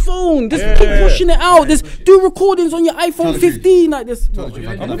on your phone. Just keep pushing it out. Just do recordings on your iPhone 15 like this. I'm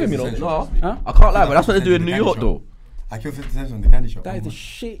not giving you no. I can't lie, but that's what they do in New York though. I killed 50 cents on the Candy Shop. That is the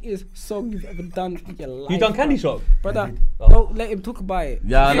shittiest song you've ever done in your life. You done Candy Shop? Brother, don't let him talk about it.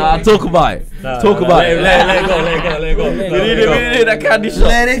 Yeah, nah, talk about it. Talk about it. Let it go. We need that Candy Shop.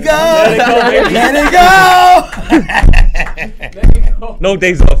 Let it go. Let it go. No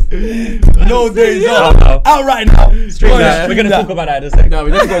days off. No days off. Out right now. We're going to talk about that in a second. No, we're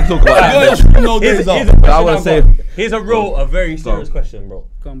just going to talk about that. No days off. I want to say. Here's a very serious question, bro.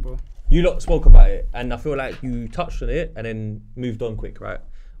 Go on, bro. You lot spoke about it, and I feel like you touched on it and then moved on quick, right?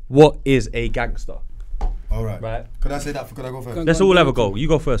 What is a gangster? All right. Right. Could I say that? Could I go first? Let's all have a go. You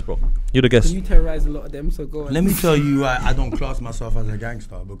go first, bro. You're the guest. You terrorize a lot of them, so go on. Let me tell you why I don't class myself as a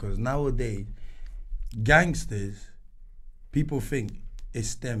gangster, because nowadays, gangsters, people think it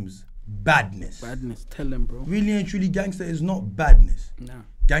stems badness. Badness, tell them, bro. Really and truly, gangster is not badness. Nah.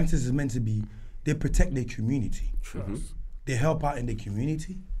 Gangsters is meant to be, they protect their community. Trust. They help out in the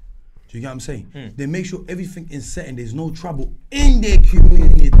community. Do you get what I'm saying? They make sure everything is set and there's no trouble in their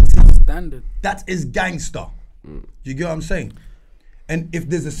community. Standard. That is gangster. You get what I'm saying? And if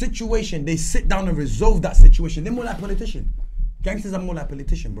there's a situation, they sit down and resolve that situation. They're more like politicians. Gangsters are more like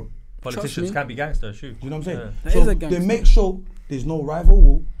politicians, bro. Politicians can be gangsters, shoot. You know what I'm saying? That So is a gangster. they make sure there's no rival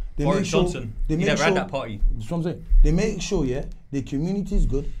war. They Boris make sure Johnson, they he make never sure had that party. That's what I'm saying. They make sure, the community is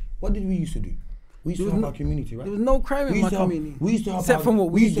good. What did we used to do? We used to help our community, right? There was no crime in my community. We used to help Except from what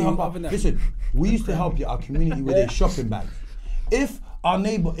we used to do. help listen, we used to help our community with their shopping bags. If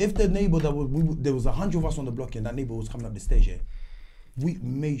the neighbor there was 100 of us on the block and that neighbor was coming up the stage here, we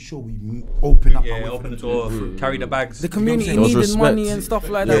made sure we open up. Yeah, open the door, carry the bags. The community There was needed respect. money and stuff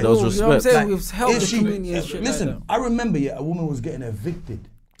like that. Yeah, there was You know what I'm respect. saying? We've helped the community and shit Listen, like that. I remember a woman was getting evicted.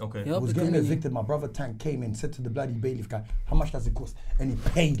 Okay. Help Was the getting community. evicted. My brother Tank came in, said to the bloody bailiff guy, "How much does it cost?" And he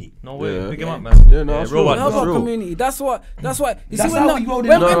paid it. No way. Yeah. Pick him up, man. Yeah, no, that's real real. one. Help our real. community. That's why. You That's see how when we rolled it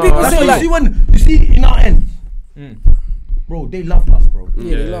when out. people That's say what like, you see in our end. bro, they love us, bro.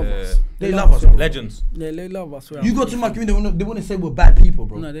 Yeah, they love us. They love us, bro. Legends. Yeah, they love us. You go to my community, they wouldn't say we're bad people,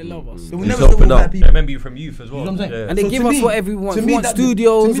 bro. No, they love us. They will never say we're bad I people. remember you from youth as well. You know what I'm saying? And they give us whatever we want. To We me, want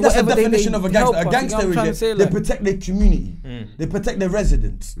studios, to me, that's the whatever definition of a gangster. A gangster is they like. protect their community. They protect their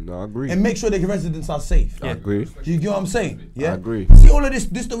residents. No, I agree. And make sure their residents are safe. I agree. Do you get what I'm saying? Yeah. I agree. See, all of this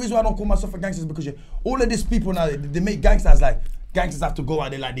is the reason why I don't call myself a gangster, is because all of these people now, they make gangsters like, gangsters have to go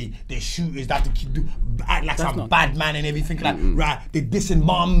out there like they shooters, they have to act like some bad man and everything, like, right, they dissing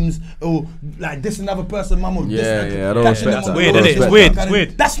mums, or like dissing another person, mum, or I don't respect that. Weird, isn't it? It's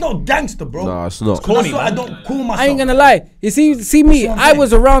weird. That's not gangster, bro. No, it's not. So that's why I don't call myself. I ain't gonna lie. You see me, what I'm I saying.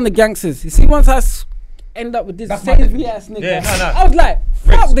 was around the gangsters. You see, once I end up with this That's my Sainsbury ass nigga, Yeah, no. I was like,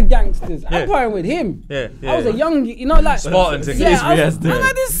 fuck Rixs. the gangsters. I'm Yeah. playing with him. Yeah, I was yeah. a young, you know, like Spartans and yeah, Sainsbury I ass was nigga.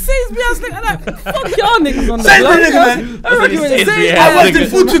 like this Sainsbury ass nigga. I'm like, fuck y'all niggas on the Sainsbury block. nigga, man. I reckon with the Sainsbury Sainsbury ass I ass wanted nigga.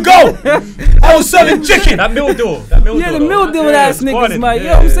 food to go. I was serving chicken. That meal deal. Yeah, the meal deal ass niggas, man. You know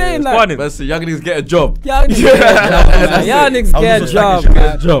what I'm saying? Like, Spartans. But so young niggas get a job. y'all niggas get a job, man. Y'all niggas I get a was job, just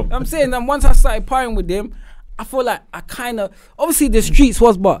man. job. I'm saying that once I started partying with them, I feel like I kind of, obviously the streets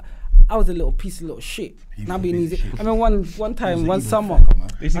was, but I was a little piece of little shit. And I being easy. I mean, one time, one summer.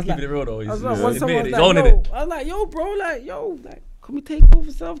 He's I was keeping like- it real though. I He's was like, one summer, I was he's like, owning yo, it. I was like, yo, bro, like, can we take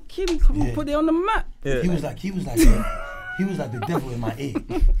over South Killy? Can we put it on the map? He was like the devil in my ear.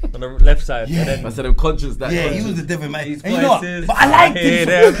 On the left side. Yeah. And then I said I'm conscious that. Yeah, he was the devil in my ear. These And you know what? voices, But I liked I hear him.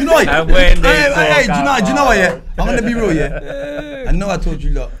 them, You know what? and when they Hey, talk do you know what? Yeah, about- I'm gonna be real. Yeah, I know I told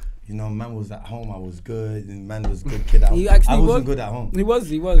you, look. You know, man was at home, I was good, and man was a good kid at home. He actually I wasn't was? good at home. He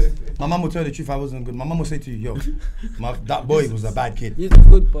was. My mum will tell the truth, I wasn't good. My mum will say to you, yo, that boy was a bad kid. He's a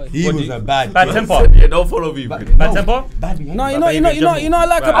good boy. He was a bad Bad kid. temper. Yeah, don't follow me. Bad temper? Bad behavior. No, Bad behavior. you know, I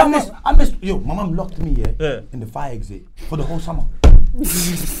like about my. I missed, yo, my mum locked me, Yeah. in the fire exit for the whole summer.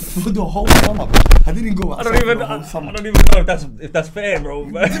 For the whole summer. I didn't go I outside don't even for the whole summer. if that's fair, bro.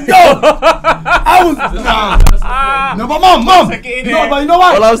 Yo! I was, nah. No, but mum. But you know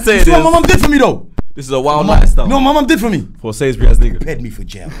what? All I'm saying You see what is- my mum did for me, though? This is a wild My mum- lifestyle. No, my mum did for me. For Sainsbury ass nigga. Paid me for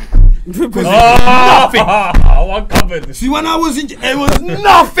jail. One covered. See, when I was in jail, it was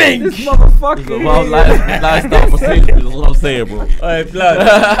nothing. It's a Motherfucker. wild lifestyle for Sainsbury. That's what I'm saying, bro. Hey, blood.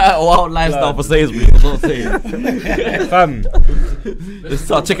 Wild lifestyle for Sainsbury. That's what I'm saying. Fam. Let's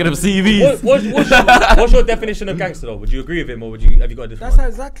start checking them CVs. What's your definition of gangster though? Would you agree with him or have you got a different That's one?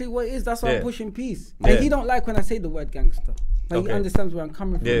 exactly what it is. That's why Yeah. I'm pushing peace. Yeah. And he don't like when I say the word gangster. Like Okay. he understands where I'm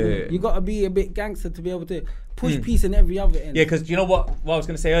coming from. Yeah. You gotta be a bit gangster to be able to push peace in every other end. Yeah, because you know what I was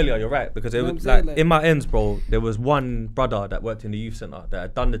going to say earlier, you're right. Because it You know was what I'm saying, like, like- in my ends, bro, there was one brother that worked in the youth centre that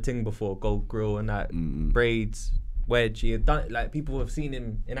had done the thing before, gold grill and that, braids, wedge. He had done it, like people have seen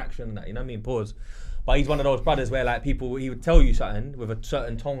him in action and that, you know what I mean? Pause. But he's one of those brothers where like people, he would tell you something with a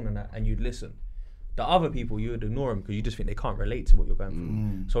certain tone and that, and you'd listen. The other people, you would ignore them because you just think they can't relate to what you're going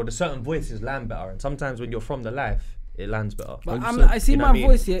through. So the certain voices land better, and sometimes when you're from the life, it lands better. But 100%. I see You know my what I mean?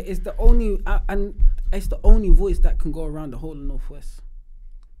 voice here is the only and it's the only voice that can go around the whole of Northwest.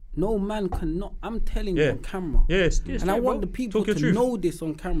 No man cannot. I'm telling you Yeah. on camera. Yes, And I want the people Talk your to truth. know this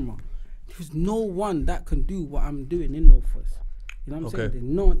on camera. There's no one that can do what I'm doing in Northwest. You know what I'm Okay.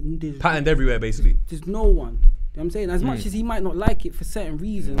 saying? There's Patterned everywhere, basically. there's no one. You know what I'm saying? As much as he might not like it for certain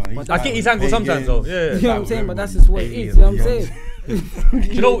reasons, but I get his angle sometimes though. Yeah. you know what I'm saying? But that's just what it is. You know what I'm saying? Do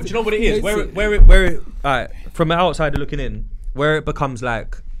you know what it is? Basic. Where it alright, from an outsider looking in, where it becomes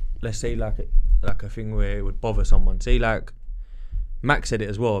like, let's say like a thing where it would bother someone. Say like Max said it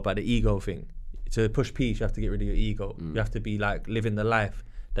as well about the ego thing. To push peace, you have to get rid of your ego. You have to be like living the life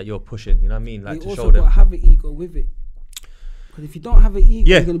that you're pushing. You know what I mean? Like You to also show got to them. have an ego with it. Because if you don't have an ego,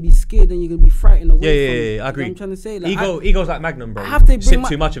 Yeah. you're gonna be scared and you're gonna be frightened away from it. Yeah, You know I agree. what I'm trying to say, like, Ego's like Magnum, bro. I have to bring Sip my,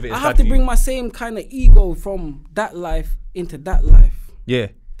 too much of it. I it's have bad to for bring you. my same kind of ego from that life into that life. Yeah.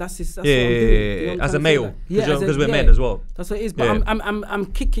 That's just that's Yeah, what I'm yeah, doing. yeah, You know yeah. what I'm As a trying to say, male, like, because we're men as well. That's what it is. But Yeah. I'm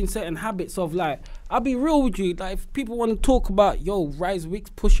kicking certain habits of like, I'll be real with you. Like if people want to talk about Rise Rixs,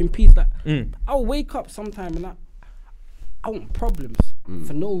 Pushin Peace, like I'll wake up sometime and I want problems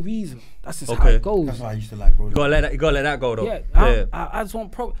for no reason. That's just how Okay. it goes. That's why I used to like, bro. You gotta let that go though. Yeah, Yeah. I just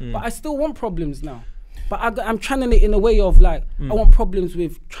want problems, but I still want problems now. But I'm channeling it in a way of like, I want problems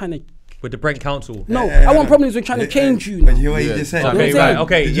with trying to. With the Brent Council. No, I want problems with trying to change you. But Now. you hear what he just said? You know what Okay, I'm saying? right.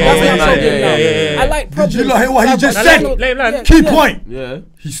 Okay. Did Yeah. you That's hear what I'm what he saying said? now. Yeah. I like problems. Did you not hear what he just I said? like- Lame, yeah, Key yeah. point. Yeah.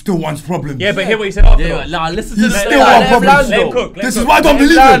 he still wants problems. Yeah, but hear what he said after. Yeah, nah, listen He to still want problems. Let him cook. This is why I don't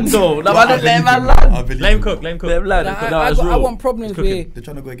believe it. Let him cook. Let him cook. I want problems where They're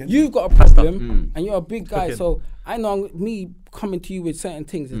trying to go again. you've got a problem and you're a big guy, so I know me coming to you with certain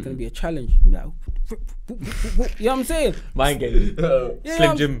things is going to be a challenge. Like, you know what I'm saying? Mind games. Yeah, Slim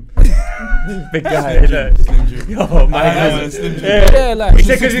I'm- Jim. Big guy. Slim Jim. Yo, my guy. Slim Jim. Yeah, like He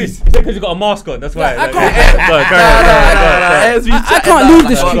said because you got a mask on. That's why. I Like, can't. I can't leave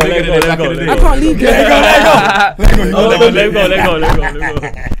the street. I can't leave the Let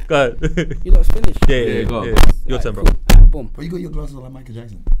go. Go ahead. You lot's finished. Yeah. go. Your turn, bro. Boom. But you got your glasses on like Michael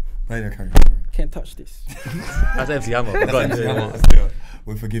Jackson. Right there, carry. Can't touch this. That's MC Hammer. Go ahead.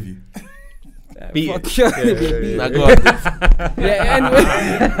 We'll forgive you. Beat Fuck it. you. Nah, go on. Yeah, anyway.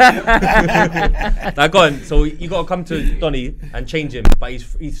 Now go on. So you got to come to Donny and change him, but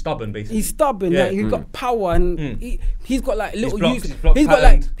he's stubborn basically. He's stubborn. Yeah. Like, he's got power, and he's got like little blocked- youths. he's blocked He's got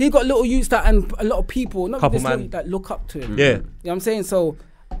patterned. like he's got little youths that and a lot of people, not Couple just man. that look up to him. Yeah. You know what I'm saying? So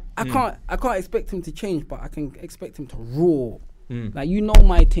I can't expect him to change, but I can expect him to roar. Like, you know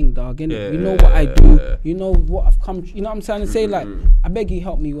my thing, dog, innit? Yeah. You know what I do. You know what I've come. You know what I'm trying to say? Like, I beg you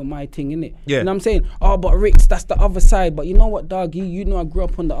help me with my thing, innit? Yeah. You know what I'm saying? Oh, but Rixs, that's the other side. But you know what, dog? You know I grew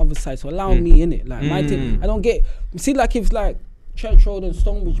up on the other side, so allow me, innit? Like my thing. I don't get. See, like if like Church Road and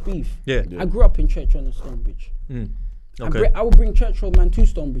Stonebridge beef. Yeah. I grew up in Church Road and Stonebridge. Okay. I will bring Church Road man to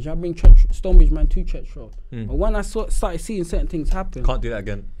Stonebridge. I bring Stonebridge man to Church Road. But when I started seeing certain things happen, Can't do that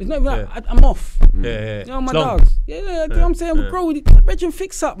again. it's not even like I'm off. Yeah. You know my It's long. dogs. Yeah, you know what I'm saying? We grow with it. Regin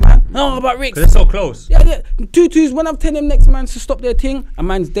fix up, man. No, about Rixs. Cause it's so close. Yeah. Tutus, when I've telling them next man to stop their thing, a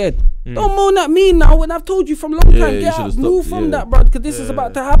man's dead. Don't moan at me now when I've told you from long time. you Get should've out, stopped, move from yeah. that, bruv, because this is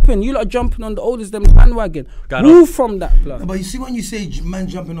about to happen. You lot are jumping on the oldest them bandwagon. Get Move from that, blood. But you see when you say man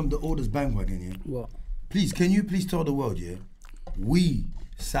jumping up the oldest bandwagon, yeah? What? Please, can you please tell the world, yeah? We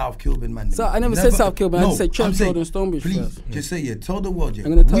South Kilburn man. So I never said South Kilburn, I just said Church I'm saying, Road and Stonebridge Please, first. just say yeah. Tell the world, yeah.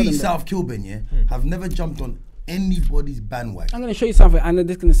 I'm gonna tell We them that. South Kilburn, yeah, have never jumped on anybody's bandwagon. I'm gonna show you something. I know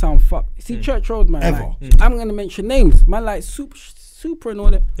this is gonna sound fucked. See, Church Road, man. Ever. Like, I'm gonna mention names, man. Like super and all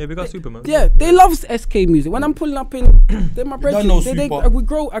that. Yeah, we got Superman. Yeah, they love SK music. When I'm pulling up in, they're my brethren. know They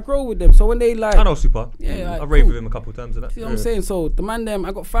Super. I grow with them. So when they like, I know Super. Yeah, I've raved cool. with him a couple of times and that. you know what I'm saying? So the man them,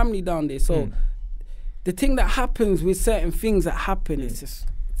 I got family down there. So the thing that happens with certain things that happen, it's just.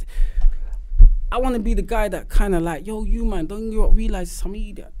 I want to be the guy that kind of like, yo, you man, don't you realize some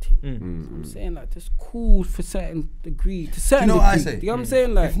idiot thing? I'm saying like, that's cool for certain degree, to certain You know what I degree. say? You know what I'm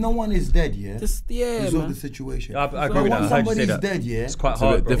saying? Like, If no one is dead, yeah, just resolve man. the situation. I If agree with that. I once heard you say somebody's that. dead, yeah, It's quite It's a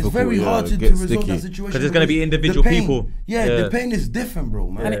hard, bit bro. it's difficult. very hard to get resolve sticky. that situation. 'Cause there's gonna be because individual the pain- people. Yeah, Yeah. the pain is different, bro,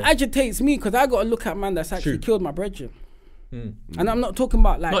 man. And it agitates me because I got to look at man that's actually True. killed my brethren. And I'm not talking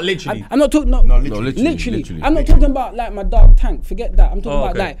about like Not literally. I'm not talking No, literally. literally. I'm not talking about like my dog Tank. Forget that. I'm talking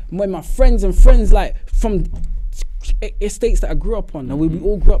about okay. like when my friends like from estates that I grew up on, and we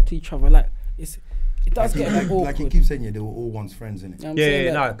all grew up to each other. Like it does get a bit awkward. Like you keep saying, yeah, they were all once friends, innit? You know what I'm Yeah, saying?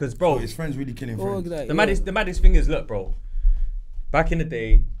 yeah, Like, nah, because bro, His friends really killing all friends. that, the yeah. maddest thing is, look, bro. Back in the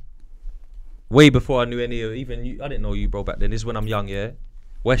day, way before I knew any of even you, I didn't know you, bro. Back then, this is when I'm young, yeah.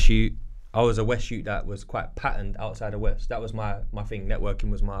 West Shoot, I was a West Shoot that was quite patterned outside of West. That was my thing. Networking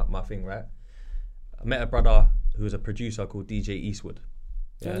was my thing, right? I met a brother who was a producer called DJ Eastwood.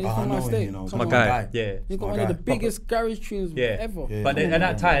 Yeah, Yeah, he's I from my know him, state. you know. Come my on. guy. Yeah, He's got my one of the guy. biggest garage tunes yeah. ever. Yeah. But then, at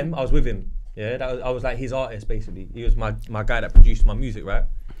that time, I was with him. Yeah, I was like his artist basically. He was my guy that produced my music, right?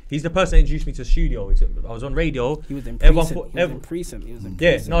 He's the person that introduced me to the studio. I was on radio. He was in Everyone precinct. thought- He was in precinct. He was in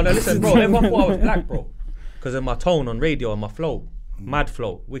Yeah, precinct. no, listen, bro. Everyone thought I was black, bro, because of my tone on radio and my flow, mad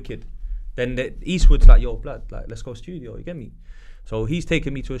flow, wicked. Then the Eastwood's like, yo, blood, like, let's go studio. You get me? So he's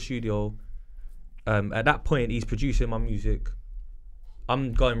taking me to a studio. At that point, he's producing my music.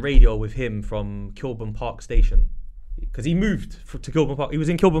 I'm going radio with him from Kilburn Park Station, because he moved to Kilburn Park. He was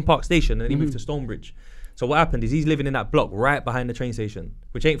in Kilburn Park Station, and then he moved to Stonebridge. So what happened is he's living in that block right behind the train station,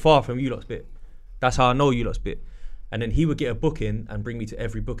 which ain't far from you lot's bit. That's how I know you lot's bit. And then he would get a booking and bring me to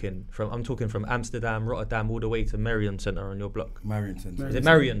every booking. I'm talking from Amsterdam, Rotterdam, all the way to Marion Centre on your block. Marion Centre. Is it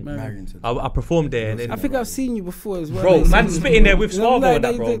Marion? Marion Centre. I performed there, and then I think I've seen you before as well. bro, Like, man, he's- spitting there with you know, Starbo like, and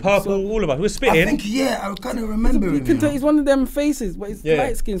that, they bro. did- Purple, so- all of us. We're I spitting. think, yeah, I kind of remember You him. can you tell know. he's one of them faces, but he's Yeah.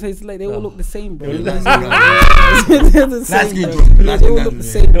 light skin, so it's like they all look the same, bro. They all They're look the same, skin, bro. bro. They Light all skin, look the yeah.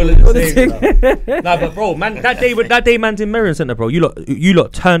 same. They all look the All same, Nah, but bro, man, that day man's in Marion Centre, bro. You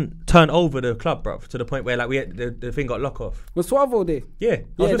lot turned over the club, bruv, to the point where like the thing got locked off. Was Suavo there? Yeah,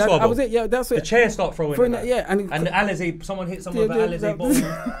 I was it. Yeah, that's it. The chair started throwing it. Yeah, and the Alizé, someone hit someone with an Alizé ball.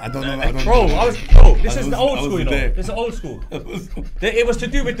 I don't know. Bro, this is the old school, you know. This is old school. It was to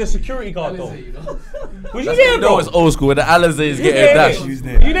do with the security guard, though. Was you there, bro? No, it's old school. When the Alizé is getting dashed. He was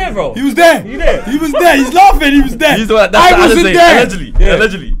there. You there, bro? He was there. You there? He was there. He's laughing. He was there. He's the one I wasn't there.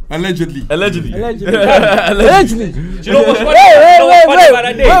 Allegedly. Allegedly. Do you know what's funny about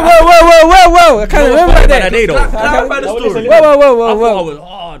that day? Whoa! I can't remember that day, though. Clarify the story. I thought I was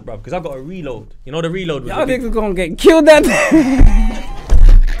hard, bro, because I got a reload. You know the reload was. Y'all niggas gonna get killed that day.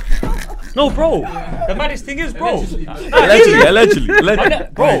 No, bro. The maddest thing is, bro. Allegedly.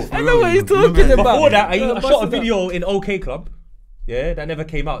 Bro, I know what he's talking about. before that, I shot a video in OK Club. Yeah, that never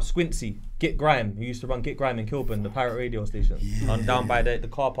came out. Squincy, Git Grime, who used to run Git Grime in Kilburn, the pirate radio station, down by the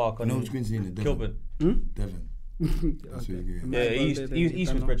car park on Squincy in the Kilburn. Devon. That's where you Yeah, he's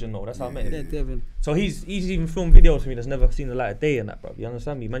Eastwood Bridge and all. That's how I met him. Yeah, Devon. So he's even filmed videos for me that's never seen the light of day and that, bro. You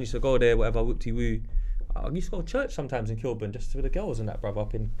understand me? Man used to go there, whatever, whoop-de-woo. I used to go to church sometimes in Kilburn just with the girls and that, bruv.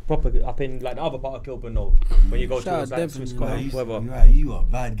 Up in like the other part of Kilburn, though. When you go towards like Swiss Cottage, whatever. You are a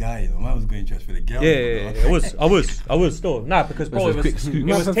bad guy, though. I was going to church for the girls. Yeah, I was still. Nah, because bro, it was Flick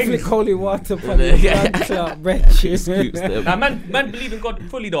things. holy water from the blood wretches. Nah, man believe in God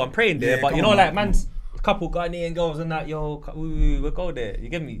fully though. I'm praying there, but you know, like man's couple Ghanaian girls and that. Yo, we'll go there. You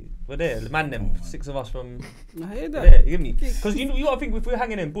get me? We're there. Man, them 6 of us from. I hear that. There, you get me? Because you gotta think if we're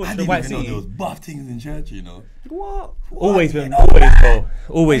hanging in Bush, the White City. There was buff things in church, you know. What? Always, bro.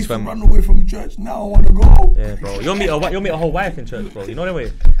 Always, I fam. run away from church. Now I want to go. Yeah, bro. You'll meet a whole wife in church, bro. You know what I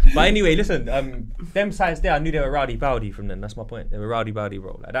mean? But anyway, listen. Them sides there, I knew they were rowdy bowdy from then. That's my point. They were rowdy bowdy,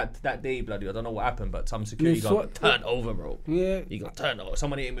 bro. Like that day, bloody. I don't know what happened, but some security got turned over, bro. Yeah. He got turned over.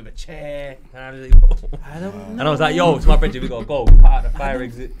 Someone hit him with a chair. And I was like, I don't know. and I was like, yo, to my friend, we gotta go. Cut out the fire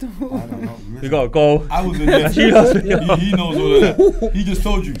exit. I don't know. We gotta go. I was in there. He knows all of that. He just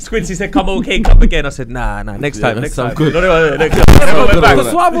told you. Squincy said, come again. I said, nah, next time. Good. Next time.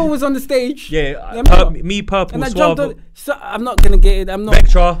 Suavo was on the stage. Yeah, me, Purple, and I Suavo. jumped on. So I'm not gonna get it. I'm not.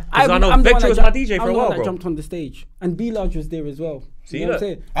 Vectra, because I know Vectra was my DJ for a while, I bro. jumped on the stage, and B Large was there as well. See, you know what I'm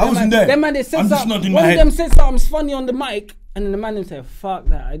saying? I wasn't there. Them man, they said I'm just something. nodding One my of head. them said something funny on the mic, and then the man them said, "Fuck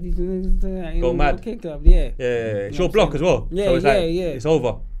that." I didn't Go mad. Kicked up. Yeah. Yeah, it's your block as well. Yeah, so it's it's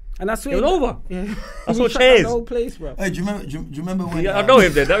over. And I swear It was over. Yeah. I saw We shut down chairs. the whole place, bro. Hey, do you remember when? Yeah, I know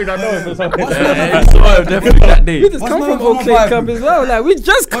him then. I know him for something. I saw him definitely that day. We just come from Oak Cliff Club as well. Like we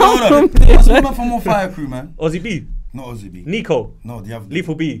just come from What's the there. man from our fire crew, man? Ozzy B, Not Ozzy B. Nico, No, they have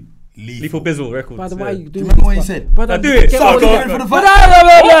Lethal B, Lethal Bizzle Records. Brother, why are you Do doing you remember what he this, said? brother? Do it. Get Stop, out dog. of here. For the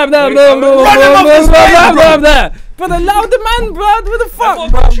But allow the man, bro. What the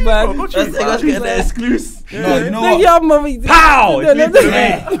fuck, bro, man? Let's get that exclusive. No, you know what? Pow!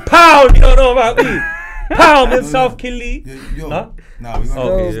 Pow! You don't know about me. Pow! In South Killy. Yo, Huh? nah, we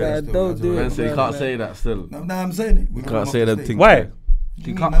Okay, won't. don't do it. Man say you can't say that still. No, I'm saying it. We Can't say them things. Why?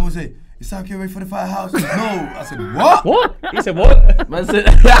 You can't. Man will say, "Is South Killy ready for the firehouse?" No, I said, "What?" What? He said what? Man said,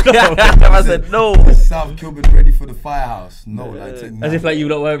 I said no. South Kilburn ready for the firehouse? No, like As if like you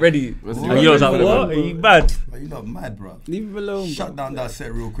lot weren't ready. What's And you was like, the- what? Are you mad? Like, you lot mad, bro. Leave him alone. Shut down that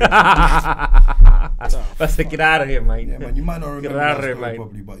set real quick. Let's get out of here, man. Yeah, man, you might not remember out that of here, story man.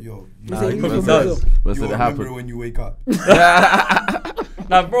 properly, but yo, You say he leave him does. alone. Man you said will it remember it happened. when you wake up.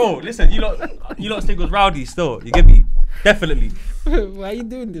 Nah, bro, listen, you lot think was rowdy still. You get me? Definitely. Why are you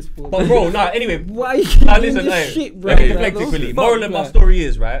doing this for? But bro, nah, anyway. Why are you Nah, doing listen, this hey, shit, bro? let me Like, reflect don't quickly. fuck, Moral of my like. story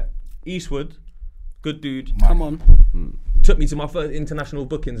is, right, Eastwood, good dude, Come on. took me to my first international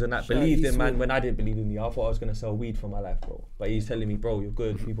bookings and that. Shout out Believed in, Eastwood. man, when I didn't believe in me. I thought I was going to sell weed for my life, bro. But he's telling me, bro, you're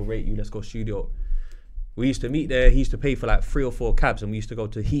good, people rate you, let's go studio. We used to meet there, he used to pay for like 3 or 4 cabs, and we used to go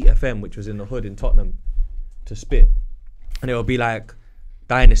to Heat FM, which was in the hood in Tottenham, to spit. And it would be like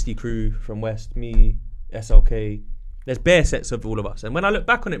Dynasty Crew from West, me, SLK. There's bare sets of all of us. And when I look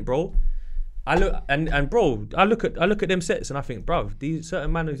back on it, bro, I look at them sets and I think, bro, these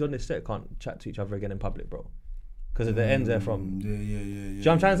certain man who's on this set can't chat to each other again in public, bro. Because of the ends they're from. Yeah. Do you know what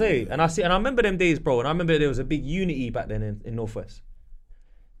I'm trying to say? And I remember them days, bro, and I remember there was a big unity back then in Northwest.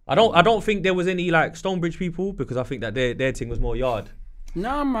 I don't think there was any like Stonebridge people, because I think that their thing was more yard.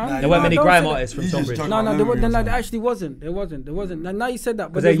 Nah, man. There weren't many don't grime say that. artists from You just Stonebridge. talk- No, there actually wasn't. There wasn't. Now you said that,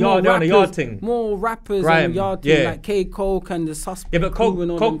 but Was there there's more yard- they're on a rappers, yard thing? more rappers Grime, and yard thing, yeah. like K Coke and the Suspect. Yeah, but Crew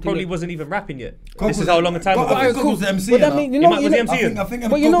and all them Coke probably things. wasn't even rapping yet. Coke This was- is how long a time Coke- ago. I think Coke was the MC. But that you mean, know? you know, was the MC. I think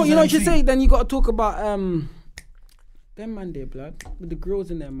but you know Coke was what you MC. say. Then you got to talk about Them man there, blood, with the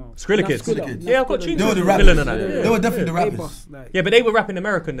grills in their mouth. Skrilla Kids. Yeah, I've got tunes. They were the Villain and rappers. that. They were definitely the rappers. Boss, like, Yeah, but they were rapping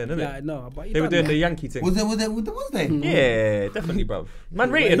American then, innit? yeah, I know. But you They were done doing that. the Yankee thing. Was they? Yeah, definitely, bruv.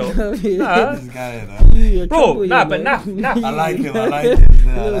 Man rated though. This guy, you know. You a Bro, trouble, nah, you but know. nah. I like him. I like him.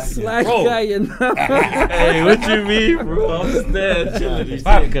 Yeah, I Little like him. slack Bro. guy, you know. Hey, what you mean, bro? I'm there chilling. You see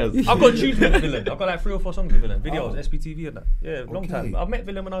it, cuz. I've got tunes with Villain. I've got like 3 or 4 songs with Villain. Videos, SPTV and that. Yeah, long time. I met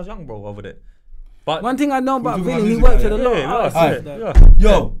Villain when I was young, bro, over there. But One thing I know about Who's doing Villain, he music worked like with a that? lot yeah, of no, artists. that's it. like- Yeah.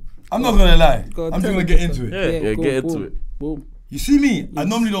 Yo, I'm not gonna lie. Go on, I'm just tell gonna me get something. into it. Yeah, go, get into boom, it. Boom. You see me? I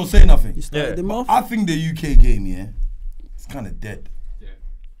normally don't say nothing. You started Yeah. them off. I think the UK game, yeah, it's kind of dead.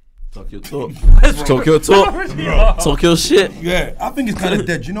 Talk your talk. Talk your talk. Talk your shit. Yeah, I think it's kind of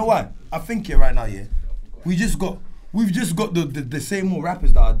dead. You know why? I think here right now, yeah, we've just got the same old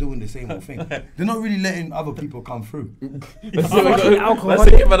rappers that are doing the same old thing. They're not really letting other people come through. Fucking alcohol.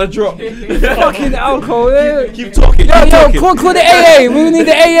 Let's give it a drop. Fucking alcohol. Yeah. Keep talking. Yo, call the AA. We need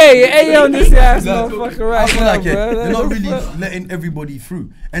the AA on this ass. No fucking I right. feel like now, bro. they're not really letting everybody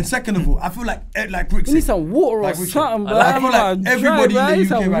through. And second of all, I feel like Rixs. We need some water or Like Rixs. something, bro. I feel like everybody in the need UK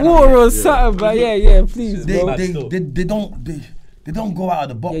some right now, water yeah. or something, bro. Yeah, please, bro. They don't go out of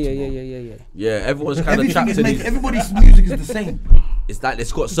the box. bro. Yeah, everyone's kind of Everything trapped is in make, these. everybody's music is the same. It's like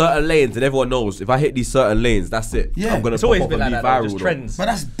it's got certain lanes, and everyone knows if I hit these certain lanes, that's it. Yeah. I'm gonna It's pop always up been and like be that, though, viral. just though. trends. But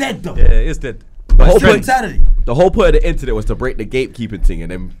that's dead though. Yeah, it is dead. The whole It's point, Saturday. the whole point of the internet was to break the gatekeeping thing,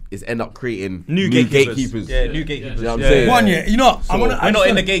 and then it's end up creating New gatekeepers. Yeah, new gatekeepers. You know what I'm Yeah, saying? yeah. One, yeah, you know, I'm gonna. We're not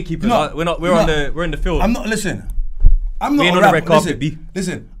in the gatekeepers. We're in the field. I'm not. Listen, I'm not We ain't a on the rapper. red carpet, B.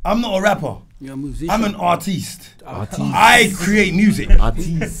 Listen, I'm not a rapper. You're a musician. I'm an artiste. I create music.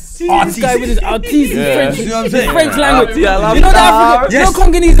 Artiste. This guy with his artiste French, You know what I'm saying? French language. Yeah, I love You know that. that African, you know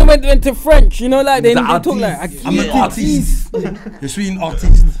Congolese went to French. You know, like they The talk like artiste. I'm an artiste. artiste. You're seeing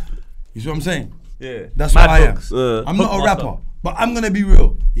artiste. You see what I'm saying? Yeah. That's Mad what I am. Dogs. I'm not a Hookmaster. rapper, but I'm gonna be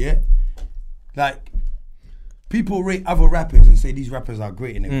real. Yeah, like people rate other rappers and say these rappers are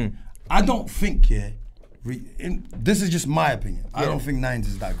great in it. I don't think. Yeah, this is just my opinion. I don't think Nines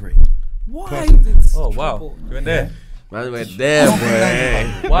is that great. Why? Oh wow, you went there. Man went there,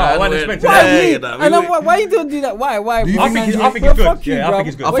 boy. Wow, I Man wasn't went expecting Why that. me? you know, I know why you don't do that. Why? Do you I think think Nines he's is good. great? Yeah, I think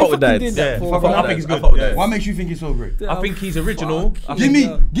he's good. I fuck with that. Yeah, for? I think he's good. I fuck with Yeah. that. What makes you think he's so great? I think he's original. I Give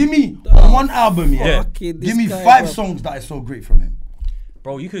think- me on one album, yeah. Fucking Give me this guy, 5 bro. songs that is so great from him.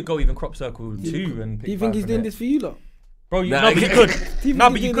 Bro, you could go even Crop Circle 2 and pick Do you think 5 he's from doing there. this for you, lot? Bro, Nah, no, but you could. Do you No,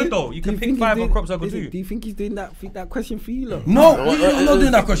 think but he's you doing could it? though. You Do can pick think 5 he's on doing- Crop Circle listen, 2. Do you think he's doing that question for you, lot? No, I'm not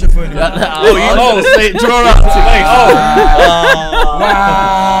doing that question for you. Oh, you know, say draw out.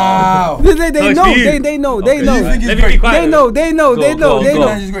 Wow. They So know. it's for you. They know. Okay. They know. You think he's Let me be great? quiet. They know. They know. They know. go, They go. know.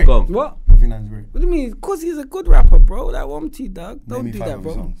 Nines is great. Go on. What? I think Nines is great. What do you mean? Cause he's a good rapper, bro. That Womty dog. Name Don't me do 5 that, of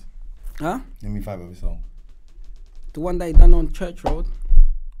his bro. songs. Huh? Name me 5 of his songs. The one that he done on Church Road.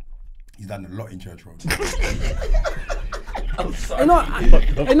 He's done a lot in Church Road. You know,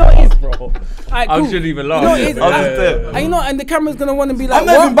 it's Bro, alright, I cool. shouldn't even You laugh. know, it's, Yeah. and you know, and the camera's gonna want to be like, I'm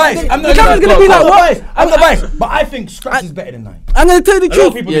not what? even biased. I'm the not camera's even gonna be like, what? I'm not biased. But I think Scratch is better than Nine. I'm gonna tell you the A lot truth.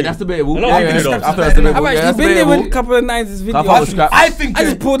 of people Yeah, do. that's debatable. A lot of Yeah, people yeah, do. I feel that's I've debatable. Yeah, actually that's been there with a debatable. couple of Nines' I fuck videos. with Scraps. I think I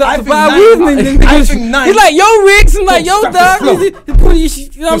just pulled I up the think bar Nine- with me. I think Nine. He's like, yo, Rixs. I'm like, yo, Scraps dog. is flow.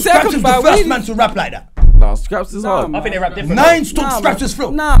 You know what I'm saying? I Scratch come is the by first with man to rap like that. Nah, Scraps is hard. Nah, I think they rap different. Nine took Nah, Scratch's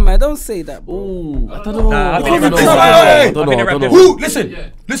flow. Nah, man, don't say that, bro. Ooh, I don't know. Nah, I think they rap Hey, different. hey, I think they rap different. Who? Listen.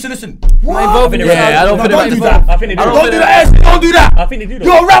 What? involved in I it. think they Yeah, rap I don't No, think don't they do rap. that. I think they do. Don't do that. Don't do that. I think they do.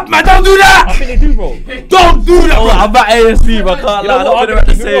 You're a rap man. Don't do I that. think they do, bro. Don't do that, Oh, bro. I'm at ASC, but I can't You lie. know I don't what? think they rap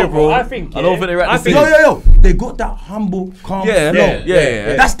the I think same, you bro. know, I think, I don't yeah. think they rap I the think- same. Yo. They got that humble, calm Yeah, flow.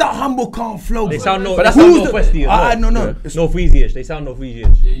 yeah. That's that humble, calm flow. They bro. sound But that's sound not Northwesty as well. No. It's- Northweasy-ish. They sound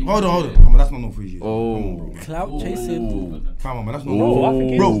Northweasy-ish. Hold on. Come on, that's not no free. Oh. Clout chasing. Come on, man. That's not No, no. I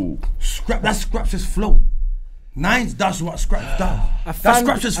think it Bro, that's Scraps' flow. Nines, that's what Scraps does. That's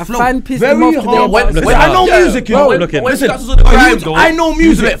Scraps' flow. fan pissed him off Very today. hard. Listen, Wait, I know yeah. music, you Bro, know. when looking. Listen, Scraps was on the grind, though, I know he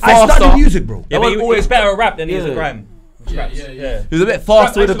was a music. bit I studied faster. music, bro. Yeah, but always- he's better at rap than he is Yeah. at grime. Scraps. Yeah. He was a bit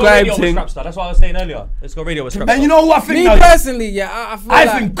faster with the grime thing. That's what I was saying earlier. Let's go radio with Scraps. And you know who I think Me now? personally, yeah, I feel I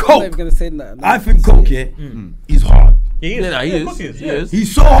like think I'm Coke. not even gonna say that. I think Coke, yeah, he's hard. He is. Yeah, he of course is. He yeah. is.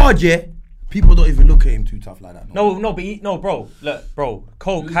 He's so hard, yeah. People don't even look at him too tough like that. No, bro. Look, bro.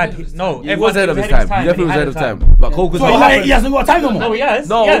 Coke had his, no. He was ahead of his time. He definitely was ahead of time. But Coke was So he hasn't got time no more. No, he has.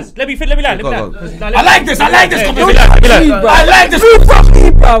 No. Yes. Let me land. Go, go. I like this. Yeah, conversation. let me land. I like this.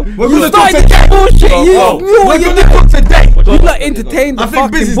 Bro, bro. We're You gonna started talk this bullshit. We're gonna talk today. You lot entertain the I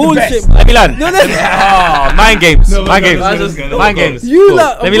think Biz fucking is the bullshit. best. bro. Let me land. No, no. Mind games. No, Mind no, games. no, no, no, Mind no, games. You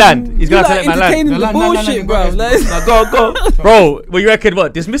lot. Let me land. He's gonna have to let man land. entertaining the No, bullshit, bro. Like, Go. Bro, well, you reckon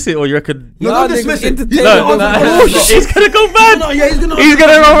what? Dismiss it or you reckon? No, Nah, don't dismiss niggas it. entertain No, the no, bullshit. he's gonna go mad. No, yeah, he's gonna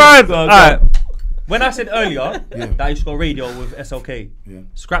go mad. Go. Alright. When I said earlier that I used to go radio with SLK,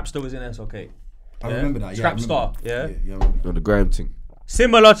 Scrapster was in SLK. I remember that. Yeah, Scrap Star, yeah. I remember. On the gram thing.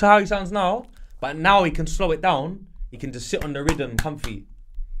 Similar to how he sounds now, but now he can slow it down. He can just sit on the rhythm, comfy.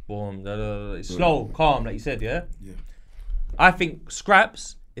 Boom, it's slow, calm, like you said, yeah? Yeah. I think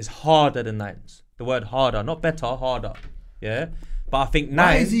Scraps is harder than Nines. The word harder, not better, harder. Yeah? But I think Why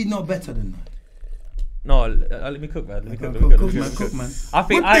Nines. is he not better than that? No, let me cook, man. Let me cook. Cook, man. I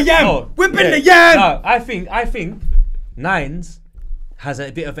think Whip the yam! No, Whip in the yam! No, I think Nines has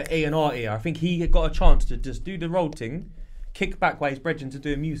a bit of an A&R ear. I think he got a chance to just do the road thing, kick back while he's bridging to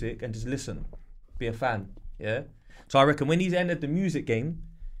doing music and just listen, be a fan. Yeah. So I reckon when he's entered the music game,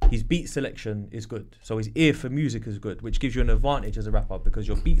 his beat selection is good. So his ear for music is good, which gives you an advantage as a rapper because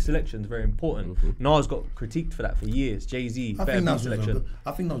your beat selection is very important. Nas got critiqued for that for years. Jay-Z, better beat selection.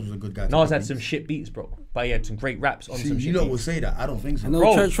 I think Nas was a good guy. Nas had some shit beats, bro, but he had some great raps on some shit You lot will beats. say that. I don't think so. No,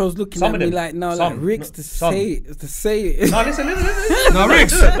 Bro, Church was looking some at of me them. like, no, Some. like Rixs to Some. say it, to say it. No, listen. No,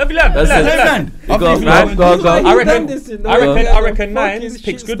 Rixs. Let me land. I reckon Nines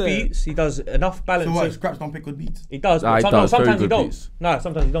picks good beats. He does enough balance. So what? Scraps don't pick good beats. He does. Nah, he But does very sometimes he good don't. beats. No,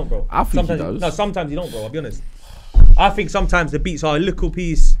 sometimes he don't, bro. I think he Sometimes does. No, sometimes he don't, bro. I'll be honest. I think sometimes the beats are a little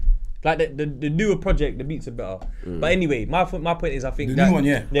piece. Like the newer project, the beats are better. But anyway, my point is, I think The that, new one,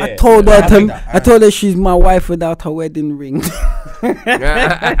 yeah. I told her think that. I told her she's my wife without her wedding ring.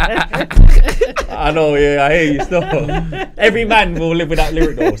 I know, yeah, I hear you. Still, every man will live with that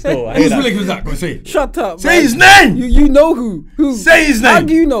lyric though. Still, I hear Whose that. lyric was that? Go say it. Shut up. Say man. his name! You know who? Who? Say his How name!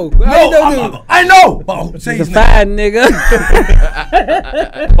 do you know? No, I know! But say He's his a name. fan, nigga.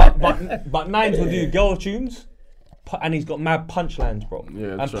 But Nines will do girl tunes, and he's got mad punchlines, bro.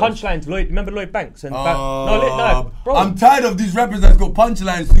 Yeah, and trust. punchlines. Remember Lloyd Banks and no, bro. I'm tired of these rappers that's got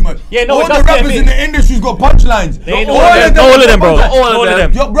punchlines too much. Yeah, no, all it does the get a rappers bit- in the industry's got punchlines. They ain't All all of them, got all of them, bro. punchlines. All of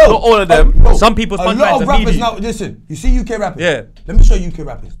them. Yo, bro, Not all of them. bro, Some people's a punchlines lot of are rappers meaty. now. Listen, you see UK rappers. Yeah. Let me show you UK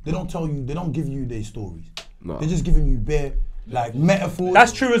rappers. They don't tell you. They don't give you their stories. No. They're just giving you bare like metaphors.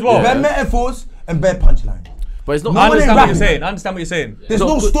 That's true as well. Bare metaphors and bare punchlines. But it's not. No I one ain't understand what you're rapping. saying. I understand what you're saying. There's not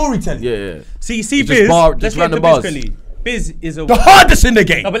no good. storytelling. Yeah. See, It's Biz. just bar- Let's just get to random Biz bars. quickly. Biz is a. The hardest in the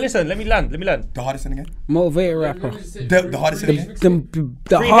game. No, but listen. Let me land. The hardest in the game. Motivator rapper. The hardest in the game.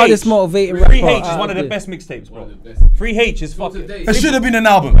 The hardest motivating rapper. Free H is out one of the there. best mixtapes, bro. Free H is fucking. It should have been an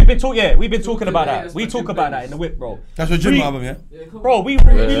album. We've been talking about that. We talk about that in the whip, bro. That's your gym album, yeah. Bro, we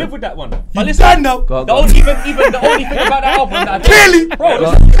live with that one. But You listen, done now. the only even the only thing about that album that I Killy. bro,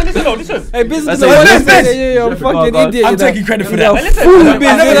 listen. Hey, business. That's it. That's it. You're a fucking idiot. I'm you know. taking credit for You're that. a Listen, fool, listen, Biz,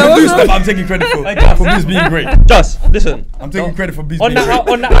 I you know, never what's produced up? them. I'm taking credit for Biz being great. Just listen. I'm taking credit for Biz On being great.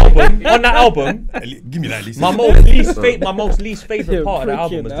 that album, Give me that, Lisa. my most least favorite You're part of the prick,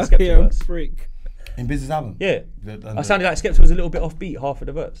 album Oh, was you the know. Skepta You're a verse. prick. In Biz's album. Yeah, The- I sounded like Skepta was a little bit offbeat half of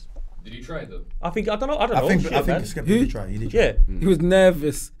the verse. Did you try it though? I don't know. I think Shit, man. Skepta did try. He did try. Yeah. He was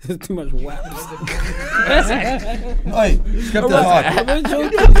nervous. There's too much wax. Hey, Skepta's hard. I'm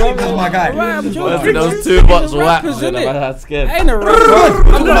joking. Skepta's my guy. Alright, I'm joking. There was too much wax. Rappers, And innit? I got scared. I ain't a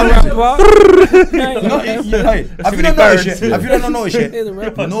rapper. I'm not a rapper. No, hey, if you don't notice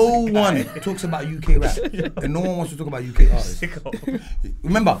it, no one talks about UK rap, and no one wants to talk about UK artists.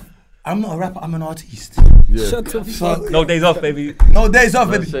 Remember, I'm not a rapper, I'm an artist. Shut the fuck. No days off, baby. No days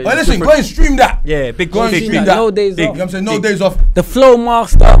off, baby. say Hey, listen, go and stream that. Yeah, big Go and big, stream big, that. No days Big. You know what I'm off. saying? No days off. The flow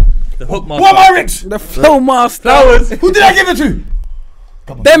master. The hook master. What am I, Rixs? The flow master. Who did I give it to?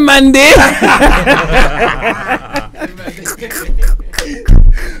 Them man did.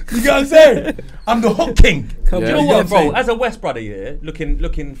 You get what I'm saying? I'm the hook king. You know Yeah. what, what I'm bro? saying? As a West brother, yeah,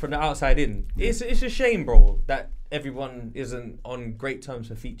 looking from the outside in, it's a shame, bro, that everyone isn't on great terms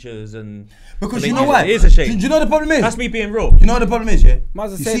for features and. Because I you mean, know what? It is a shame. Do you know what the problem is? That's me being real. You know what the problem is, yeah? Might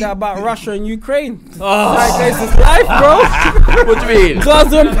as well You say see- that about Russia and Ukraine. Oh. Like, this is life, bro. What do you mean?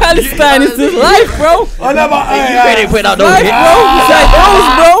 Gaza and Palestine is his life, bro. Oh, no, but You ain't put out no Life, hit. bro. It's like those,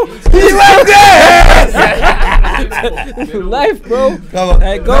 bro. he went there! Life, bro. No, but-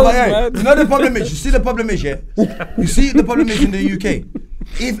 Hey, no, goes, but, hey, man. you know the problem is, you see the problem is, yeah? You see the problem is in the UK.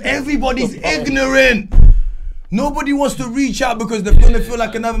 If everybody's ignorant, nobody wants to reach out because they're gonna feel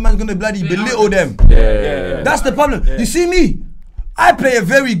like another man's gonna bloody belittle them. Yeah. That's the problem. You see me? I play a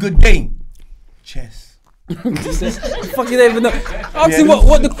very good game. Chess. Fucking don't even know. Ask him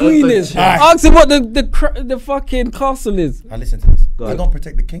what the queen is. Ask him what the fucking castle is. Now listen to this. I don't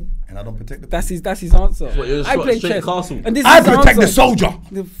protect the king and I don't protect the queen. That's his answer. I play chess. And this I is his protect the answer. soldier.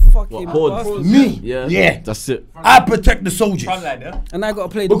 The fucking bastard. Me. Yeah. That's it. I protect the soldiers. And I gotta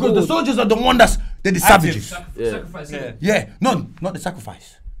play the Because the board. soldiers are the one they're the savages. Sacrifice. Yeah. No, not the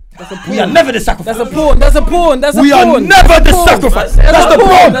sacrifice. We are never the sacrifice. That's a pawn. That's a pawn. That's a pawn. We are never the sacrifice. That's the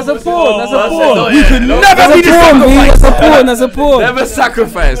pawn. That's a pawn. That's a pawn. We can never be the That's sacrifice. a pawn. That's a pawn. Never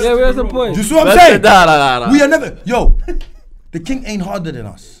sacrifice. Yeah, that's a pawn. You see what I'm saying? We are never. Yo, the king ain't harder than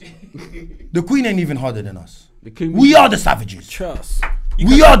us. The queen ain't even harder than us. We are the savages. Trust.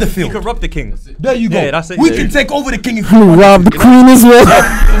 We are the field. You can rob the king. There you go. Yeah, that's it. We can take over the king if we want. Rob the queen as well.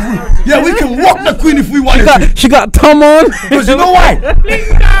 Yeah, we can walk the queen if we want to. She got Tom on. Because you know why?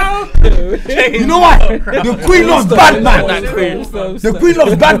 You know why? The queen loves bad man. The queen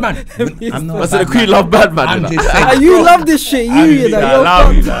loves bad man. I said the queen love bad man. I'm just saying. You love this shit. You know.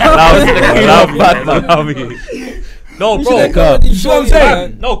 Allow me. Allow me. No, bro. You know what I'm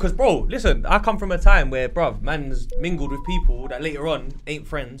saying? No, because, bro, listen, I come from a time where, bruv, man's mingled with people that later on ain't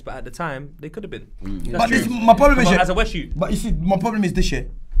friends, but at the time, they could have been. But this, my problem is, as a West shoot. But you see, my problem is this year.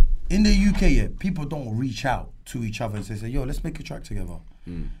 In the UK, yeah, people don't reach out to each other and say, yo, let's make a track together.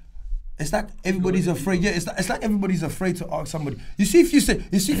 It's like everybody's afraid. Yeah, it's like everybody's afraid to ask somebody. You see,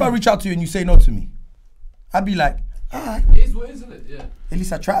 if I reach out to you and you say no to me, I'd be like, alright. It is what isn't it? Yeah. At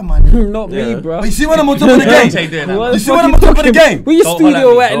least I tried, man. Not me, bro. But you see when I'm on top of the game? You see when I'm on top of the game? Where your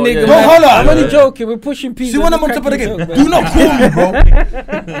studio at, nigga? Don't holler. I'm only joking. We're pushing Peace. See when I'm on top of the game? Do not call me, bro.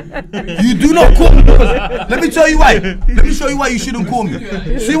 You do not call me. Because let me tell you why. Let me show you why you shouldn't call me.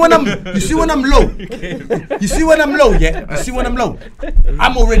 You see when I'm low. You see when I'm low, yeah? You see when I'm low?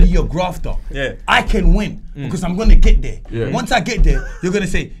 I'm already your grafter. Yeah. I can win because I'm gonna get there. Yeah. Once I get there, you're gonna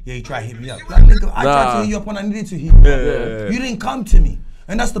say, yeah, you try to hit me up. Like, nigga, I tried to hit you up when I needed to hit you up. You didn't come to me.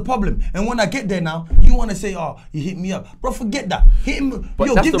 And that's the problem. And when I get there now, you want to say, oh, you hit me up. Bro, forget that. Hit him. But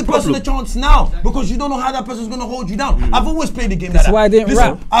yo, that's give the the person a problem. chance now. Because you don't know how that person's going to hold you down. I've always played the game like that. That's why I didn't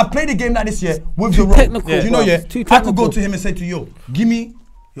Listen, rap. I've played the game like this, yeah, with Too the road. technical, You know, bro. yeah, Too I could technical. go to him and say to yo, give me,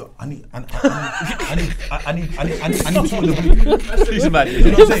 yo, I need two of the blue. He's mad. You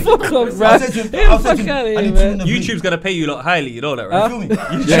know what I'm saying? Fuck off, bro. I'll say to him, I need two in the blue. YouTube's gonna pay you lot highly, you know that, right? You feel me?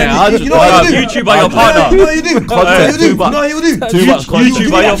 Yeah, you know what you do? YouTube are your partner. You know what you do? You know what you do? You know what you do? Too much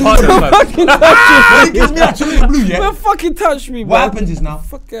YouTube are your partner, man. Fucking touch When he gives me that two in the blue, me. yeah? Man, fucking touch me, bro. What happens is now,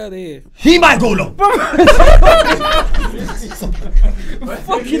 Fuck out of here. he might go low.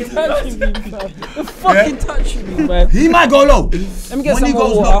 Fucking touch me, bro. Fucking touch me, man. He might go low. Let me get When some he more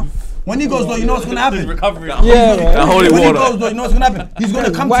goes water. low, when he goes low, you know what's gonna happen? Recovery. Yeah, bro. Holy When he water. goes low, you know what's gonna happen? He's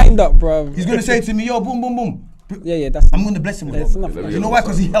gonna come to Wind me. up, bro. He's gonna say to me, yo, boom, boom, boom. Yeah, that's. I'm gonna bless him with That's it. enough. You know why?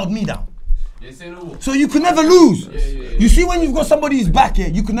 Because he held me down. Yeah, say no more. So you can never lose. You see when you've got somebody who's back here,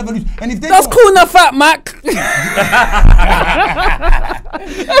 you can never lose. And if they That's don't- cool enough, Fat Mac.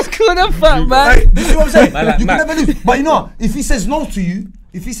 That's cool enough, Fat Mac. Like, you see what I'm saying? Man like You can Mac. never lose. But you know what? If he says no to you,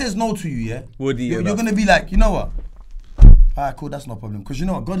 yeah, Would he you're enough? gonna be like, you know what? Alright, cool, that's no problem. Because you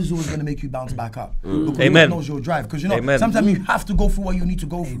know what? God is always gonna make you bounce back up. Because Amen. God knows your drive. Because you know, Amen. sometimes you have to go through what you need to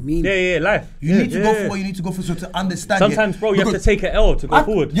go through. Yeah, life. You need to go through what you need to go through so to understand. Sometimes, yeah, bro, you have to because take an L to go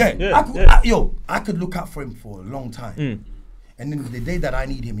forward. I could look out for him for a long time. And then the day that I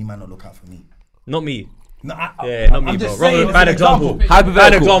need him, he might not look out for me. Not me. No, Not me, I'm bro. just saying, Wrong, bad it's an example.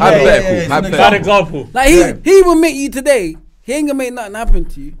 Hypothetical. Bad example. Yeah, Bad example. Like he will meet you today. He ain't gonna make nothing happen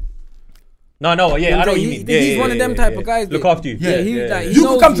to you. No, yeah, I know what you mean. He's one of them type of guys. Look that- after you. Yeah, he like he You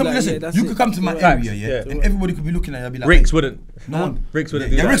knows could come to like, listen. yeah, that's You it. could come to my Facts, area, yeah, yeah. and everybody could be looking at you and be like, Rixs hey, wouldn't. no one. Rixs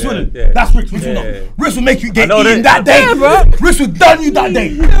wouldn't do Yeah, that. Rixs wouldn't. Yeah. That's Rixs. Rixs Yeah. would not. Rixs will make you get know eaten that. that day. Yeah, bro. Rixs will done you that day.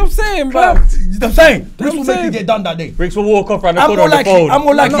 You know what I'm saying, bro? You know what I'm saying? Rixs will make saying. you get done that day. Rixs will walk off around the I'm corner more on the likely- phone. I'm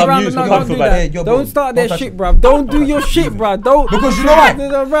more likely- Not Some round, news no, will don't come do from that. that. Yo, bro, Don't start don't that touch shit, it. bruv. Don't do your shit, bruv. Don't. Because you know what?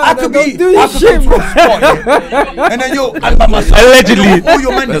 I could Don't be. do your I could shit, come to a bruv. spot, yeah, and then yo, I'm by myself. Allegedly. All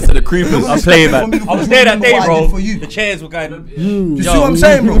your men. That's the creepers. I'm playing, man. I was there that day, bro. For you. The chairs were going. You see what I'm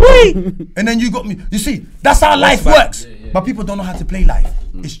saying, bro? And then you got me. You see, that's how life works. But people don't know how to play life.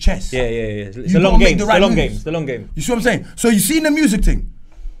 It's chess. Yeah. It's You a long gotta make game. the It's right a long moves. game. It's a long game. You see what I'm saying? So you see in the music thing,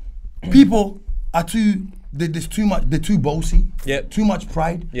 people are there's too much, they're too bossy, Yep. too much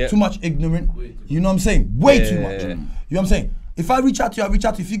pride, Yep. too much ignorant. You know what I'm saying? Way too Yeah. much. You know what I'm saying? If I reach out to you, I reach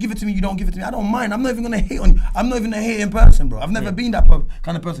out to you. If you give it to me, you don't give it to me. I don't mind. I'm not even gonna hate on you. I'm not even a hating person, bro. I've never been that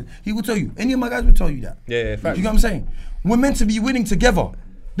kind of person. He will tell you. Any of my guys will tell you that. Yeah, facts. You know what I'm saying? We're meant to be winning together.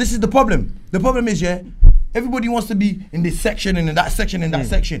 This is the problem. The problem is, yeah, everybody wants to be in this section and in that section and that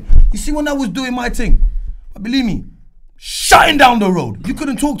section. You see, when I was doing my thing, but believe me, shutting down the road. You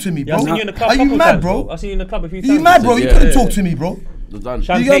couldn't talk to me, bro. I've seen you in the club Are you couple mad, times, bro? I've seen you in the club a few Are times. you mad, bro? You couldn't talk to me, bro. Done. You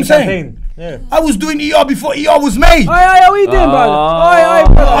get what I'm saying? Yeah. I was doing ER before ER was made. What are you doing,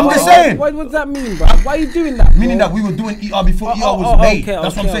 brother? I'm just saying. What does that mean, bro? Why are you doing that? Meaning that we were doing ER before ER was made.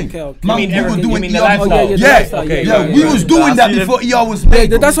 That's what I'm saying. You mean we were everything? doing You mean the ER before. lifestyle? Yeah, we was doing that before ER was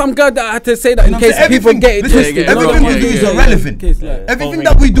made. That's why I'm glad that I had to say that in case people get it twisted. Everything we do is irrelevant. Everything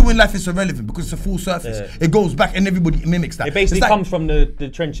that we do in life is irrelevant because it's a full surface. It goes back and everybody mimics that. It basically comes from the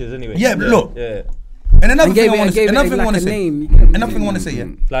trenches anyway. Yeah, but look. Yeah. And another thing I want to say. Another thing I want to say, yeah.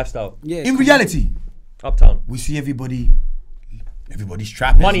 Lifestyle. Yeah. In reality, Uptown. we see everybody's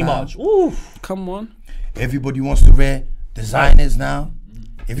trapping. Money now. march. Ooh. Come on. Everybody wants to wear designers now.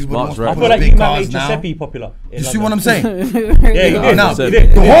 Everybody wants to I put feel like big you might cars make now. Giuseppe popular. You see what I'm saying? Yeah, he did. Now, He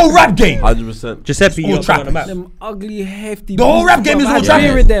did. the whole rap game. 100%. Giuseppe, all you're on the trappers. map. Them ugly, hefty. The whole rap game is all I agree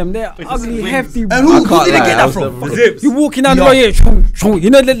trappers. with them. They're ugly, hefty. And who can't did they lie, get I that was from? never- Zips. You walking down the Yo. road, yeah, you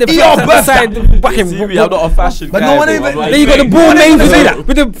know the Yo, burst side, that. back him. I'm not a fashion But guy, no one bro. even- I'm like, Then you got the No ball one ain't names gonna say with that.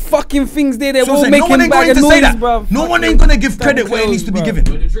 with the fucking things there. They're So all I'm saying, no one making ain't bag going of to say noise, that. bro. No one ain't gonna give credit where it needs to be given.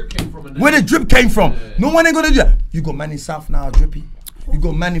 Where the drip came from. And Where the drip came from. No one ain't gonna do that. You got man in South now, drippy. You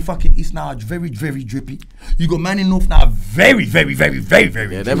got man in fucking East now, very, very drippy. You got man in North now, very, very, very, very,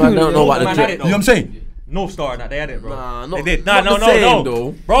 very Yeah, drippy. them man don't know about the Man drip. had it, You know what I'm saying? North Star and that, they had it, bro. Nah, they not- did. not the same,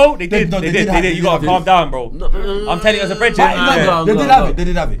 though. Bro, they did. No, They they did. did have it, You gotta they calm did. down, bro. I'm telling you as a bridge. They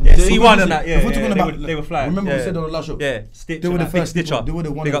did have it. Yeah, So C1 we're and that, yeah, if we're talking yeah, about, they were flying. Remember Yeah. we said on the last show? Yeah, Stitch They were and the that, Big first people. Stitcher. They were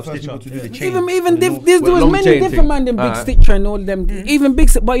the one Big of up the first people Stitcher. to do the chain. Even The there With was long many chain different thing. man than Big Stitcher and all them. Even Big,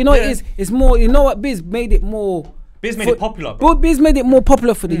 but you know what it is? It's more. You know what Biz made it more. Biz made it popular, bro. Biz made it more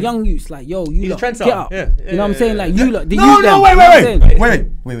popular for the young youths. Like, yo, you He's a lot, trendsetter. get up. Yeah, You know what I'm saying? Like, you lot, the No, youth no, them, wait, you know what I'm saying?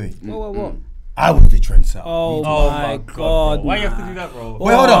 wait. What? I was the trendsetter. Oh my bro. God. Why you have to do that, bro?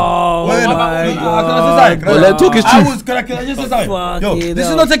 Wait, hold on. Wait, hold my on. God. Can I Well, let him talk his truth. Can I just say something? Yo, Fucking this is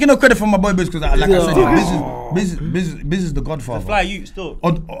hell. not taking no credit from my boy Biz because, like I said, Yeah. Biz is the godfather. Fly you still.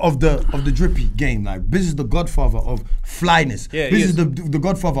 Of the drippy game. Like Biz is the godfather of flyness. Yeah, Biz he is is. the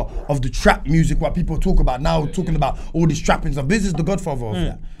godfather of the trap music, what people talk about now, talking about all these trappings. And Biz is the godfather of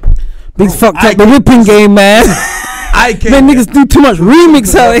that. Big fucked up the whipping game, man. I came. Man, niggas do too much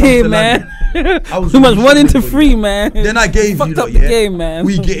remix out Welcome here, to man. I was Too much really 1 into shit with 3, you. man. Then I gave Fucked you up lot, the yeah? game, man.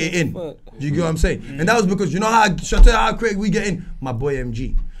 We get it in. You get what I'm saying? And that was because you know how should I tell you how quick we get in? My boy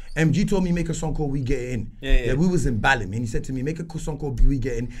MG. MG told me make a song called We Get It In. Yeah. We was in Balham and he said to me, make a song called We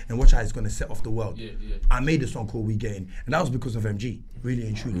Get In and watch how it's gonna set off the world. Yeah. I made a song called We Get In. And that was because of MG, really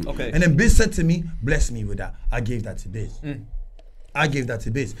and truly. Okay. And then Biz said to me, bless me with that. I gave that to Biz. I gave that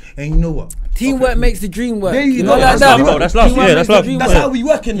to Biz. And you know what? Teamwork makes the dream work. There you know, go. like That's that. love, bro. That's love. Teamwork Yeah, makes that's the love. dream That's work. how we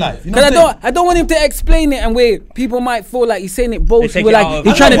work in life. You know Cause what I'm saying? I don't want him to explain it and where people might feel like he's saying it boastful. take We're it out like of-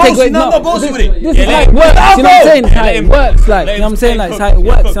 he's I'm trying to not take boasting, away. I'm not boasting with it. This Yeah, is how let it him- works. You know what I'm saying? It's how let it him- works. Like let you know him what I'm saying? stay Like it's cooked. how it Yeah,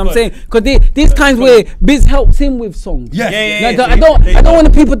 works. cook, I'm cook. saying because these times where Biz helps him with songs. Yes. Yeah. Like, I don't want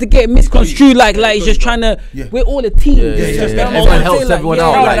the people to get misconstrued like he's just trying to. Yeah. We're all a team. Yeah, It's just that Everyone moment. helps Say, everyone yeah,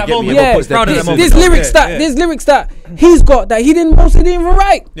 out. proud of Like, that get me moment. Yeah, everyone puts their Proud of that pieces. moment. there's lyrics that he's got that he didn't even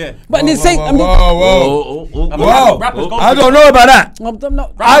write. Yeah. But they say, I mean, Whoa. Rappers go I through don't know about that. I'm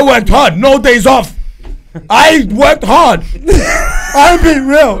not. I worked hard, no days off. I worked hard. I'm being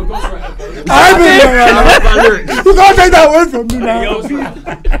real. I'm being real right now. You can't take that away from me now.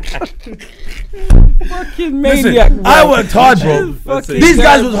 Fucking Listen, maniac, bro. I worked hard, bro. Fucking These guys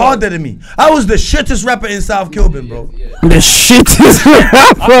terrible. was harder than me. I was the shittest rapper in South Kilburn, bro. The shit is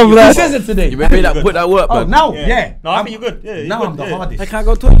from Who that. says it today? You made that put that work, Oh, man. now, yeah. No, I think you're good. Yeah, you're Now good. I'm the Yeah. hardest. I can't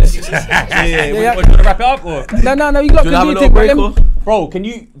go toilet. Yeah. What, you wanna wrap it up or? No, you lot Do you have a can do little it. break? But Or? them- Bro, do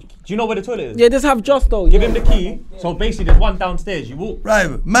you know where the toilet is? Yeah, just have Justo. Give him the key. So basically, there's one downstairs. You walk.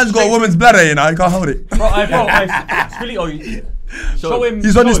 Right, man's got a woman's bladder, you know, I can't hold it. Bro, Spilly, show him.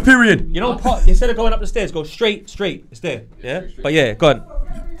 He's on show his him. period. You know, instead of going up the stairs, go straight. It's there. Yeah. But yeah, go on.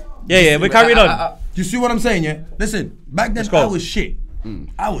 Yeah, we're carrying on. You see what I'm saying, yeah? Listen, back then go. I was shit.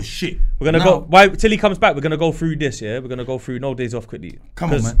 I was shit. We're gonna Now- go. Why till he comes back? We're gonna go through this. Yeah, we're gonna go through No Days Off quickly. Come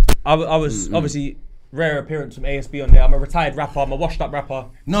on, 'Cause man. I was obviously rare appearance from ASB on there. I'm a retired rapper. I'm a washed up rapper.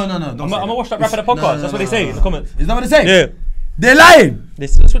 No. Don't I'm say a that. washed up rapper. The podcast. That's what they say in the comments. Is that what they say? Yeah, They're lying.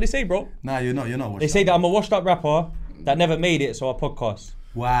 that's what they say, bro. Nah, you're not. They say that I'm a washed up rapper that never made it, so I podcast.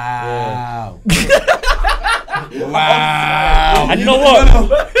 Wow. Wow. And you know what?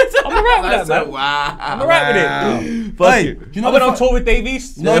 I'm alright with that, man. Wow. I'm alright with it. Hey, you. do you know I went the on tour with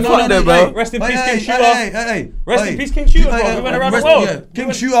Davies. bro. Rest in Hey, peace, hey, King Shooter. hey. Rest in Hey. peace, King Shooter, bro. Hey, We went around the rest- world. yeah. We King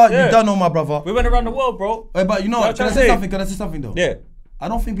went- Shooter, yeah. you don't know my brother. We went around the world, bro. Hey, but you know What what? Can I I'm say trying to something? Can I say something though? Yeah. I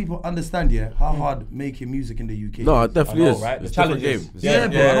don't think people understand how hard making music in the UK. No, it definitely is. Right? The It's challenge different is. game. Yeah,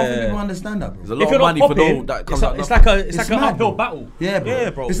 bro. I don't think people understand that, bro. There's a If lot you're of not money for popping, no that comes out. it's like an mad, uphill bro. battle. Yeah, bro. Yeah,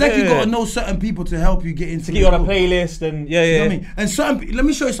 bro. It's like you Yeah. gotta know certain people to help you get into To get you on a the playlist and You know what I mean? And certain, let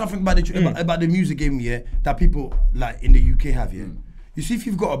me show you something about about the music game, that people like in the UK have, You see, if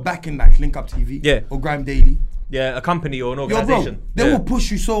you've got a backing like Link Up TV, or Grime Daily, a company or an yo, bro, organisation. they will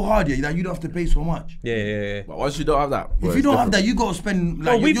push you so hard, that you don't have to pay so much. Yeah. But once you don't have that, If you don't have that, you gotta spend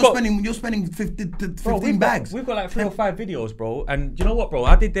like you're spending 15 bags. We've got like 3 or 5 videos, bro. And you know what, bro?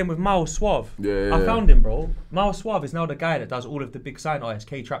 I did them with Miles Suave. Yeah. I found him, bro. Miles Suave is now the guy that does all of the big sign artists,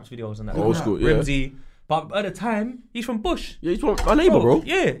 K-Traps videos and that. Old school, yeah. Rimsey. But at the time, he's from Bush. Yeah, he's my neighbour, bro.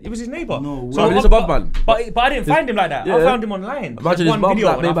 Yeah, it was his neighbour. No way. So he's above man. But I didn't find him like that. I Yeah. found him online. Imagine his One mum video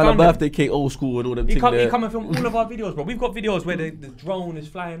like and made I by the found him. birthday cake, old school and all them He things come there. and film all of our videos, bro. We've got videos where the drone is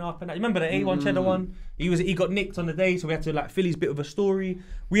flying up and that. Remember the A1 Cheddar one? He got nicked on the day, so we had to like fill his bit of a story.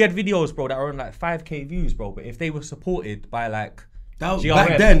 We had videos, bro, that are on like 5k views, bro. But if they were supported by like GRM,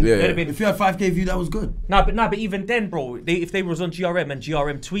 Back then, Yeah. they'd have been. if you had 5k view, that was good. But even then, bro, if they was on GRM and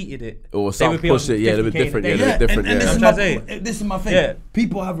GRM tweeted it, Or they some would be on push it, yeah, they were 50K in a different, day. yeah, they were different, and yeah. this is my thing. Yeah.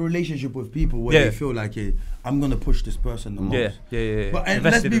 People have a relationship with people where Yeah. they feel like, I'm gonna push this person the most. Yeah. But and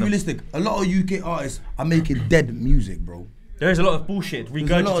let's Invested be in them. realistic. A lot of UK artists are making dead music, bro. There is a lot of bullshit,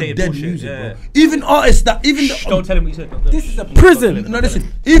 There's a lot of regurgitated dead bullshit. music, Yeah. bro. Even artists that Shh, don't tell him what you said. This is a prison. No,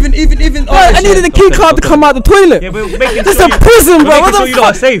 listen. Even I needed a key card to come out the toilet. Yeah, we're making This is sure a you- prison, we're bro. making What sure the you lot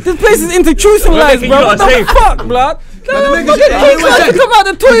are fuck? safe. This place is institutionalized, making bro. you What lot the safe. fuck, blood? making Fucking sure- key card to come out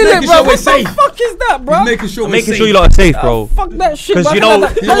the toilet, making bro. sure we're What the safe. fuck is that, bro? making sure we're Making safe. sure you lot are safe, bro. Fuck that shit, 'Cause bro. you know-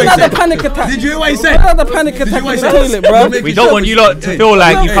 Another panic attack. Did you hear what he said? Another panic Did you attack hear in what the he said? toilet, bro. Making We sure don't want you lot to Hey. feel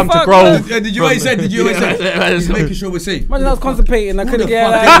like you Hey, come to fuck, grow. man. Did you hear what he said? Did you hear what he said? He's making sure we're safe. Imagine I was constipating. I couldn't the get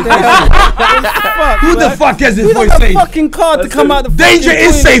fuck out is there. Who the fuck has this Who voice got the safe? fucking card to come out the Danger fucking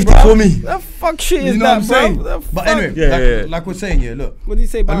is toilet, safety bro? for me. That fuck shit is You know what I'm that, saying? bro? The But fuck? anyway, Yeah. like we're saying, look. What do you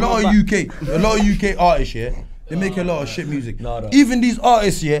say A about lot my of back? UK artists, they make a lot of shit music. No. Even these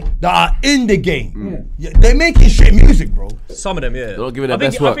artists, that are in the game, they're making shit music, bro. Some of them, yeah. not giving their I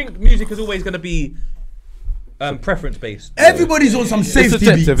think, best work. I think music is always going to be preference based. Everybody's on some safety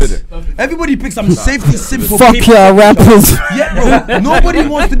beats. subjective, innit? Everybody picks some safety simple. Fuck beats. y'all rappers. Yeah, bro. Nobody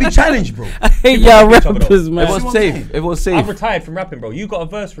wants to be challenged, bro. I hate y'all each other, rappers, though. man. what I'm Everyone's saying. safe. Everyone's I've safe. retired from rapping, bro. You got a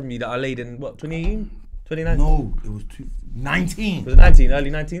verse from me that I laid in, what, 2018? 2019? No, it was 19. Was it 19? Early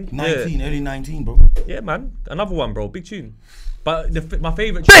 19? 19, early 19, bro. Yeah, man. Another one, bro. Big tune. But my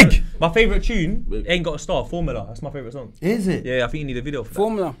favourite Big! tune, my favourite tune ain't got a star. Formula. That's my favourite song. Is it? Yeah, I think you need a video for that.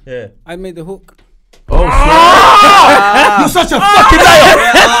 Formula. Yeah. I made the hook. Oh, You're such a fucking liar!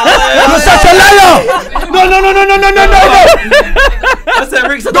 You're such a liar! No! that's it,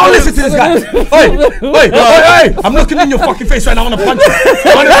 Rixs. Don't listen to this guy. Hey! I'm looking in your fucking face right now. I want to punch you.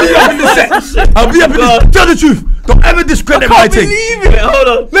 I want to be up in this set. I'll be up in this. Tell the truth. Don't ever discredit my thing. it. Hold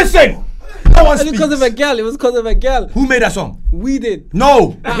on. Listen. No one It was because of speaks. a gal. It was because of a gal. Who made that song? We did.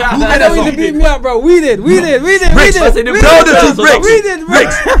 No. Who made that That song? to beat me up, bro. We did. Rixs, I said it was tell the Rixs. truth, Rixs. We did,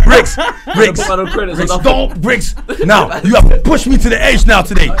 Rixs. Put my own credits on Rixs, nothing. don't, Rixs. Now, you have pushed me to the edge now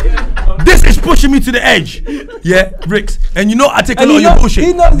today. This is pushing me to the edge. Yeah, Rixs. And you know I take a lot of your bullshit.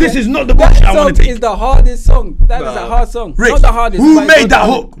 This is not the bullshit I want to That song take. is the hardest song. That is a hard song. Rixs, Not the hardest. who but it's made not that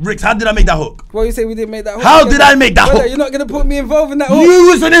the hook? Rixs, how did I make that hook? Well, you say we didn't make that hook. How did I make that Brother, hook? You're not gonna put me involved in that hook. You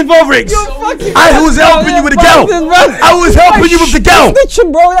wasn't involved, Rixs. You're fucking. I was helping you with the girl. I was helping you with the girl.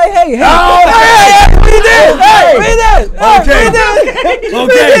 Snitching, bro. Hey, hey. Oh, hey, we did. Hey. We did. Okay. We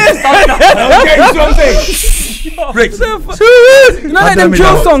did. Okay, so I'm saying. Rixs, You know, How like did I them make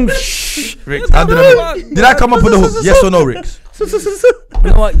drill that songs. Rixs, how did I come up with the hook? Yes or no, Rixs? You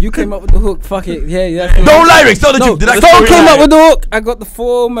know what? You came up with the hook. Fuck it. Yeah. Don't lie, Rixs. Tell the truth. Did I Stone came up with the hook. I got the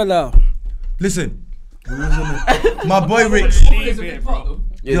formula. Listen, my boy Rixs. It's a big part, though.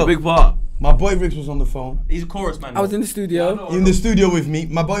 Yeah, it's a big part. My boy Rixs was on the phone. He's a chorus man. I was in the studio. In the studio with me.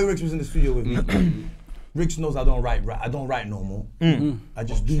 My boy Rixs was in the studio with me. Rixs knows I don't write. I don't write no more. I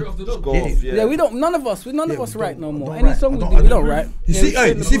just do. Straight off the dome. Go off, Yeah, we don't. None of us Yeah, write no don't- more. don't Any write. song I we don't- do, I we don't- don't write. You see,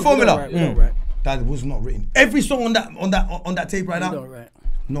 hey, you see Formula? We don't write. That was not written. Every song on that tape right We now, don't write.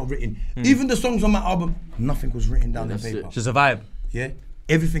 not written. Even the songs on my album, nothing was written down on That's paper. it. Just a vibe. Yeah,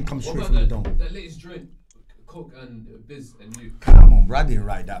 everything comes What straight about from the dome. that latest joint? Coke and Biz and you. Come on, bro, I didn't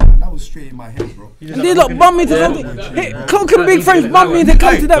write that. Man. That was straight in my head, bro. And they look bum me to come to. Hey, Coke and Big French bum me to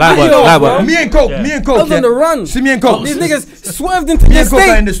come to that Live video. work, live bro. work. Me and Coke, I yeah. was on the run. See me and Coke. These niggas swerved into Me the and Coke are in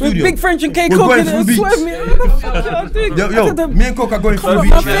state the with studio. Big French and K We're Coke going in it through and beats. swerved me. What the fuck y'all doing? Yo, I said them- me and Coke are going Cover through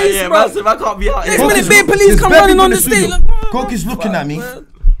my beats. face, Yeah, bro. massive. I can't be out Next here. minute, big police There's come bare running people on in the state. studio. Coke is looking at me,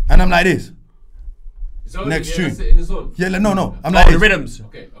 and I'm like this. So Next yeah, tune. that's it in the zone. Yeah, like, no. I'm Oh, like the this. rhythms.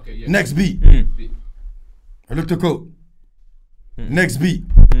 Okay, yeah. Next beat. Beat. I look the coat. Next beat.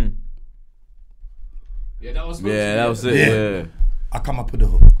 Yeah, that was. Yeah, that was it. Yeah. Yeah. I come up with the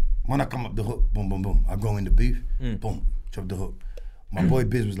hook. When I come up the hook, boom, boom, boom. I go in the booth, boom, chop the hook. My boy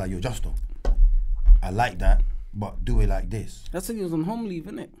Biz was like, yo, Justo, I like that, but do it like this. That's when he was on home leave,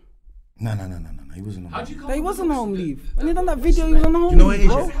 innit? No. He wasn't on How'd you home. come He up was with on home the- leave. When he done that video, he was on home You know what leave, it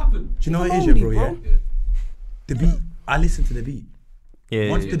is, bro. What happened? Do you know what it is, Home bro, leave, yeah? bro. The beat, I listen to the beat. Yeah,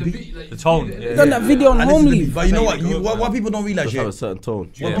 Once yeah, the yeah. beat, like, The tone, you- yeah. Done that video on I home listen to the beat. leave. But you know what? What people don't realize, Just yeah? have a certain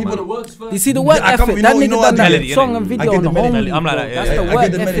tone. Yeah, What people man, don't- it works first. You see the work Yeah, I come- effort. you That know nigga what done that melody, song innit? and I video get on the home melody. leave, I'm like bro. that, yeah, That's yeah. the I work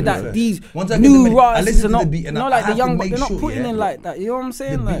get the melody effort that first. these Once I get the new melody, I artists listen are to the not, beat and you know, I like the have to young, make they're not sure, putting yeah, in like that. You know what I'm The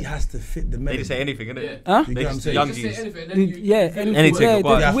saying? beat Like, has to fit the They melody. just say anything, innit? Yeah. huh? You get what I'm saying? Young You just G's. say anything, and then you Yeah, feel anything, yeah, go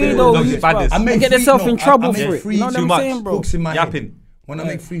on. there's Yeah, weirdo those youths, badness. bro. I They made get free- themselves no, in I trouble made for it. free You know what too I'm much. saying, bro? Hooks in my head. Yapping. When I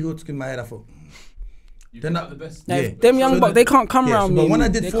make 3 hooks in my head, I thought, You Then pick I- out the best. Like, Yeah. them young So bucks, they can't come yeah, around so- me. but when I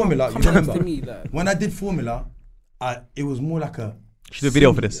They did can't Formula, come you next remember? to me, like. When I did Formula, it was more like a. Should do a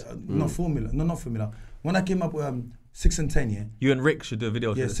video for this. Not Formula. No, not Formula. When I came up with 6 and 10, yeah. You and Rixs should do a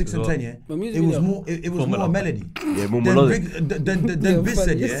video for Yeah, this. 6 as and well. 10, yeah. But music It was video. more. It was Formula. more a melody. Yeah, more Then melodic. then Biz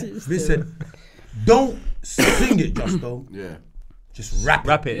said, yeah. Biz said, don't sing it, Justo. Yeah. Just rap it.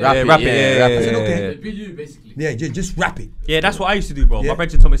 Rap it. Rap Yeah, it, rap it. yeah, Yeah, rap yeah, it. I said, yeah, okay. yeah. It'd be you, basically. Yeah, just rap it. Yeah, that's what I used to do, bro. Yeah. My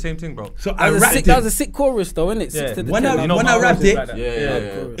brethren told me the same thing, bro. So That I was, a rapped sick, it. that was a sick chorus though, innit? Yeah. 6 to the When 10. I- You know when my I chorus rapped is it, like that.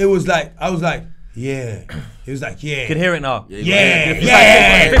 Yeah. It was like I was like, yeah. It was like, yeah. You can hear it now. Yeah, It's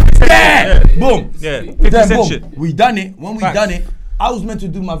yeah, like 50 Cent. yeah. Boom. Yeah, 50 Then Cent boom. shit. We done it. When we Facts. done it, I was meant to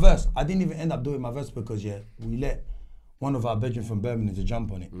do my verse. I didn't even end up doing my verse because we let one of our bedroom from Birmingham to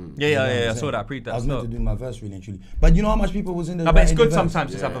jump on it. Yeah, You know yeah, what I'm I saying? saw that. Pre that I was meant stuff. to do my verse really and truly. But you know how much people was in the I bet it's writing good the verse?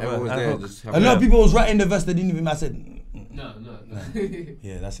 sometimes to have a everyone's verse. there, just have A lot of people was writing the verse they didn't even. I said, No.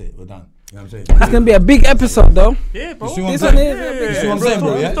 yeah, that's it. We're done. You know what I'm saying? It's gonna be a big episode though. Yeah, bro. You see what I'm This one saying? is a big You see what I'm saying,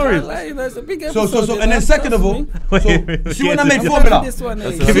 bro? Yeah. Stories. Like, you know, it's a big episode. So, you and know, then second of all, trust me. so see when I made I'm Formula. watching this one,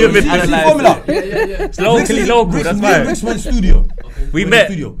 eh? Give me a bit See analyze. Formula. Yeah. It's locally local, that's fine. Rixs went studio. We Went met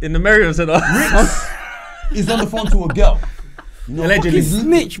studio. in the Merriam Center. He's on the phone to a girl. Allegedly. Fucking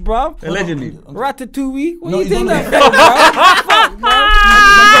snitch, bro. Allegedly. Ratatouille. What No, you he's think on that the- for, bro? Fuck, bro.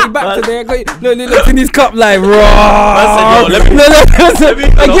 I'm going back to there. Look in his cup like, raw. Let me-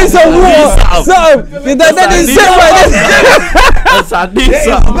 I get some water. Something. That didn't sit right there. That's I need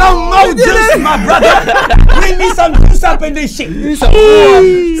some. No juice, my brother. Bring me some juice up in this shit.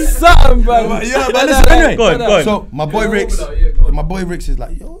 Something, bro. Yeah, but listen, anyway. Go on. So my boy Rixs, is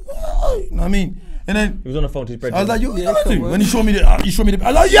like, yo, you know what I mean? And then He was on the phone to his brother. I was like, yo, Yeah, what come thing? on. When he showed me the, I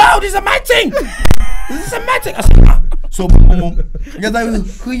was like, yo, this is my thing. This is my thing. I said, ah. So, boom, boom, boom. He was like,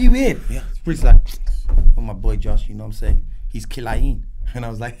 who you with? Yeah, Rixs like, oh, my boy Josh, you know what I'm saying? He's Killy. And I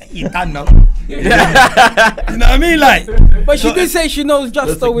was like, hey, you can't know. You know what I mean? Like, But she did say she knows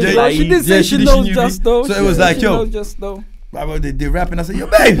Justo with yeah, bro. She did say yeah, she she knows knew me. Justo. So it was like, she yo. knows Justo. they rapping. I said, yo,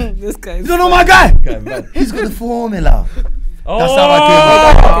 babe, This guy. you don't know my guy? He's got the formula. Oh, That's how I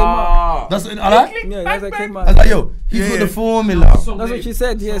came up. That's I like. Yeah, that's what came I was out. like, yo, he's got the formula. That's what she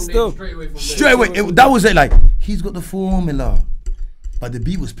said. Yeah, still. Straight away, that was it. Like, he's got the formula, but the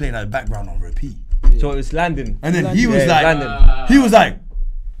beat was playing at the background on repeat. So it was landing. And then he was Yeah, like, landing. he was like,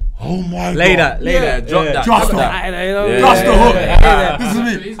 oh my Lay god, that, lay that. drop that. Justo, Justo hook. This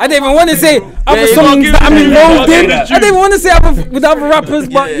is me. I didn't even want to say other you gotta songs give that I'm it- you involved gotta in. give it I didn't even want to say other with other rappers,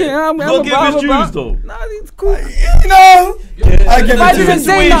 but yeah, I'm Gotta a give his dues though. Nah, it's cool. You know, I give If I it didn't to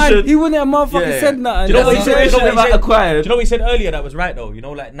say him. nothing, he wouldn't have motherfucking Yeah. said nothing. Do you know what he said? Do you know what he said? Acquired. Do you know what he said earlier that was right though? You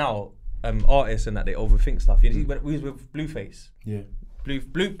know, like now, artists and that they overthink stuff. You know, we was with Blueface. Yeah.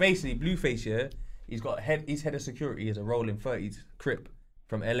 Basically Blueface. Yeah, he's got he's head of security as a rolling 30s Crip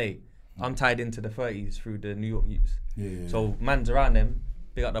from LA. I'm tied into the 30s through the New York youths. Yeah. So man's around them.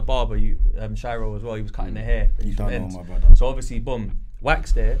 Big up the barber, Shiro as well. He was cutting the hair. You from don't know, ends. my brother. So obviously, boom,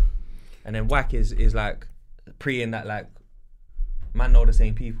 Wack's there, and then Wack is like pre-in that like man know the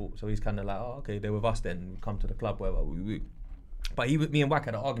same people. So he's kind of like, oh okay, they're with us then. We come to the club, whatever. But me and Wack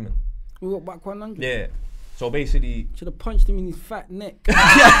had an argument. We got back 100. Yeah. So basically, Should have punched him in his fat neck. I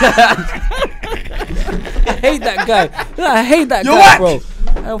hate that guy. I hate that Yo, guy, Wack! bro.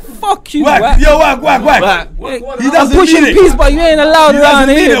 Oh, fuck you, Whack, Wack. yo, whack. Hey, He doesn't Pushing mean it. Peace, but you ain't allowed He around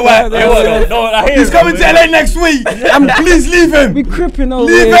doesn't mean here. it, Wack. bro. no, I hear He's it, coming bro. to LA next week. Please leave him. We cripping over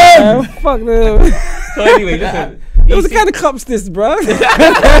Leave here, him! man. Fuck them. So anyway, listen. It was the kind of cups this, bro. Bro,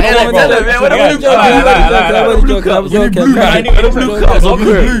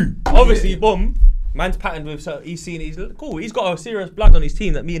 obviously, boom, man's patterned with, so he's seen, he's cool. He's got a serious blood on his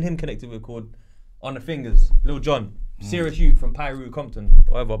team that me and him connected with called On the Fingers, Lil John, serious youth from Pyru, Compton,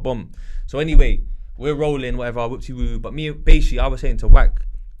 whatever, boom. So anyway, we're rolling, whatever, whoopsie woo. But me, basically, I was saying to Wack,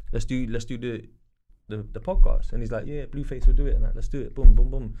 let's do the podcast. And he's like, yeah, Blueface will do it. And like, let's do it. Boom, boom,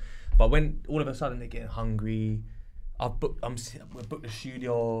 boom. But when all of a sudden they're getting hungry, we booked the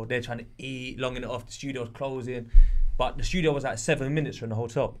studio. They're trying to eat, longing it off. The studio's closing. But the studio was like 7 minutes from the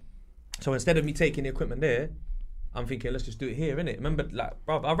hotel. So instead of me taking the equipment there, I'm thinking, let's just do it here, innit? Remember, like,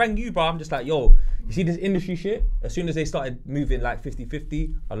 bro, I rang you, bro. I'm just like, yo, you see this industry shit? As soon as they started moving like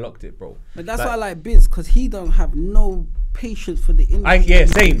 50-50, I locked it, bro. But that's why I like Biz, because he don't have no patience for the industry. Yeah,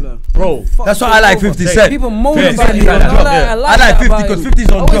 same, bro. That's why I like 50 Cent. People moan 50 about it. I like 50 because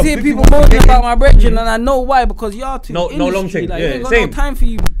 50's on I always top. hear people moaning about my brethren, and I know why, because y'all too No long thing. Like, Yeah, you ain't got same. no time for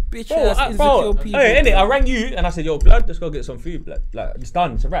you bitch ass insecure people. Hey, innit? I rang you and I said, yo, blood, let's go get some food. Like it's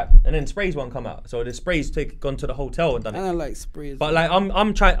done, it's a wrap. And then Sprays one come out. So the Sprays gone to the hotel and done I it. don't like sprays. But like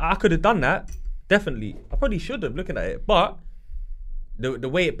I'm trying, I could have done that, definitely. I probably should have looking at it. But the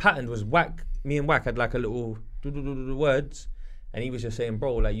way it patterned was Wack, me and Wack had like a little words. And he was just saying,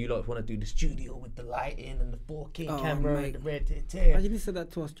 bro, like, you lot want to do the studio with the lighting and the 4K camera and the red tear. Imagine he said that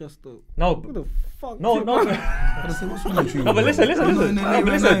to us just though. No. What the fuck? No, What's wrong with you? no, but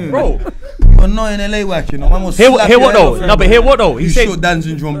listen, bro. You're not in LA Wack, you know. Hear what though? No, but hear what though? He You said, short Dan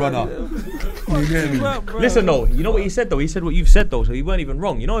syndrome, brother. You get me? listen though, you know what he said though? He said what you've said though, so he weren't even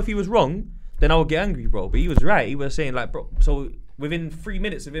wrong. You know, if he was wrong, then I would get angry, bro. But he was right. He was saying like, bro, so within 3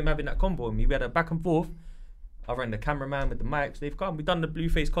 minutes of him having that combo with me, we had a back and forth. I ran the cameraman with the mics. They've come. We done the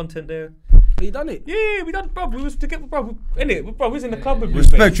Blueface content there. Have you done it? Yeah, we done, bro. We was together, bro. Innit, bro. We was in the club with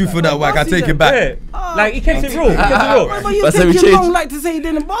Respect Blueface. you for that, Wack. I take it back. Yeah. Like he kept it real. He kept it real. But you That's how we take it changed. long like to say he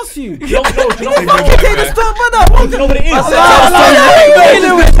didn't boss you. Do you know Fucking take the stuff, brother. what it is?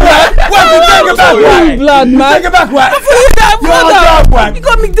 Blood, man. Take it back, Wack. Brother, you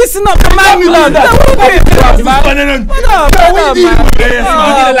got me dissing up the man, blood.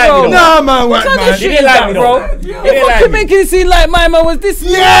 Nah, man, Wack, man. He didn't like me, bro. He didn't like me. Making it seem like my man was this.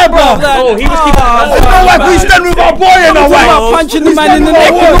 Yeah, bro. Oh, he was keeping it. No, Wack, we stand with our boy in the Wack. Punching the man in the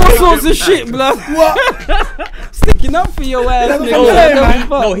neck and all sorts of shit, blood. What? Sticking up for your ass.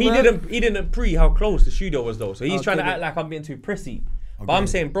 No, he didn't pre how close the studio was though. So he's trying to act like I'm being too prissy. But I'm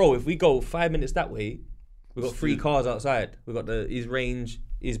saying, bro, if we go 5 minutes that way, we got 3 cars outside. We got his range,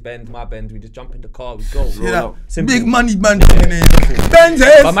 his Benz, my Benz. We just jump in the car, we go. Yeah, Simple. big money man coming in.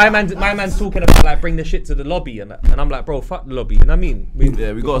 Benzes. But my man's talking about like bring the shit to the lobby and I'm like, bro, fuck the lobby. You know what I mean? We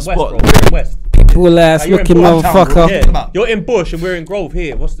got a spot. West, bro. We're in West. Full ass You're in looking Bush. motherfucker. Yeah, you're in Bush and we're in Grove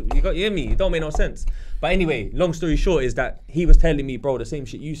here. You hear me? It don't make no sense. But anyway, long story short is that he was telling me, bro, the same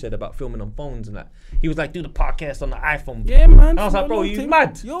shit you said about filming on phones and that. He was like, do the podcast on the iPhone. Yeah, man. And I was like, bro, you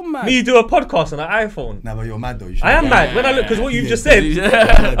mad? You're mad. Me do a podcast on an iPhone. Nah, but you're mad though. I am mad. When I look, because what you just said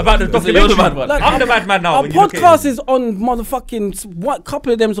about the documentary. You're the mad one. I'm the mad man now. Our when you look at podcast it. is on motherfucking, what,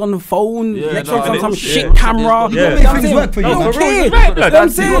 couple of them's on the phone, Yeah, next no, one's on and some it's- shit yeah, camera. it's- yeah. You make things work for you, I man. don't care. He's right, blood. You know what I'm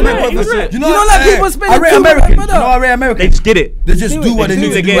saying? He's You know, like people spend I rate Americans. You know, I rate They Americans. just get it. They just do what they need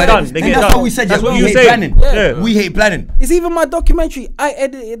to do. get it done. They And get it that's done. what we said. That's what We you hate said. planning. Yeah. We hate planning. It's even my documentary. I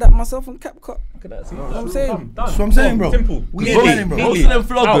edited that myself on CapCut. Look at that. See? I'm saying. That's what I'm saying, bro. Simple. We Easy. hate planning, bro. Most of them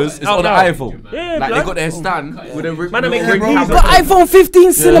vloggers is Out on the now. iPhone. Yeah, Like they blood. got their stand with a Man, I make Yeah, great bro. music. Got iPhone 15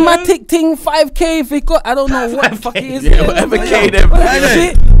 cinematic thing, 5K. If it got, I don't know what the fuck it is. Yeah, whatever K them.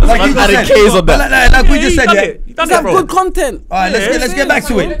 Shit. Like you Added just K's said. on that. Like we just said, yeah. You done Let's it, have bro. good content. All right, let's get back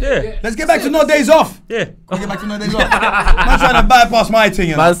to it. Yeah. Let's get back to no days off. Yeah. Let's get back to no days off. I'm trying to bypass my thing.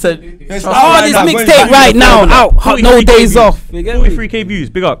 You know. Man said, It's I all want right this now, mixtape going right now. Out. No 43K days views. off. You get me? 43K views.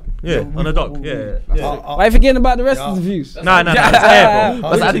 Big up. Yeah. On the dock. Yeah. Why you forgetting about the rest of the views? Nah. It's there, bro.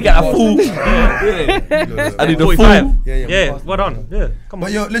 I had to get a full. I need a 45. full. Yeah. Well done. Yeah. Come But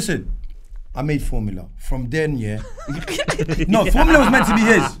on. yo, listen, I made Formula. From then, yeah. No, Formula was meant to be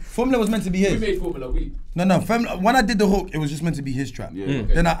his. Formula was meant to be We his. made Formula We. No. When I did the hook, it was just meant to be his trap. Yeah.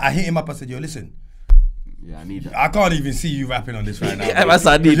 Then I hit him up. I said, yo, listen, Yeah, I need that. I can't even see you rapping on this right now. Yeah, that's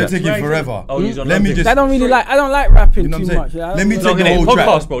what I need You're that. taking forever. Oh, he's on Let me London. just. I don't like rapping You know too what I'm much. saying? Yeah, Let me I take don't the Long whole innit? track.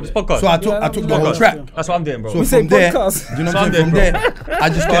 Podcast, bro. This podcast. So I took the whole Podcast. track. That's what I'm doing, bro. So say from there, podcast. you know So what I'm I'm saying? From doing, there, I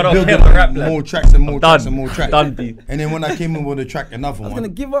just I kept don't building care about rap, more lad. tracks and more tracks Done. and more tracks. Done, B. And then when I came in with the track, another I was one. gonna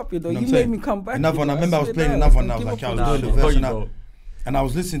give up, you know. You know You what I'm made saying? me come back. Another one. I remember I was swear playing down. another one. I Give was like, up I on was that. doing the verse and bro. and I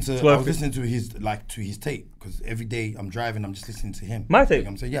was listening to worth his tape because every day I'm driving, I'm just listening to him. My tape?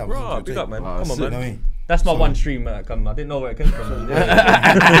 I'm saying, yeah, I was Bro, listening to big his up, tape. man. Come on, You know man. what I mean? That's my one stream. I didn't know where it came from.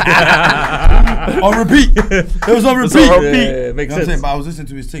 On repeat. It was on repeat. Yeah, You know makes what I'm saying? sense. But I was listening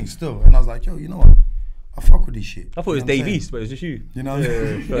to his thing still, and I was like, yo, you know what? I fuck with this shit. I thought it was Dave East, but it was just you. You know what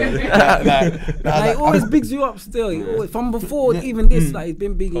I'm saying? Like, he always bigs you up still. He always, from before even this, like he's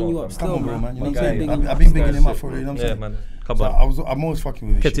been bigging you up Come still, on, bro, man. You know what I'm He's saying? been bigging you I've up. been bigging him up for it. You know what I'm Yeah, saying? man. Come So on. I'm always fucking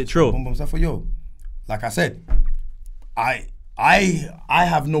with his Kept shit. it true. Boom, boom. So I thought, yo, like I said, I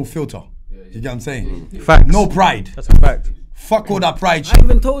have no filter. You get what I'm saying? Facts. No pride. That's a fact. Fuck all that pride I shit.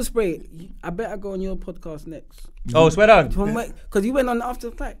 even told Spray, I better go on your podcast next. Oh, swear down. Because you went on after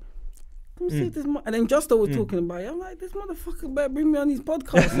the fact. Come see this and then Justo was talking about it. I'm like, this motherfucker better bring me on his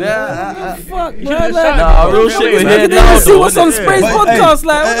podcast. Yeah. Fuck, You bro. should've Like, shouted. real shit. We're I here didn't now, even see though, what's on innit? Spray's But, podcast.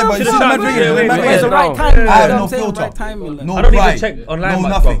 Like, but what you the see, fuck? man, wait, man, wait, man, wait, It's the no. right timing. I have you know no what I'm saying? filter. Right timing. like. No I don't pride. even check online, No man,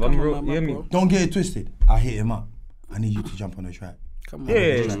 nothing. bro. I'm Come real, on, you hear me? bro. Don't get it twisted. I hit him up. I need you to jump on the track. Come on.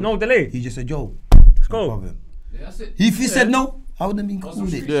 Yeah, no delay. He just said, yo, Let's no go. problem. Yeah, that's it. If he said no, I wouldn't have been cool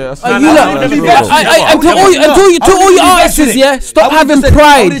with it. Yeah, that's You Nah, lot- nah, and nah, to all you artists, yeah, stop having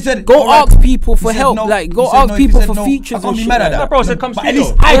pride. Go ask people for help. Like, go ask people for features I can't and be shit. mad at Nah, that. bro, said come But at least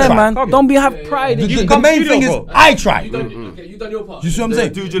studio. I Yeah, tried. man. Come. Don't be have pride in The, you. the come main studio, thing is bro. I tried. You done, okay, you done your part. You see what I'm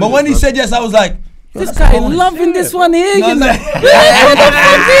saying? due But when he diligence, said yes, I was like, yo, This that's guy honest. loving this one here. No, You know? no. Yeah, the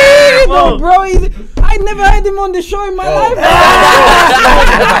fuck here, no, bro. I never had him on the show in my life.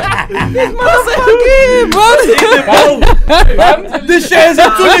 This motherfucker here, bro. This shit is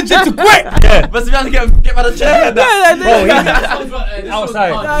too legit to quit. Must be able to get by the chair.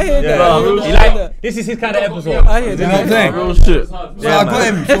 Outside. I hear Yeah. that. He I hear like, that. this is his kind of episode. I hear You know what I'm that. saying? Real shit. So I got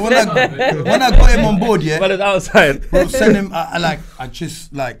him. So when I got him on board, yeah, But it's outside. bro, send him. I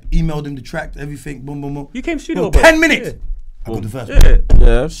just like emailed him the track, everything, boom, boom, boom. You came studio, Bro, bro. 10 minutes. I got the verse. Yeah.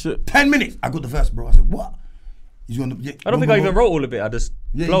 Yeah, shit. 10 minutes. I got the verse, bro. I said, what? He's gonna. Yeah, I don't think I even wrote all of it. I just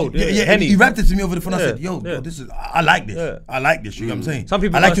flowed. Yeah. Henny. He rapped it to me over the phone. I Yeah, said, yo, yeah. bro, this is. I like this. Yeah. I like this. You know what I'm saying? Some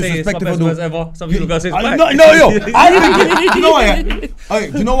people I like gonna say it's my respectful best though. verse ever. Some people gonna say it's whack. No, yo. I think it, you know what?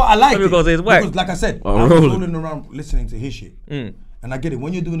 Okay, do you know what I like? Some people gonna say it's whack. Because, like I said, Oh, I was rolling. rolling around listening to his shit, and I get it.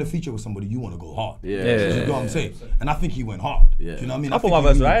 When you're doing a feature with somebody, you want to go hard. Yeah. You know what I'm saying? And I think he went hard. Yeah. Do you know what I mean? I thought think my he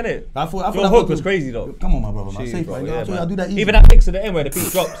verse was really- right, innit? I thought Your that hook was crazy though. Come on, my brother, man. Shit, Safe, bro, man. yeah, I told you I man. do that easy. Even that mix at the end where the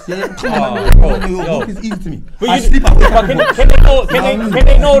beat drops. Yeah, come on, Oh, man. bro, Your yo. hook is easy to me. But I you- sleep at But can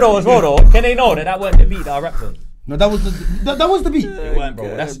they know though as well though? Can they know that that weren't the beat that I rapped on? No, that was the beat. It weren't,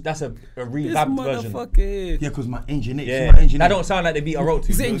 bro. That's a This revamped version. motherfucker here. Yeah, because my engineer. Yeah, my engineer. that don't sound like the beat I wrote to.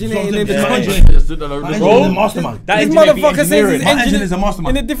 He's you know? engineering in a Yeah, different yeah. country. My engineer is a mastermind. That This engineer be motherfucker says engineering. he's My engineer engineering is a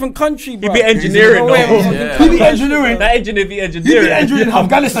mastermind. in a different country, He bro. be engineering No way, though. motherfucking He be engineering. That engineer be He be engineering. engineering in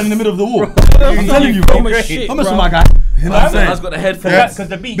Afghanistan in the middle of the war. I'm I'm telling you, bro. bro. Shit, Don't mess bro. with my guy. You know what I'm saying? Man's got the head for Yes. Because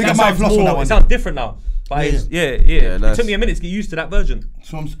the beat Big that up my sounds floss on more, that one. it sounds different now. But it's, yeah. nice. It took me a minute to get used to that version.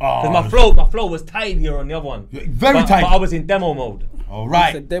 So I'm, Because my flow was tidier on the other one. Very but, tight. But I was in demo mode. all It's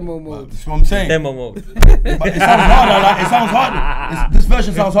right. a demo mode. That's what I'm saying. Demo mode. But it sounds hard. I like. It sounds hard. This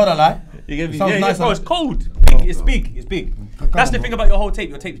version sounds hard. I like. You get me? It sounds Yeah, nice. bro, I it's like. cold. Big, it's big. It's big. That's the on, thing bro. about your whole tape.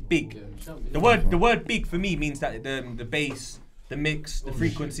 Your tape's big. The word big for me means that the bass, the mix, the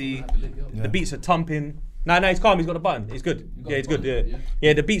frequency, the beats are thumping. Nah, it's calm. He's got the button. It's good. Yeah, it's good.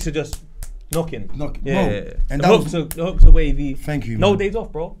 Yeah, the beats are just knocking. Knocking. Yeah. Bro, and The that hooks are wavy. Thank you, No man. days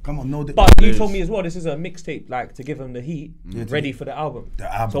off, bro. Come on, no. But you told me as well, this is a mixtape, like to give them the heat, ready for the album.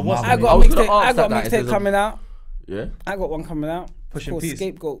 The album, So what's album. I got I a was gonna mixtape. I ask got a that, if mixtape there's a- coming out. Yeah. I got one coming out. Pushin Called Peace.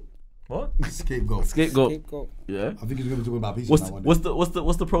 Scapegoat. What? Scapegoat. Scapegoat. Scapegoat. Yeah. I think he's gonna be talking about peace. What's on that one.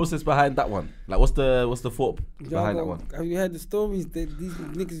 what's the process behind that one? Like what's the thought behind that one? Have you heard the stories that these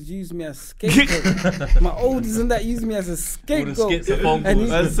niggas use me as scapegoat? My oldest and that used me as a All the scapegoat. skits are phone And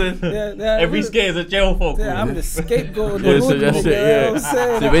calls. he's- yeah, Every skit is a jail phone call. Yeah, I'm the scapegoat of Yeah, the so hood, that's nigga, it, you know yeah. what I'm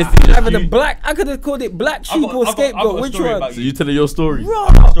saying? So basically just Either the you- black, I could have called it black sheep or I got a scapegoat. Which story one? about So you telling your story? I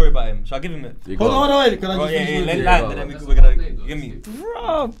got a story about him. Shall I give him it? You Hold got- on, wait. Can I Bro, just yeah, finish let with it it? land, and then we're gonna give me.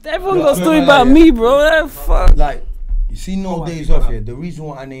 Bro, everyone got a story about me, bro. That fuck. Like, you see, No Days Off here. The reason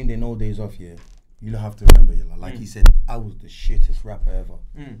why I named it No Days Off here, you have to remember, like he said, I was the shittest rapper ever.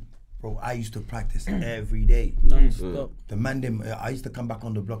 Bro, I used to practice every day. Non-stop. The man them, I used to come back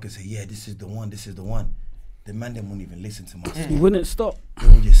on the block and say, yeah, this is the one, this is the one. The man them wouldn't even listen to my You song. wouldn't stop. They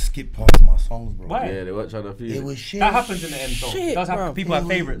would just skip past my songs, bro. Why? Yeah, they weren't trying to feel It it. was shit. That happens in the end, though. Shit, It does happen. bro. People have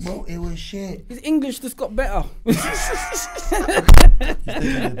favourites. Bro, it was shit. His English just got better.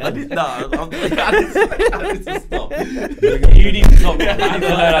 I did nah, I need to stop. You need to stop. You need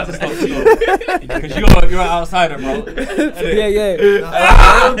to learn how to stop too. Because you're an outsider, bro. yeah.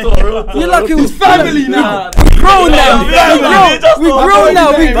 Real talk. You're lucky we Family now. We grown now. We grown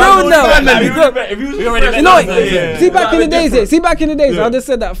now. We grown now. If he was You know, see back in the days, see back in the days, I just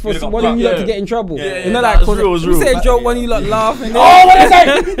said that for You'd have one got of you lot to yeah. get in trouble. Yeah, You know yeah, that? it's real, it's You real. say a joke, one of you lot laugh. And Oh, what did I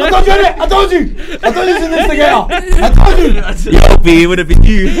say? I told you, I told you. I told you it's an instigator. I told you. Yo, B, it would have been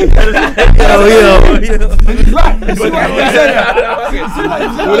you. Yo. Right. You see what I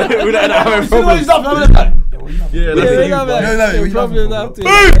said? We don't have a You see what problem. he's up? I'm like, Yeah, yeah, that's you it. know No, no, that. we You probably love don't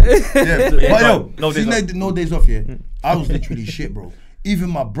have to. yeah, but yo, No see, days off. no days off here. I was literally shit, bro. even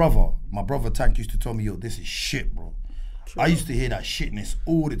my brother Tank used to tell me, yo, this is shit, bro. I used to hear that shitness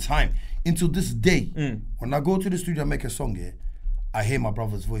all the time. Until this day, when I go to the studio and make a song here, I hear my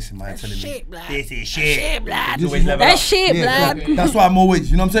brother's voice in my head telling me, this is shit. That's shit, blood. That's why I'm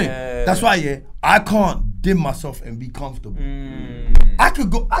always, you know what I'm saying? That's why, I can't dim myself and be comfortable. I could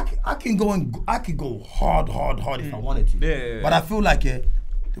go hard if I wanted to. But I feel like, the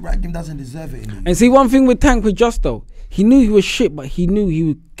rap game doesn't deserve it anymore. And see, one thing with Tank with Justo, he knew he was shit, but he knew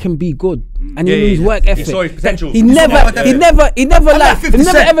he can be good, and he knew his work ethic. He saw his potential. He never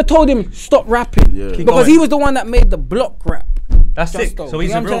ever told him stop rapping because he was the one that made the block rap. That's sick. So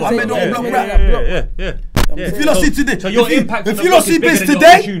he's a real I made the whole block rap. Yeah. If you don't see today, so your impact if you don't see Biz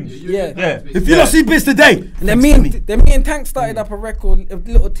today, if you don't see Biz today, and then me and Tank started up a record, a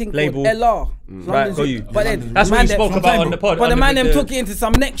little thing label called LR. Right, got you. But then that's what you spoke about on the pod. But the man them took it into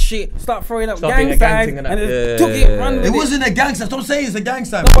some next shit, start throwing up Start gang being a gang signs, thing and and that. then took it, run with it it. wasn't a gangster. Don't say it's a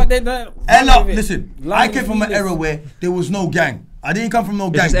gangster. No, but they don't. Ella, listen, I came from an era where there was no gang. I didn't come from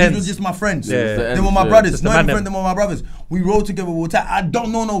no gang. These were just my friends. They were my brothers. Not even friends, they were my brothers. We rode together. We were tight. I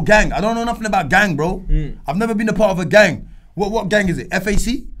don't know no gang. I don't know nothing about gang, bro. I've never been a part of a gang. What gang is it?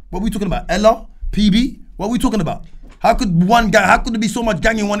 FAC? What are we talking about? Ella? PB? What are we talking about? How could there be so much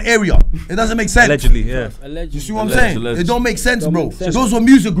gang in one area? It doesn't make sense. Allegedly, yeah. You see what I'm saying? It don't make sense, bro. Those were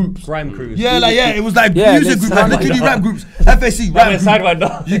music groups. Crime crews. It was like music groups, like literally rap groups. FAC, rap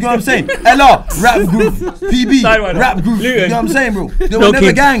group. You know what I'm saying? LR, rap group. PB, rap group. You know what I'm saying, bro? They were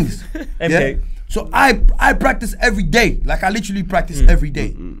never gangs. Yeah? So I practice every day. Like I literally practice every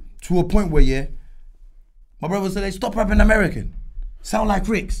day. To a point where, my brother said, hey, stop rapping American. Sound like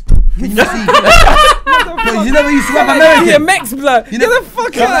Rixs. You never used to rap American. Yeah, Mex blood. Get the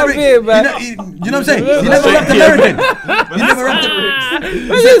fuck out of here, man. You know what I'm saying? You never rapped American. You never rapped Rixs.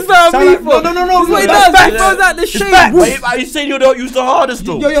 What is that people? No. That's what he does. He throws out the shade. You saying you don't use the hardest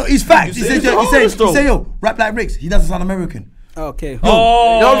though? Yo, it's facts. He said, yo, rap like Rixs. He doesn't sound American. Okay. You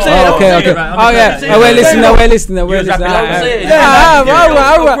know what I'm saying? Okay. Oh yeah. We're listening. We're listening. All right.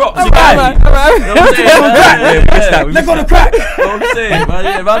 Let's go to crack. I'm saying, man.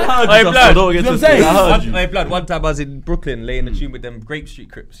 Yeah, man. Hey, blood. One time I was in Brooklyn laying the tune with them Grape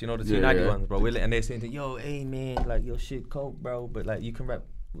Street Crips, you know, the 290 ones, bro. And they're saying, yo, hey man, like your shit coke, bro, but like you can rap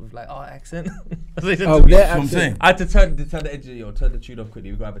with like our accent. Oh, that's what I'm saying. I had to turn the edge, turn the tune off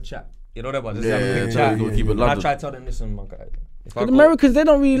quickly. We gotta have a chat. You know that one. I try to tell them, listen, my guy. But Americans, they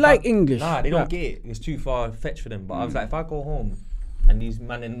don't really like English. Nah, they don't get it. It's too far fetched for them. But I was like, if I go home and these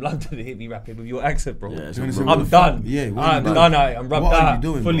man in London hit me rapping with your accent, bro, I'm done. Yeah, I'm done. I'm rubbed out. What are you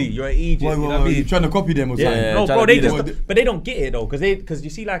doing fully? Bro? You're an Egypt. You know what I mean? You trying to copy them or something? Yeah, no, bro. But they don't get it though, because you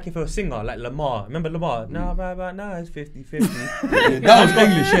see, like if a singer like Lamar, remember Lamar? Nah, it's 50-50. That was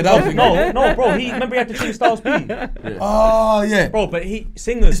English. Yeah, that was English. No, bro. Remember he had to change Styles P. Oh yeah, bro. But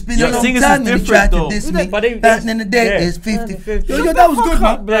singers. It's been a long time when he tried to diss me. Back in the day, it's 50-50. Yo, that was good,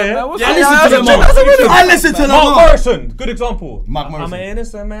 man. I listened to Lamar. Mark Morrison, good example. Mark Morrison. I'm an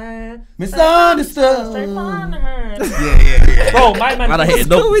innocent man. Misunderstood. Yeah. Bro, my man. I hit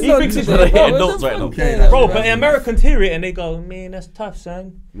notes. He thinks he's hitting notes right now. Bro, but Americans hear it and they go, man, that's tough,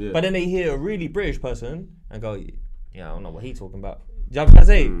 son. Yeah. But then they hear a really British person and go, yeah, I don't know what he's talking about. Do you know what I'm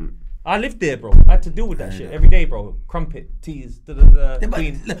saying? I lived there, bro. I had to deal with that shit every day, bro. Crumpet, teas,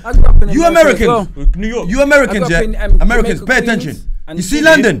 Queen. You Americans, New York. You Americans, Americans, pay attention. You see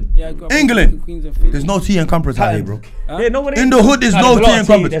London, England. There's no tea and crumpets out here, bro. Yeah, no one in the hood, there's no tea and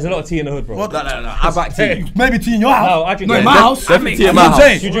crumpets. There's a lot of tea in the hood, bro. What? No. I back tea. Maybe tea in your house. No, I drink in my house. Definitely tea in my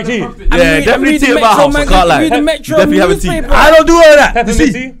house. You drink tea? Yeah, definitely tea in my house. I can't lie. Definitely have a tea. I don't do all that.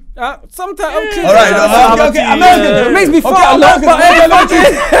 Peppermint tea? Sometimes I'm clean. Alright, okay. American. It makes me fart a lot, but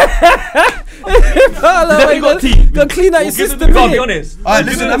you got tea. Go clean out your system. I'll be honest. Alright,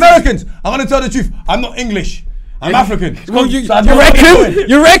 listen, Americans. I'm gonna tell the truth. I'm not English. I'm African. You reckon?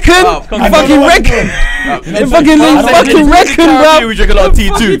 You fucking reckon? You fucking reckon, bro? We drink a lot of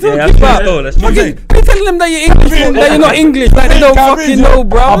tea too. You telling them that you're English, that you're not English, like they don't fucking know,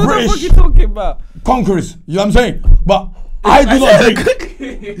 bro. I'm What the British. fuck you talking about? Conquerors. You know what I'm saying? But I do not drink.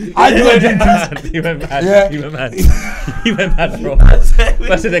 I do not drink tea. You went mad. Yeah. You went mad, bro. I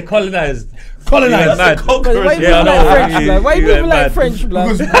said they colonized. Colonized. Why you moving like French,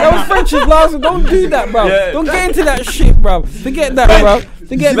 blood? That was French's last. Don't do that, bro. Don't get into that shit, bro. Forget that, bro.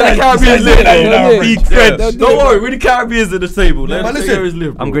 Forget that. Caribbean's live. Don't worry, we the Caribbean's at the table. But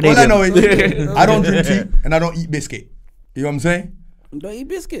listen, I'm all I know is I don't drink tea and I don't eat biscuit. You know what I'm saying? Don't eat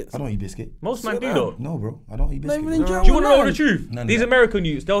biscuits. I don't eat biscuit. Most men do though. No, bro. I don't eat biscuit. Do you want to know the truth? These American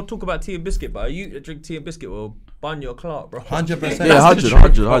youths, they'll talk about tea and biscuit, but you drink tea and biscuit, well, Bun your Clark, bro. 100%. Yeah,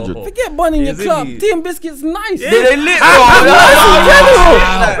 100. Forget bunning your Is it club. me? Tea and biscuits nice. They lit, We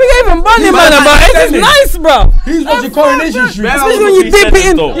ain't even bunning, man, but it's nice, bro. He's watching Coronation Street. Especially when you dip it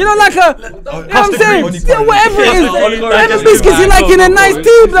in, you know, like a, you know what I'm saying? Yeah, whatever it is. Whatever biscuits you like in a nice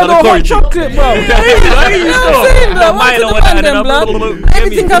tea, blood, or hot chocolate, bro. You know what I'm saying, bro? Why to the man, them, blood?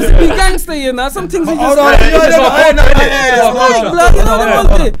 Everything has to be gangster, you know. Some things are just blood, you know what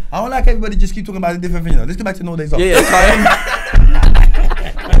I'm saying? I don't like everybody just keep talking about the different things. Let's get back to No Days Off. Yeah.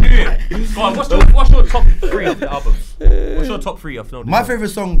 Go on, what's your top 3 of the album? What's your top 3 of No Days My Off? favorite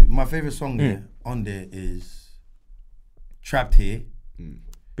song there, on there is Trapped Here.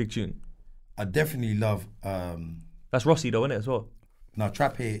 Big tune. I definitely love That's Rossi though, isn't it, as well? no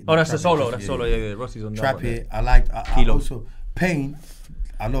Trap Here. Oh, that's the Trap Here, solo. That's solo. Yeah. Rossi's on that Trap one, Here. yeah. I liked. I Kilo. also Pain.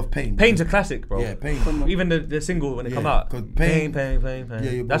 I love Pain. Pain's a classic, bro. Yeah, Pain. Even the single when it come Yeah, out. 'cause Pain.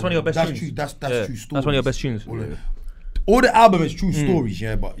 Yeah, That's one of your best tunes. True, that's Yeah, true stories. that's one of your best tunes. All the album is true stories,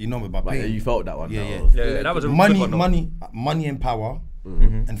 yeah, but you know about Like, Pain. you felt that one. Yeah. Yeah, that was a good one, though. Money and Power,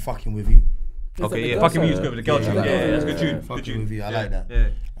 and Fucking With You. Okay, yeah, Fucking With You is good with the girl tune. Yeah, that's a good tune. Good Fucking tune. With You, I like that. Yeah.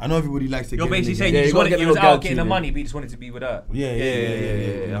 I know everybody likes to. You're get in basically the saying game. you just gotta wanted, get you a was little girl out getting the tune, money, but you just wanted to be with her. Yeah. I You know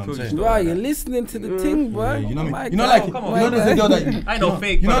feel what I'm you. saying? Right, you're listening to the thing, bro. You know me. My You know, God. like, come on, you know, there's a girl that I ain't no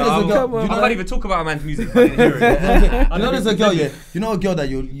fake, you know, brother. there's a girl. Come on. You I know, can't even talk about a man's music. I didn't hear it. you know, there's a girl, yeah. You know, a girl that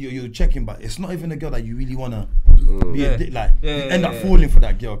you're checking, but it's not even a girl that you really wanna be a dick. Like, you end up falling for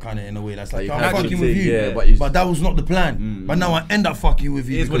that girl, kind of in a way. That's like, you I'm can't fucking actually with you, yeah, but that was not the plan. But now I end up fucking with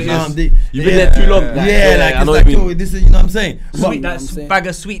you It is what because it now is. I'm the. You've been there too long. Yeah, Like, like I it's know like, what you mean. yo, this is, you know what I'm saying. Sweet, But that bag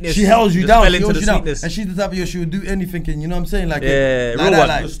of sweetness. she held you just down. fell She into held the you down, sweetness. and she's the type of girl she would do anything. And you know what I'm saying? Like, Yeah, like real that, one.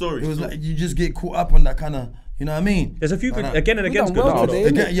 like, Good story, it was still. like you just get caught up on that kind of. You know what I mean? There's a few good, Like that. again and again's done good. well though. today.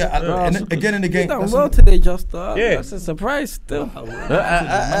 Again, again and again. You done That's well a- today, Justo. Yeah. That's a surprise still.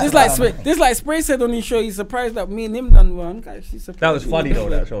 This like Spray said on his show, he's surprised that me and him done one. She's surprised. That was funny though,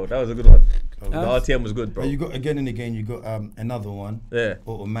 that show. That was a good one. The RTM was good, bro. But you got again and again. You got another one. Yeah.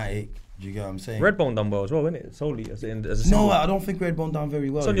 Automatic. Do you get what I'm saying? Redbone done well as well, innit? Solely as a No, single. I don't think Redbone done very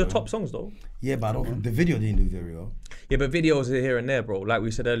well. It's on your you know. top songs though. Yeah, but I don't think the video didn't do very well. Yeah, but videos are here and there, bro. Like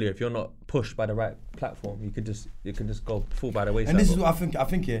we said earlier, if you're not pushed by the right platform, you could just go fall by the wayside. And this is bro. what I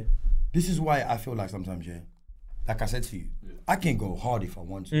think. Yeah, this is why I feel like sometimes, yeah, like I said to you, I can go hard if I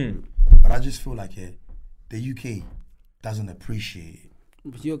want to, but I just feel like, yeah, the UK doesn't appreciate it.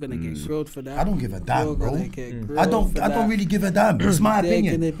 But you're gonna get grilled for that. I don't give a damn, You're bro. gonna get grilled I don't for that. really give a damn. It's my They're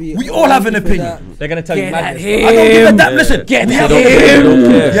opinion. gonna be We all have an all for opinion. that. They're gonna tell you Get at madness. him. I don't give a damn. Listen, Get we at have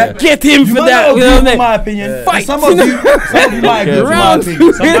him. Yeah. Get him You for might that. not You know agree what with I my mean? opinion. Fight. Some of you might agree with my Round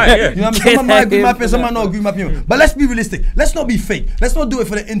opinion. Some might, yeah. You know what I mean? Get Some might agree with my at opinion, some might not agree with my opinion. But let's be realistic. Let's not be fake. Let's not do it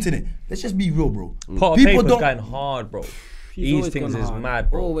for the internet. Let's just be real, bro. Pot of People Paper's don't. going hard, bro. He's These always things gone is hard.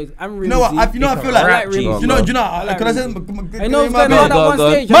 mad, bro. Always. I'm You know what? I feel like. Rap Rimsy. G's, You know. bro. Can I say? I know my it's opinion? going on at one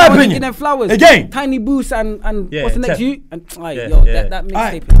stage. My I want to opinion. give them flowers. Again. Tiny Boost and Yeah, what's the next Tef. you? And Yeah, yo, yeah. that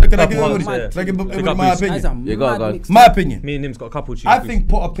Alright, mixtape. can I give Couple everybody- ones, yeah. can I give Pick everybody up my Boost. That's a opinion? Yeah, go on, mad go on. mixtape. My opinion. Me and him's got a couple tunes. I think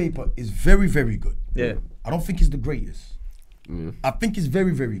Pot of Paper is very, very good. Yeah. I don't think it's the greatest. I think it's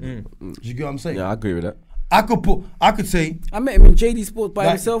very, very good. Do you get what I'm saying? Yeah, I agree with that. I could say. I met him in JD Sports by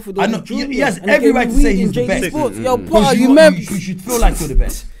Like, himself with I all know, the juniors. he has and every gave me right to weed say in he's the JD best. Sports. Yo, Because Potter, you you got- met. you should feel like you're the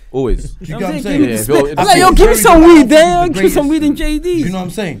best. Always. Do you get what I'm Give me saying? the Yeah, split. if I'm like, yo, it's give me very some good. I weed don't there. think Give it's me some the weed in greatest. JD. You know what I'm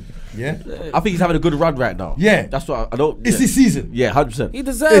saying? Yeah. I think he's having a good run right now. Yeah. That's what I don't. It's his season. Yeah, 100%. He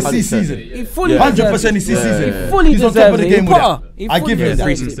deserves It's it. his season. He fully 100% it's his deserves it. season. He fully He's on top deserves of the it. game with Potter, that. he I fully give him deserves that.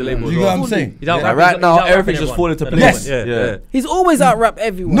 Three it. seasons to label You as know well. what I'm saying? He's out Yeah, rapping- right he's now, out rapping everything's just everyone falling to at the place. moment. Yes. Yeah. He's always out rap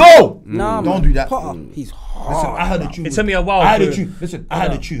everyone. No! Nah, Don't man. do that. Potter, he's Listen, hard. I heard a tune. It took me a while I had a to- tune. Listen, I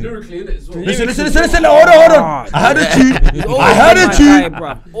had a tune. Lyrically, innit, as well. Listen. Hold on. I had a tune. I heard a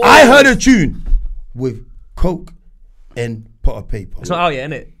tune. I heard a tune with Coke and Pot of Paper. It's not out yet,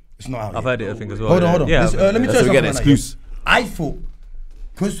 innit? It's not out I've yet. heard it, I think, as well. Hold on. Yeah. Listen, let me tell you So we something. get an like that, yeah. exclusive. I thought,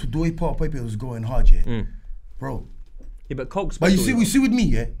 because the way Pot of Paper was going hard, yeah, bro. Yeah, but Coke's But you special, see with me,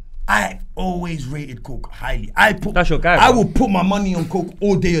 yeah, I always rated Coke highly. That's your guy, I bro. will put my money on Coke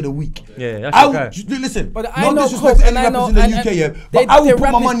all day of the week. Yeah, that's I your will, guy. listen, But I no know disrespect Coke to and any I rappers know in the and UK, yeah, they- but I will their put my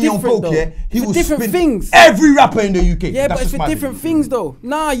rap is money on different, Coke, though. yeah. He For will different spin things. every rapper in the UK. Yeah, That's but it's just for my different opinion. things though.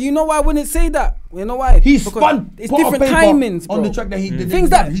 Nah, you know why I wouldn't say that? You know why? He Because spun it's Pot of different Paper timings, bro. on the track that he did. Things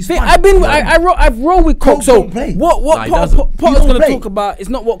that he I've rolled with Coke. Coke So don't play. what Nah, he Potter's doesn't. gonna don't play. talk about is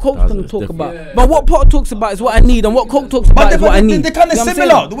not what Coke's Doesn't, gonna it's talk different. about. But what Potter talks about is what I need, and what Coke talks about But is what I they're need. kind of You know what I'm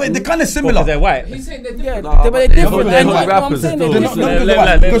similar. saying? The way they're kind of Because similar. they're white. He's saying they're Yeah, different. but they're different. but And they're what I'm rappers saying still. is They're different. not Let- white.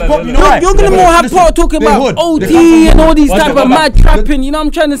 let- Because let- Pop, let- you know why? You're gonna more have Listen, Potter talk they about hood. They come OT from and all these One type second, of go mad back. trapping. You know what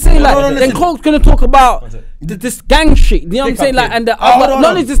I'm trying to say? Like, then listen. Coke's gonna talk about this gang shit. You know what I'm saying? Like, and the other,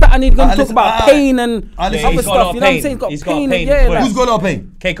 not only just that, and he's gonna talk about pain and other stuff. You know what I'm saying? He's got pain. Yeah, who's got a lot of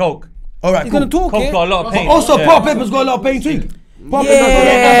pain? K Coke. All right, he's gonna talk. Coke's got a lot of pain. Also, Pop Paper's got a lot of pain too.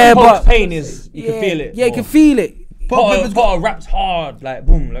 Yeah, but pain is you can feel it. Yeah, you can feel it. Potter raps hard, like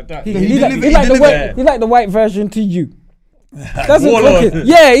boom, like that. He's like the white version to you. That's what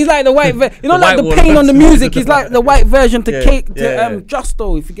yeah, he's like the white version. You know, like the pain on the music. He's like the white version to Cake to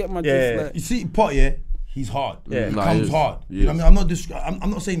Justo. If you get my drift. Like. You see, Pot, he's hard. Yeah, he comes hard. I mean, I'm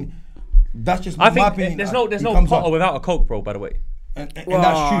not saying that's just my opinion. There's no Potter without a Coke, bro. By the way. And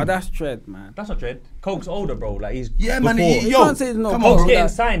that's true. That's dread, man. That's not dread. Coke's older, bro. Like he's man. You can't say no. Coke's getting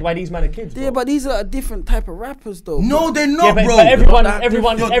signed by these man are kids. Bro. Yeah, but these are a different type of rappers, though. No, they're not, bro. But everyone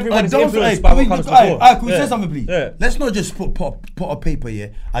is influenced by what comes before. Alright, can we say something, please? Yeah. Let's not just put a paper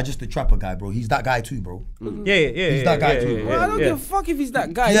here. I just a trapper guy, bro. He's that guy too, bro. Yeah. He's that guy too. I don't give a fuck if he's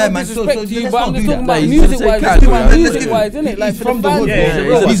that guy. Yeah, no man. disrespect to you, let's but not I'm do just talking that. about Nah, music-wise, isn't it? Like He's for from the the hood,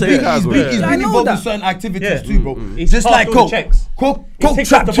 fans. bro. He's been involved in certain activities too, bro. He's Just like Coke. Coke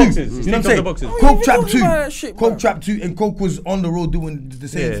Trap 2. You know what I'm saying? Coke Trap 2. Coke Trap 2, and Coke was on the road doing the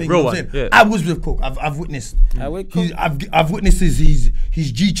same thing. You know what I'm saying? I was with Coke. I've witnessed. I've witnessed his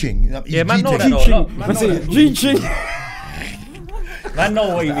G-ching. Yeah, man, know that. G-ching. Man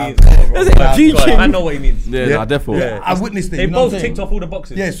know what he means. Man know what he means. Yeah, definitely. I witnessed it. They both ticked off all the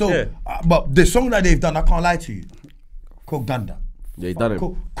boxes. Yeah, so, but the song that they've done, I can't lie to you. Coke done that. Yeah, he done it.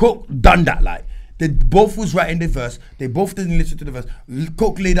 Coke done that, like. They both was writing the verse. They both didn't listen to the verse.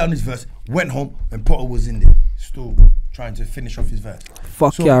 Coke laid down his verse, went home, and Potter was in there, still trying to finish off his verse.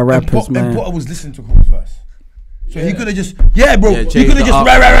 Fuck y'all rappers, man. And Potter was listening to Coke's verse. So he could have just, bro. He could have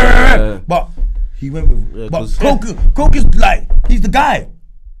just, but he went with. But Coke is like, he's the guy.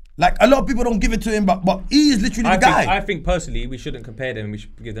 Like, a lot of people don't give it to him, but he is literally the guy. I think personally, we shouldn't compare them. We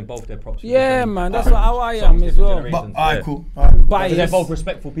should give them both their props. Yeah, man, that's how I am as well. But, alright, cool. But they're both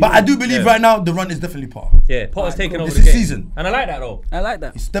respectful people. But I do believe right now, the run is definitely Potter. Yeah, Potter's taking over the season. And I like that, though. I like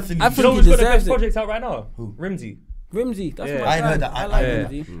that. It's definitely. I you know who's got the best project out right now? Who? Rimsey. That's my I ain't heard that. I like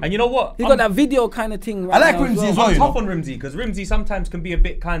Rimsey. And you know what? He got that video kind of thing. I like Rimsey as well. I'm tough on Rimsey because Rimsey sometimes can be a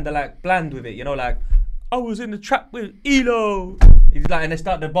bit kind of like bland with it. You know, like I was in the trap with Elo. He's like, and they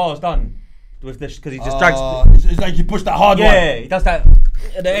start the bars done. With this, because he just drags. It's like he pushed that hard one. Yeah, he does that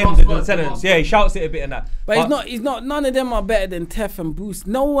at the ends of the sentence. Yeah, he shouts it a bit and that. But he's not. None of them are better than Tef and Boost.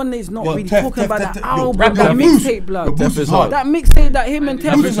 No one is not really talking about that album, that that mixtape, blood. Boost is hard. That mixtape that him and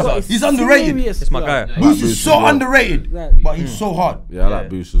Tef got. He's underrated. It's my guy. Boost is so underrated, but he's so hard. Yeah, I like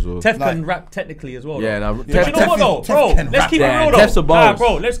Boost as well. Tef can rap technically as well. Yeah, but you know what though, bro? Let's keep it real though. Tef's a boss.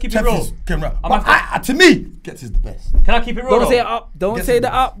 Bro, let's keep it real. Can rap. But to me, Gets is the best. Can I keep it real? Don't say up. Don't say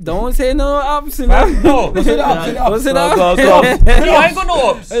the up. Don't say no ups. No. Don't say the up. Say the up. Don't say the up. No, I ain't got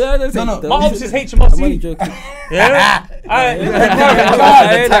no ups. No. My ops is HMRC. I'm only joking. Yeah. HMRC.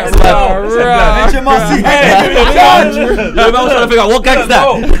 I was trying to figure out what gang's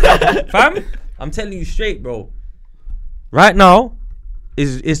that. Fam, I'm telling you straight, bro. Right now,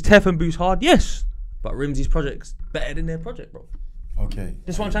 is Tef and Boost hard? Yes. But Rimsey's project's better than their project, bro. Okay.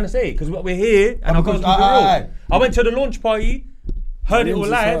 That's what I'm trying to say. Because we're here and I've got to keep it real. I went to the launch party, heard it all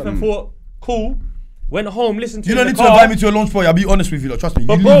live and thought, cool. Went home, listened to it. You don't need to invite me to a launch party. I'll be honest with you, trust me.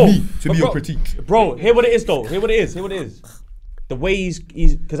 You need me to be your critique. Bro, hear what it is though. Hear what it is. The way he's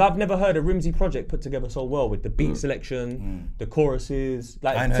because I've never heard a Rimsey project put together so well with the beat selection, the choruses,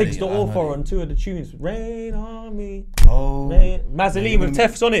 like takes the author on 2 of the tunes. Rain on me. Oh. Mazzoline with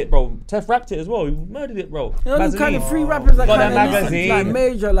Tef's on it, bro. Tef rapped it as well. He murdered it, bro. You know, the kind of free rappers that got kind that of magazine. like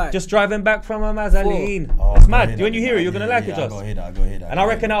major, like just driving back from a Mazzoline. That's mad. When you hear it, you're gonna like it, just. I go hear that. And I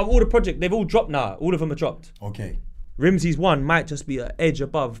reckon out of all the projects, they've all dropped now. All of them are dropped. Okay. Rimsey's one might just be an edge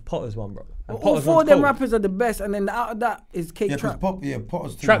above Potter's one, bro. All 4 of them rappers are the best, and then out of that is K-Trap.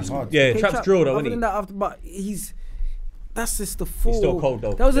 Potter's Trap's hard. Yeah, Trap's drill though, isn't he? But that's just the 4. He's still cold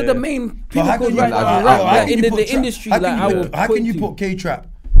though. Those are the main people How can the industry. How can you put K-Trap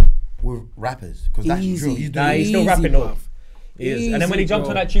with rappers? Because that's drill. He's still rapping though. He is. And then when he jumped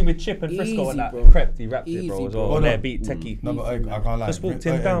on that tune with Chip and Frisco and that crept, he rapped it, bro, as well. On their beat, techie. No, but I can't lie. Just walked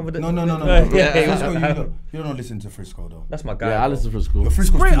him down with it. No. Frisco, you don't listen to Frisco though. That's my guy. Yeah, I listen to Frisco.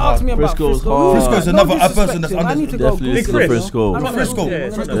 Frisco's too hard. Frisco's hard. Frisco's another person that's I need to go Definitely listen to Frisco.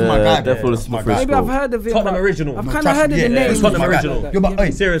 Frisco's my guy. Definitely listen to Frisco. Maybe I've heard of him. Tottenham original. I've kind of heard of the name. Tottenham original. Yeah, but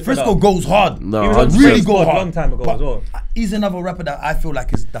hey, Frisco goes hard. No, he was on really go hard. A long time ago as well. He's another rapper that I feel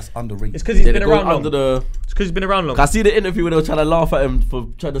like that's underrated. It's because he's been around long. It's because he's been around long. I see the interview when they were trying to laugh at him for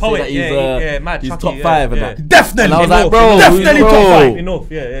trying to say that he's top 5 and that. Definitely. And I was like, bro, definitely top 5. In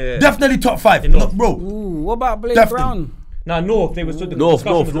North, yeah. Definitely top 5. Bro. What about Blake Brown? Nah, North. They was the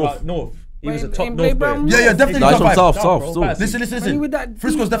discussion was about North. He was a In top Blade North Brown? boy. Yeah, definitely No, he's top from five. South, bro, still. fast. Listen. with that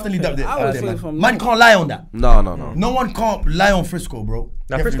Frisco's deep definitely shit. up there. I up was there, saying man. from Man North. can't lie on that. No. No one can't lie on Frisco, bro.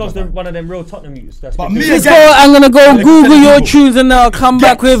 Now Definitely Frisco's top five. one of them real Tottenham youths. That's But been me doing again- it. So I'm gonna go Google your people. tunes and I'll come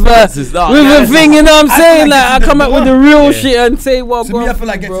back with This is not- with yeah, a thing, you know what I'm I saying? feel Like like I this is come the up with the one. real shit and say what To me, I going feel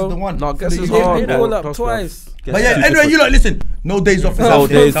like through, Guess is bro. the one. No, Guess For is the hard. year. They pull up Trust twice. But yeah, anyway, you lot listen. No Days Off is No out.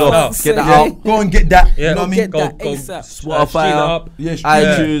 Days out. Off. Get that Yeah. out. Go and get that. Yeah. You know what I mean? Get Go, that go, ASAP. stream it Spotify, up. Yeah,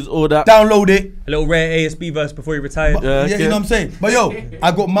 iTunes, all that. Download it. A little rare ASB verse before he retired. Yeah, Yeah, okay. you know what I'm saying? But yo,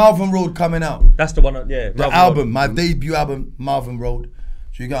 I got Malvern Road coming out. That's the one. Yeah. The album, my debut album, Malvern Road.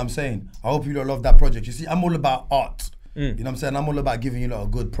 So you get what I'm saying? I hope you lot love that project. You see, I'm all about art. You know what I'm saying? I'm all about giving you lot a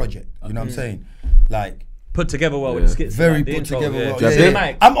good project. You know what I'm saying? Like, Put together well with the skits. very and that, the put intro, together well. Do you have Yeah,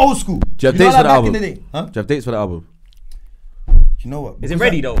 dates? yeah. I'm old school. Do you have know dates like for the back album? in the day? Huh? Do you have dates for the album? You know what? Is it Because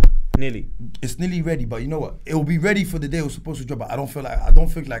ready though? Nearly. It's nearly ready, but you know what? It will be ready for the day it was supposed to drop. But I don't feel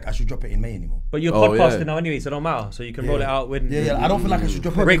like I should drop it in May anymore. But you're Oh, podcasting yeah. now anyway, so it don't matter. So you can roll it out when. Yeah, I don't feel like I should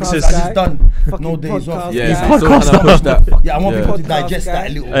drop it. Rixs because is- I just done Fucking No Days Off. podcast Yeah, guy. so still trying to push that. Yeah, I want Yeah. people to Podcast digest guy. that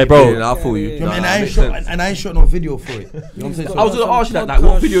a little Hey, bit. bro. Yeah, I feel you. You know what I mean? Nah, I ain't makes shot, sense. and I ain't shot no video for it. You know what I'm saying? I was gonna ask you that. Like,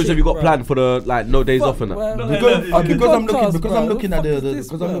 what videos have you got planned for the like No Days Off and that? Because I'm podcast, looking, bro. I'm looking at What the the fuck is this,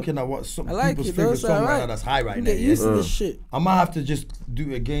 because I'm bro? looking at what some I like people's it, though, favorite it's song right alright. now that's high right now. Get used to Yeah. this shit. I might have to just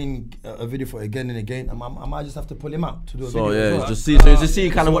do again a video for it again and again. I might just have to pull him out to do a So video. as yeah, well. just see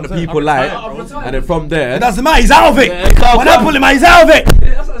kind of what the people like, and then from there. It doesn't matter. He's out of it. Yeah, When I pull him out, he's out of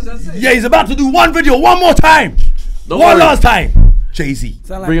it. Yeah, he's about to do one video one more time. Don't One worry. last time. Jay-Z.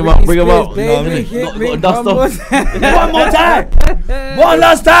 Bring him out, bring him out. Baby, Got to dust off. One more time. One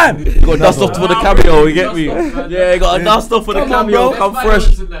last time. Got to dust off for the cameo. You get me? Yeah, got to dust off for the Come on, cameo. bro. Come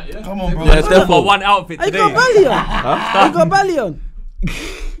fresh. Come on, bro. Yeah, I've got definitely. one outfit I today. got belly on. I got belly on.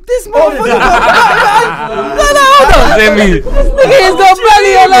 This motherfucker got hold on. Is it me? He's got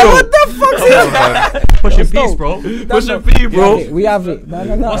belly on. Like, what the fuck's this? Pushing peace, bro. Pushin Peace, bro. We have it. No.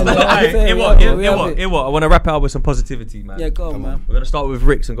 What's the We what? have it. I want to wrap it up with some positivity, man. Yeah, go on, man. We're gonna start with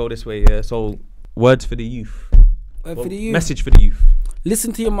Rixs and go this way. Yeah. So, words for the youth. For the youth, Message for the youth.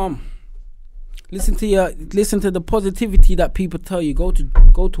 listen to your mum. Listen to the positivity that people tell you. Go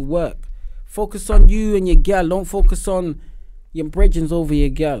to work. Focus on you and your girl. Don't focus on your brethrens over your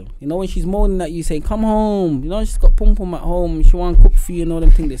girl. You know, when she's moaning at you saying, come home. You know, she's got pum pum at home. She want to cook for you and all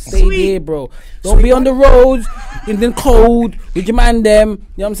them things. They stay there, bro. Don't be on the roads in the cold with your man them. You know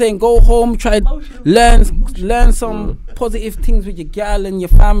what I'm saying? Go home, try learn some positive things with your girl and your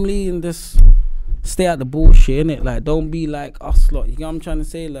family, and just stay out the bullshit, innit? Like, don't be like us lot. You know what I'm trying to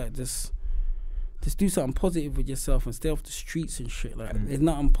say? Like, just do something positive with yourself and stay off the streets and shit. Like, there's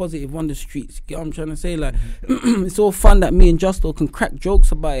nothing positive on the streets. You get what I'm trying to say? Like, it's all fun that me and Justo can crack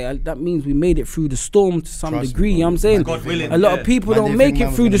jokes about it. That means we made it through the storm to some Trust me, degree. bro. You know what I'm saying? God willing, A lot yeah. of people Man don't didn't make think it man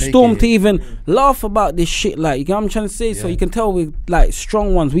was through the gonna make storm it. to even laugh about this shit. Like, you know what I'm trying to say? So you can tell with like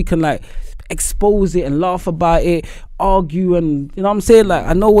strong ones, we can like expose it and laugh about it, argue, and you know what I'm saying? Like,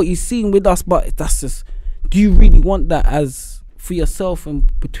 I know what you've seen with us, but that's just, do you really want that as for yourself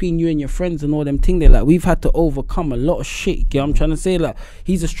and between you and your friends and all them things? Like, we've had to overcome a lot of shit. You know what I'm trying to say? Like,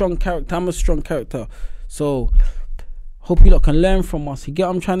 he's a strong character, I'm a strong character. So hope you lot can learn from us. You get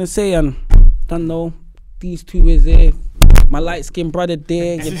what I'm trying to say? And don't know, these two is there. My light skinned brother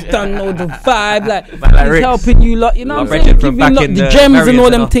there, you don't know the vibe, like he's Rixs. helping you lot, you know My what I'm saying? brethren from Giving back lot in the the gems and Marriott all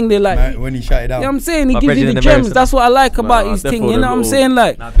them Centre. things they like. Man, when he shut it You know what down. I'm saying? He My gives you brethren the in the Marriott gems. Centre. That's what I like about his definitely thing. You know what I'm little- saying?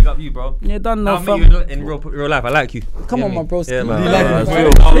 Like, Nah, big up you, bro. you don't know, Now I fam. meet you in real life. I like you. Come You on, get my me? bro. Yeah, man. You like I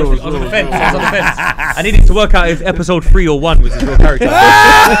him, was bro? on the fence. I needed to work out if episode 3 or 1 was his real character.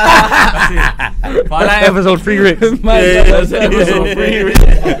 That's it. But I like episode 3 Rixs. Yeah, that's episode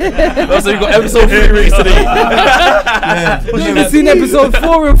 3. Also, you got episode 3 Rixs today. You haven't seen episode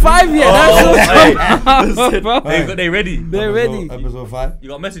 4 and 5 yet. That's Oh, what's up. They ready. They're ready. Episode 5. You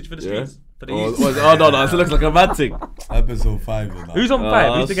got a message for the Yeah. streets? For the Oh, youth? no, it looks like a mad thing. Episode 5. You know. Who's on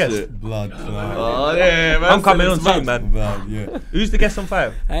 5? Who's the guest? shit. Blood. Oh, yeah, man. I'm coming on It's mad. soon, man. Blood, yeah. Who's the guest on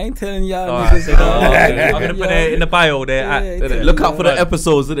 5? I ain't telling y'all Alright, niggas. so I'm gonna put it in the bio there. Yeah, at- Look out for the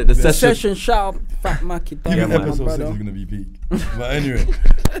episodes, innit? The session. Session shout out, Fat Mackie. Even man. episode 6 is gonna be peak. But anyway,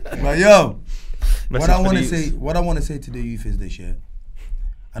 but yo, Message what I for want the to youths. say, what I want to say to the youth is this, yeah.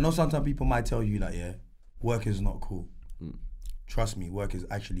 I know sometimes people might tell you like, yeah, work is not cool. Trust me, work is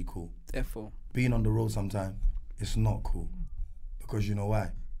actually cool. Therefore, Being on the road sometimes, it's not cool. Because you know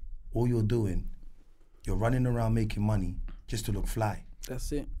why? All you're doing, you're running around making money just to look fly.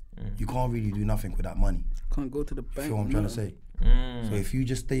 that's it. You can't really do nothing with that money. Can't go to the bank. Feel what I'm trying to say? Mm. So if you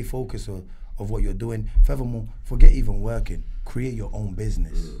just stay focused of what you're doing, furthermore, forget even working, create your own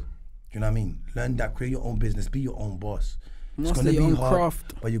business. You know what I mean? Learn that, create your own business, be your own boss. It's gonna be hard,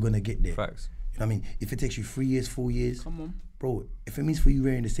 but you're gonna get there. Facts. You know what I mean? If it takes you 3 years, 4 years, Come on. bro, if it means for you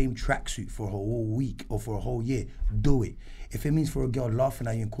wearing the same tracksuit for a whole week or for a whole year, do it. If it means for a girl laughing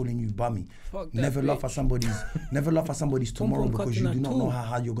at you and calling you bummy, never laugh at somebody's tomorrow because you do not know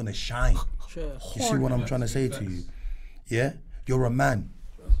how you're gonna shine. You see what I'm trying to say to you? Yeah? You're a man.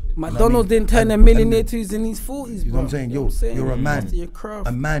 McDonald's didn't turn a millionaire till he's in his 40s, You know what I'm saying? You're a man.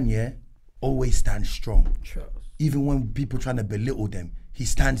 A man, yeah, always stands strong. Even when people trying to belittle them, he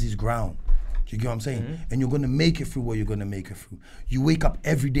stands his ground. You get what I'm saying? And you're gonna make it through what you're gonna make it through. You wake up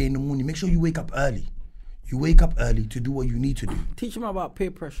every day in the morning. Make sure you wake up early. You wake up early to do what you need to do. Teach him about peer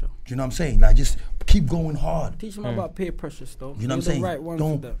pressure. Do you know what I'm saying? Like, just keep going hard. Teach him about peer pressure stuff. You know what I'm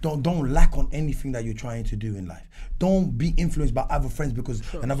saying? Don't lack on anything that you're trying to do in life. Don't be influenced by other friends because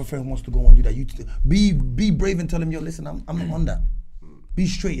another friend wants to go and do that. You be brave and tell them, yo, listen, I'm not on that. Be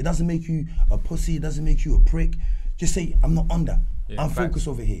straight. It doesn't make you a pussy. It doesn't make you a prick. Just say, I'm not on that. I'm focused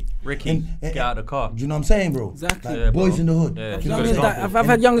over here. Ricky, get out of the car. Do you know what I'm saying, bro? Exactly. Like, boys in the hood. Yeah. Do you know what I'm saying? I've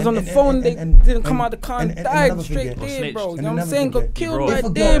had youngers on the phone, they didn't come out the car and died straight there, bro. You know what I'm saying? Got killed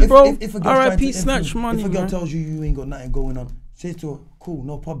right there, bro. R.I.P. snatch money, If a girl man. tells you ain't got nothing going on, say to her, cool,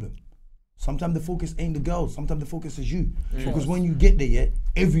 no problem. Sometimes the focus ain't the girls. Sometimes the focus is you. Because when you get there, yeah,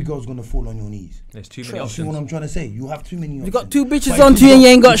 every girl's gonna fall on your knees. There's too many You see what options. I'm trying to say? You have too many options. You got 2 bitches But on if you and you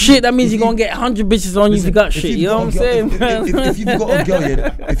got- ain't got shit, that if means you- you're gonna get 100 bitches on you if you got if shit. you've You know got what I'm a saying? girl- if you've got a girl,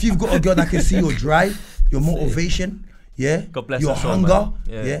 yeah, if you've got a girl that can see your drive, your motivation, yeah, God bless your her soul, hunger,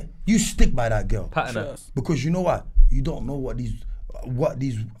 man. yeah, you stick by that girl. Pattern her. Because you know what? You don't know what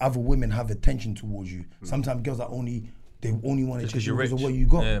these other women have attention towards you. Sometimes girls are only want to Just 'cause chase you you're because of rich. what you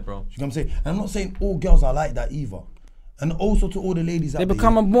got. Yeah, bro. You know what I'm saying? And I'm not saying all girls are like that either. And also to all the ladies They out there,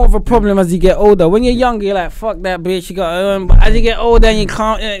 become more of a problem as you get older. When you're younger, you're like, fuck that bitch, you got but as you get older and you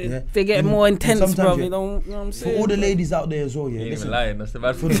can't, they get more intense, bro. sometimes, You know what I'm for saying? all the ladies out there as well, yeah. You ain't Listen, even lying. That's the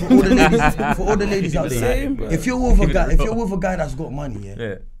bad for, thing. for all the ladies out there, Same, bro. if you're with a guy that's got money,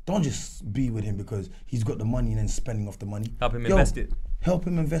 Yeah. don't just be with him because he's got the money and then spending off the money. Help him invest it. Help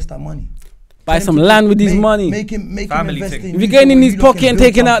him invest that money. Buy some land with his money. Make him Family invest thing. in If you you're getting so in when his you lot pocket can and build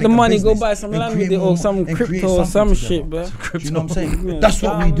taking out the something, a money, go business, buy some and land create with it or more some and create crypto or some something shit, together. bro. Do you know what I'm saying? Yeah, That's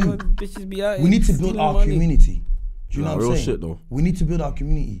what we do. Bitches be out We here need to build stealing our money. community. Do you know what real I'm saying? shit, though. We need to build our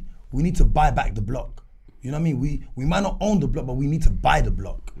community. We need to buy back the block. You know what I mean? We might not own the block, but we need to buy the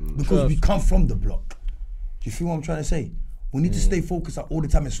block because we come from the block. Do you feel what I'm trying to say? We need to stay focused all the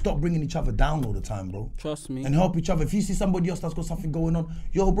time and stop bringing each other down all the time, bro. Trust me. And help each other. If you see somebody else that's got something going on,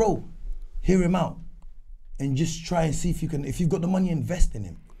 yo, bro, hear him out. And just try and see if you've got the money, invest in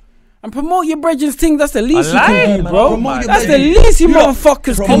him. And promote your brethren's thing. That's the least you like can do, it, bro. Promote your That's the brethren. least you You lot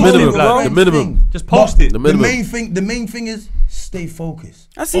motherfuckers can promote do, minimum, bro. like, the minimum. Just post But it. The minimum. The main thing is stay focused.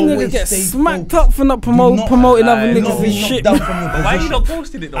 I seen niggas Always get stay smacked focused. up for not Do promoting other do not niggas be and knocked shit. down from your Why are you position not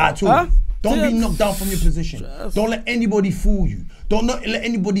posting it though? at all. Huh? Don't be Yeah. knocked down from your position. Don't let anybody fool you. Don't let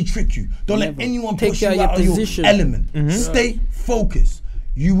anybody trick you. Don't let anyone Take push you you out your out of your position. element. Stay focused.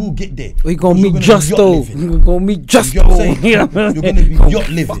 You will get there. We gonna You're meet gonna be Justo. yacht living. We gonna meet Justo. You know what I'm saying? You're gonna be yacht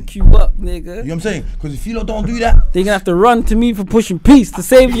living. Fuck you up, nigga. You know what I'm saying? Because if you lot don't do that, They gonna have to run to me for pushing peace to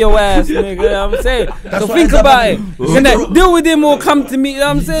save your ass, nigga. You know what I'm saying? So what think ends up about it. happening. You're gonna deal with him or come to me. You know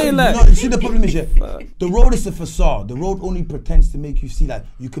what I'm saying? Like, you see the problem is, yeah, the road is a facade. The road only pretends to make you see like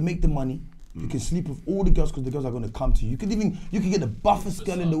you can make the money. You can sleep with all the girls because the girls are going to come to you. You can get the buffest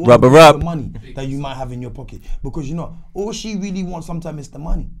girl in the world Rubber with rap. the money that you might have in your pocket. Because you know, all she really wants sometimes is the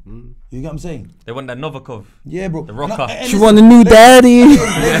money. You get what I'm saying? They want that Novikov. Yeah, bro. The rocker. And she listen, want a new daddy.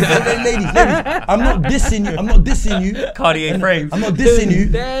 ladies, I'm not dissing you. Cartier frames. I'm not dissing you.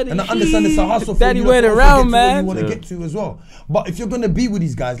 Daddy, And I understand it's a hustle for daddy you went to also around, get to where man. you want to get to as well. But if you're going to be with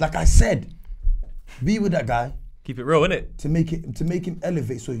these guys, like I said, be with that guy. Keep it real, innit? To make him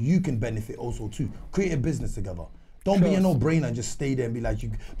elevate so you can benefit also too. Create a business together. Don't be a no-brainer and just stay there and be like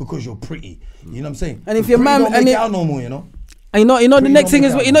you because you're pretty. You know what I'm saying? And if your man- don't and make it if- out no more, you know. And you know the Pretty next thing don't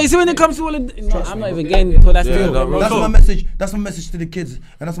is, make you know, out. you see when it comes to all of, no, I'm not even getting to that still. no, That's Cool. my message. That's my message to the kids,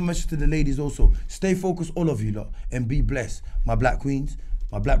 and that's my message to the ladies also. Stay focused, all of you lot, and be blessed. My black queens,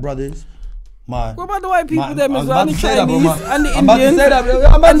 my black brothers. What What about the white people them as well? And the Chinese Chinese and the I'm about to Indians say that, bro.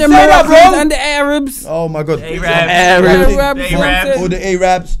 I'm about and to the say that, Moroccans bro. and the Arabs. Oh my God. Arabs. All the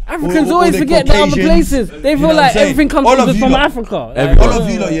Arabs. Africans all always the forget the other Caucasians. places. They You know feel what like I'm saying? everything comes All of you from lot. Africa. All of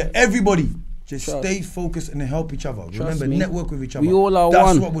you lot, yeah. Everybody. Just stay focused and help each other. Remember, me. network with each other. We all are That's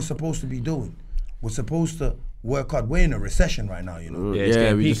one. what we're supposed to be doing. We're supposed to work hard. We're in a recession right now, you know.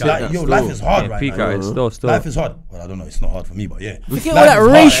 Yeah, we just Like, yo, life is hard right now. Still. Life is hard. Well, I don't know. It's not hard for me, but yeah. Forget all that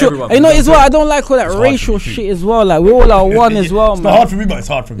racial. You know, as well. I don't like all that racial shit as well. Like we all are one as well, It's man. not hard for me, but it's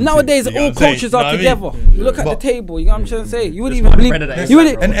hard for me. Nowadays, too. You know all what I'm saying? cultures You know are what I together. mean? You look at the table. You know what I'm trying to say? You wouldn't even one believe. bread that You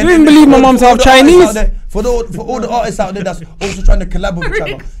wouldn't believe my mom's half Chinese. For all the artists out there that's also trying to collab with each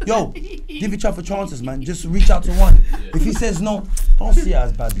other, yo, give each other chances, man. Just reach out to one. If he says no, don't see it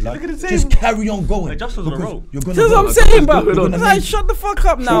as bad blood. Just carry on going. Just on the road. You're gonna That's go. what I'm saying, bro. You're gonna Like, make- shut the fuck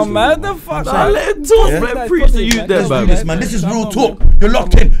up now, man. The fuck up. Let him talk, Yeah. man. Preach to you then, Let's do man. this, man. This is real talk. You're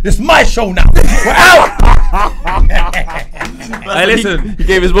locked in. This is my show now. We're out. Hey, listen. He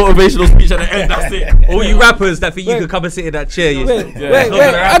gave his motivational speech at the end. That's it. All you rappers that think you could come and sit in that chair. Wait.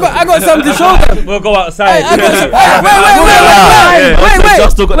 I got something to show them. We'll go outside.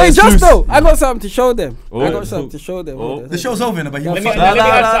 Wait, Justo. I got something to show them. The show's over, but Let me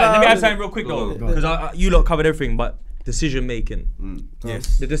add something real quick though, because you lot covered everything, but decision making.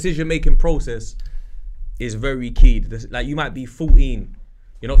 Yes. The decision making process is very key. Like you might be 14,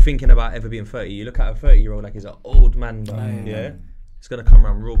 you're not thinking about ever being 30. You look at a 30-year-old like he's an old man, yeah. It's gonna come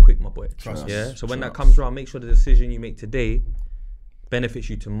around real quick, my boy. Trust yeah. us. So when that comes around, make sure the decision you make today benefits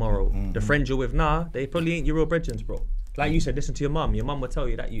you tomorrow. The friends you're with now, they probably ain't your real brethren, bro. Like you said, listen to your mum. Your mum will tell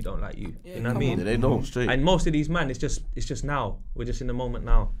you that you don't like you. You know what I mean? They know straight. And most of these man, it's just now. We're just in the moment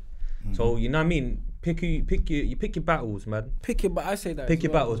now. So you know what I mean? Pick your battles, man. I say that. Pick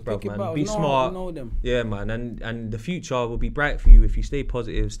your battles, bro, man. Be Know smart. them. Yeah, man. And the future will be bright for you if you stay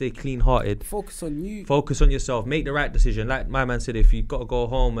positive, stay clean-hearted. Focus on you. Focus on yourself. Make the right decision. Like my man said, if you got to go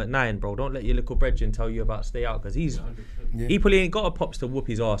home at 9, bro, don't let your little brethren tell you about stay out, because he probably ain't got a pops to whoop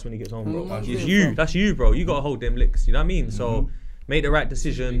his ass when he gets home, bro. It's you. That's you, bro. You got to hold them licks. You know what I mean? So make the right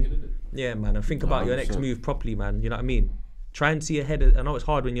decision. Yeah, man. And think about your next move properly, man. You know what I mean? Try and see ahead. I know it's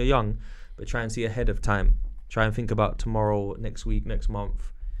hard when you're young, but try and see ahead of time. Try and think about tomorrow, next week, next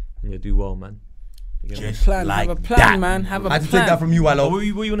month, and you'll do well, man. Have a plan, man. Have a plan. I had to take that from you, Wallo. What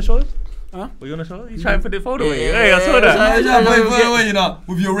you want to show us? Huh? What you want to show us? You trying to put the phone away? Hey, I saw that. Wait, you know,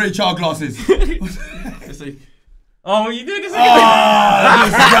 with your Ray Charles glasses. Oh, you doing this This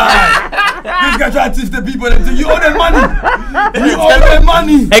guy trying to teach the people that you owe them money. You owe them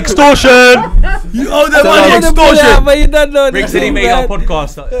money. Extortion. You owe them money. Extortion. But you don't know Rick this, City made our man.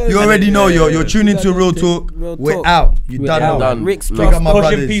 podcast. You already know you're tuning to Real Talk. We're out. You done. Rixs Big up my Pushin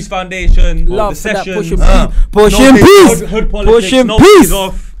brothers. Peace Foundation. Love the for that sessions. Pushin Peace. Hood politics. Pushin No Peace. days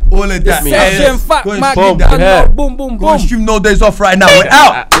off. All of that. Session, fat Go and Mac, stream that. boom, boom, Go and boom. stream No Days Off right now. We're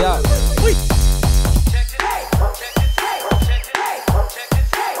out. Yeah.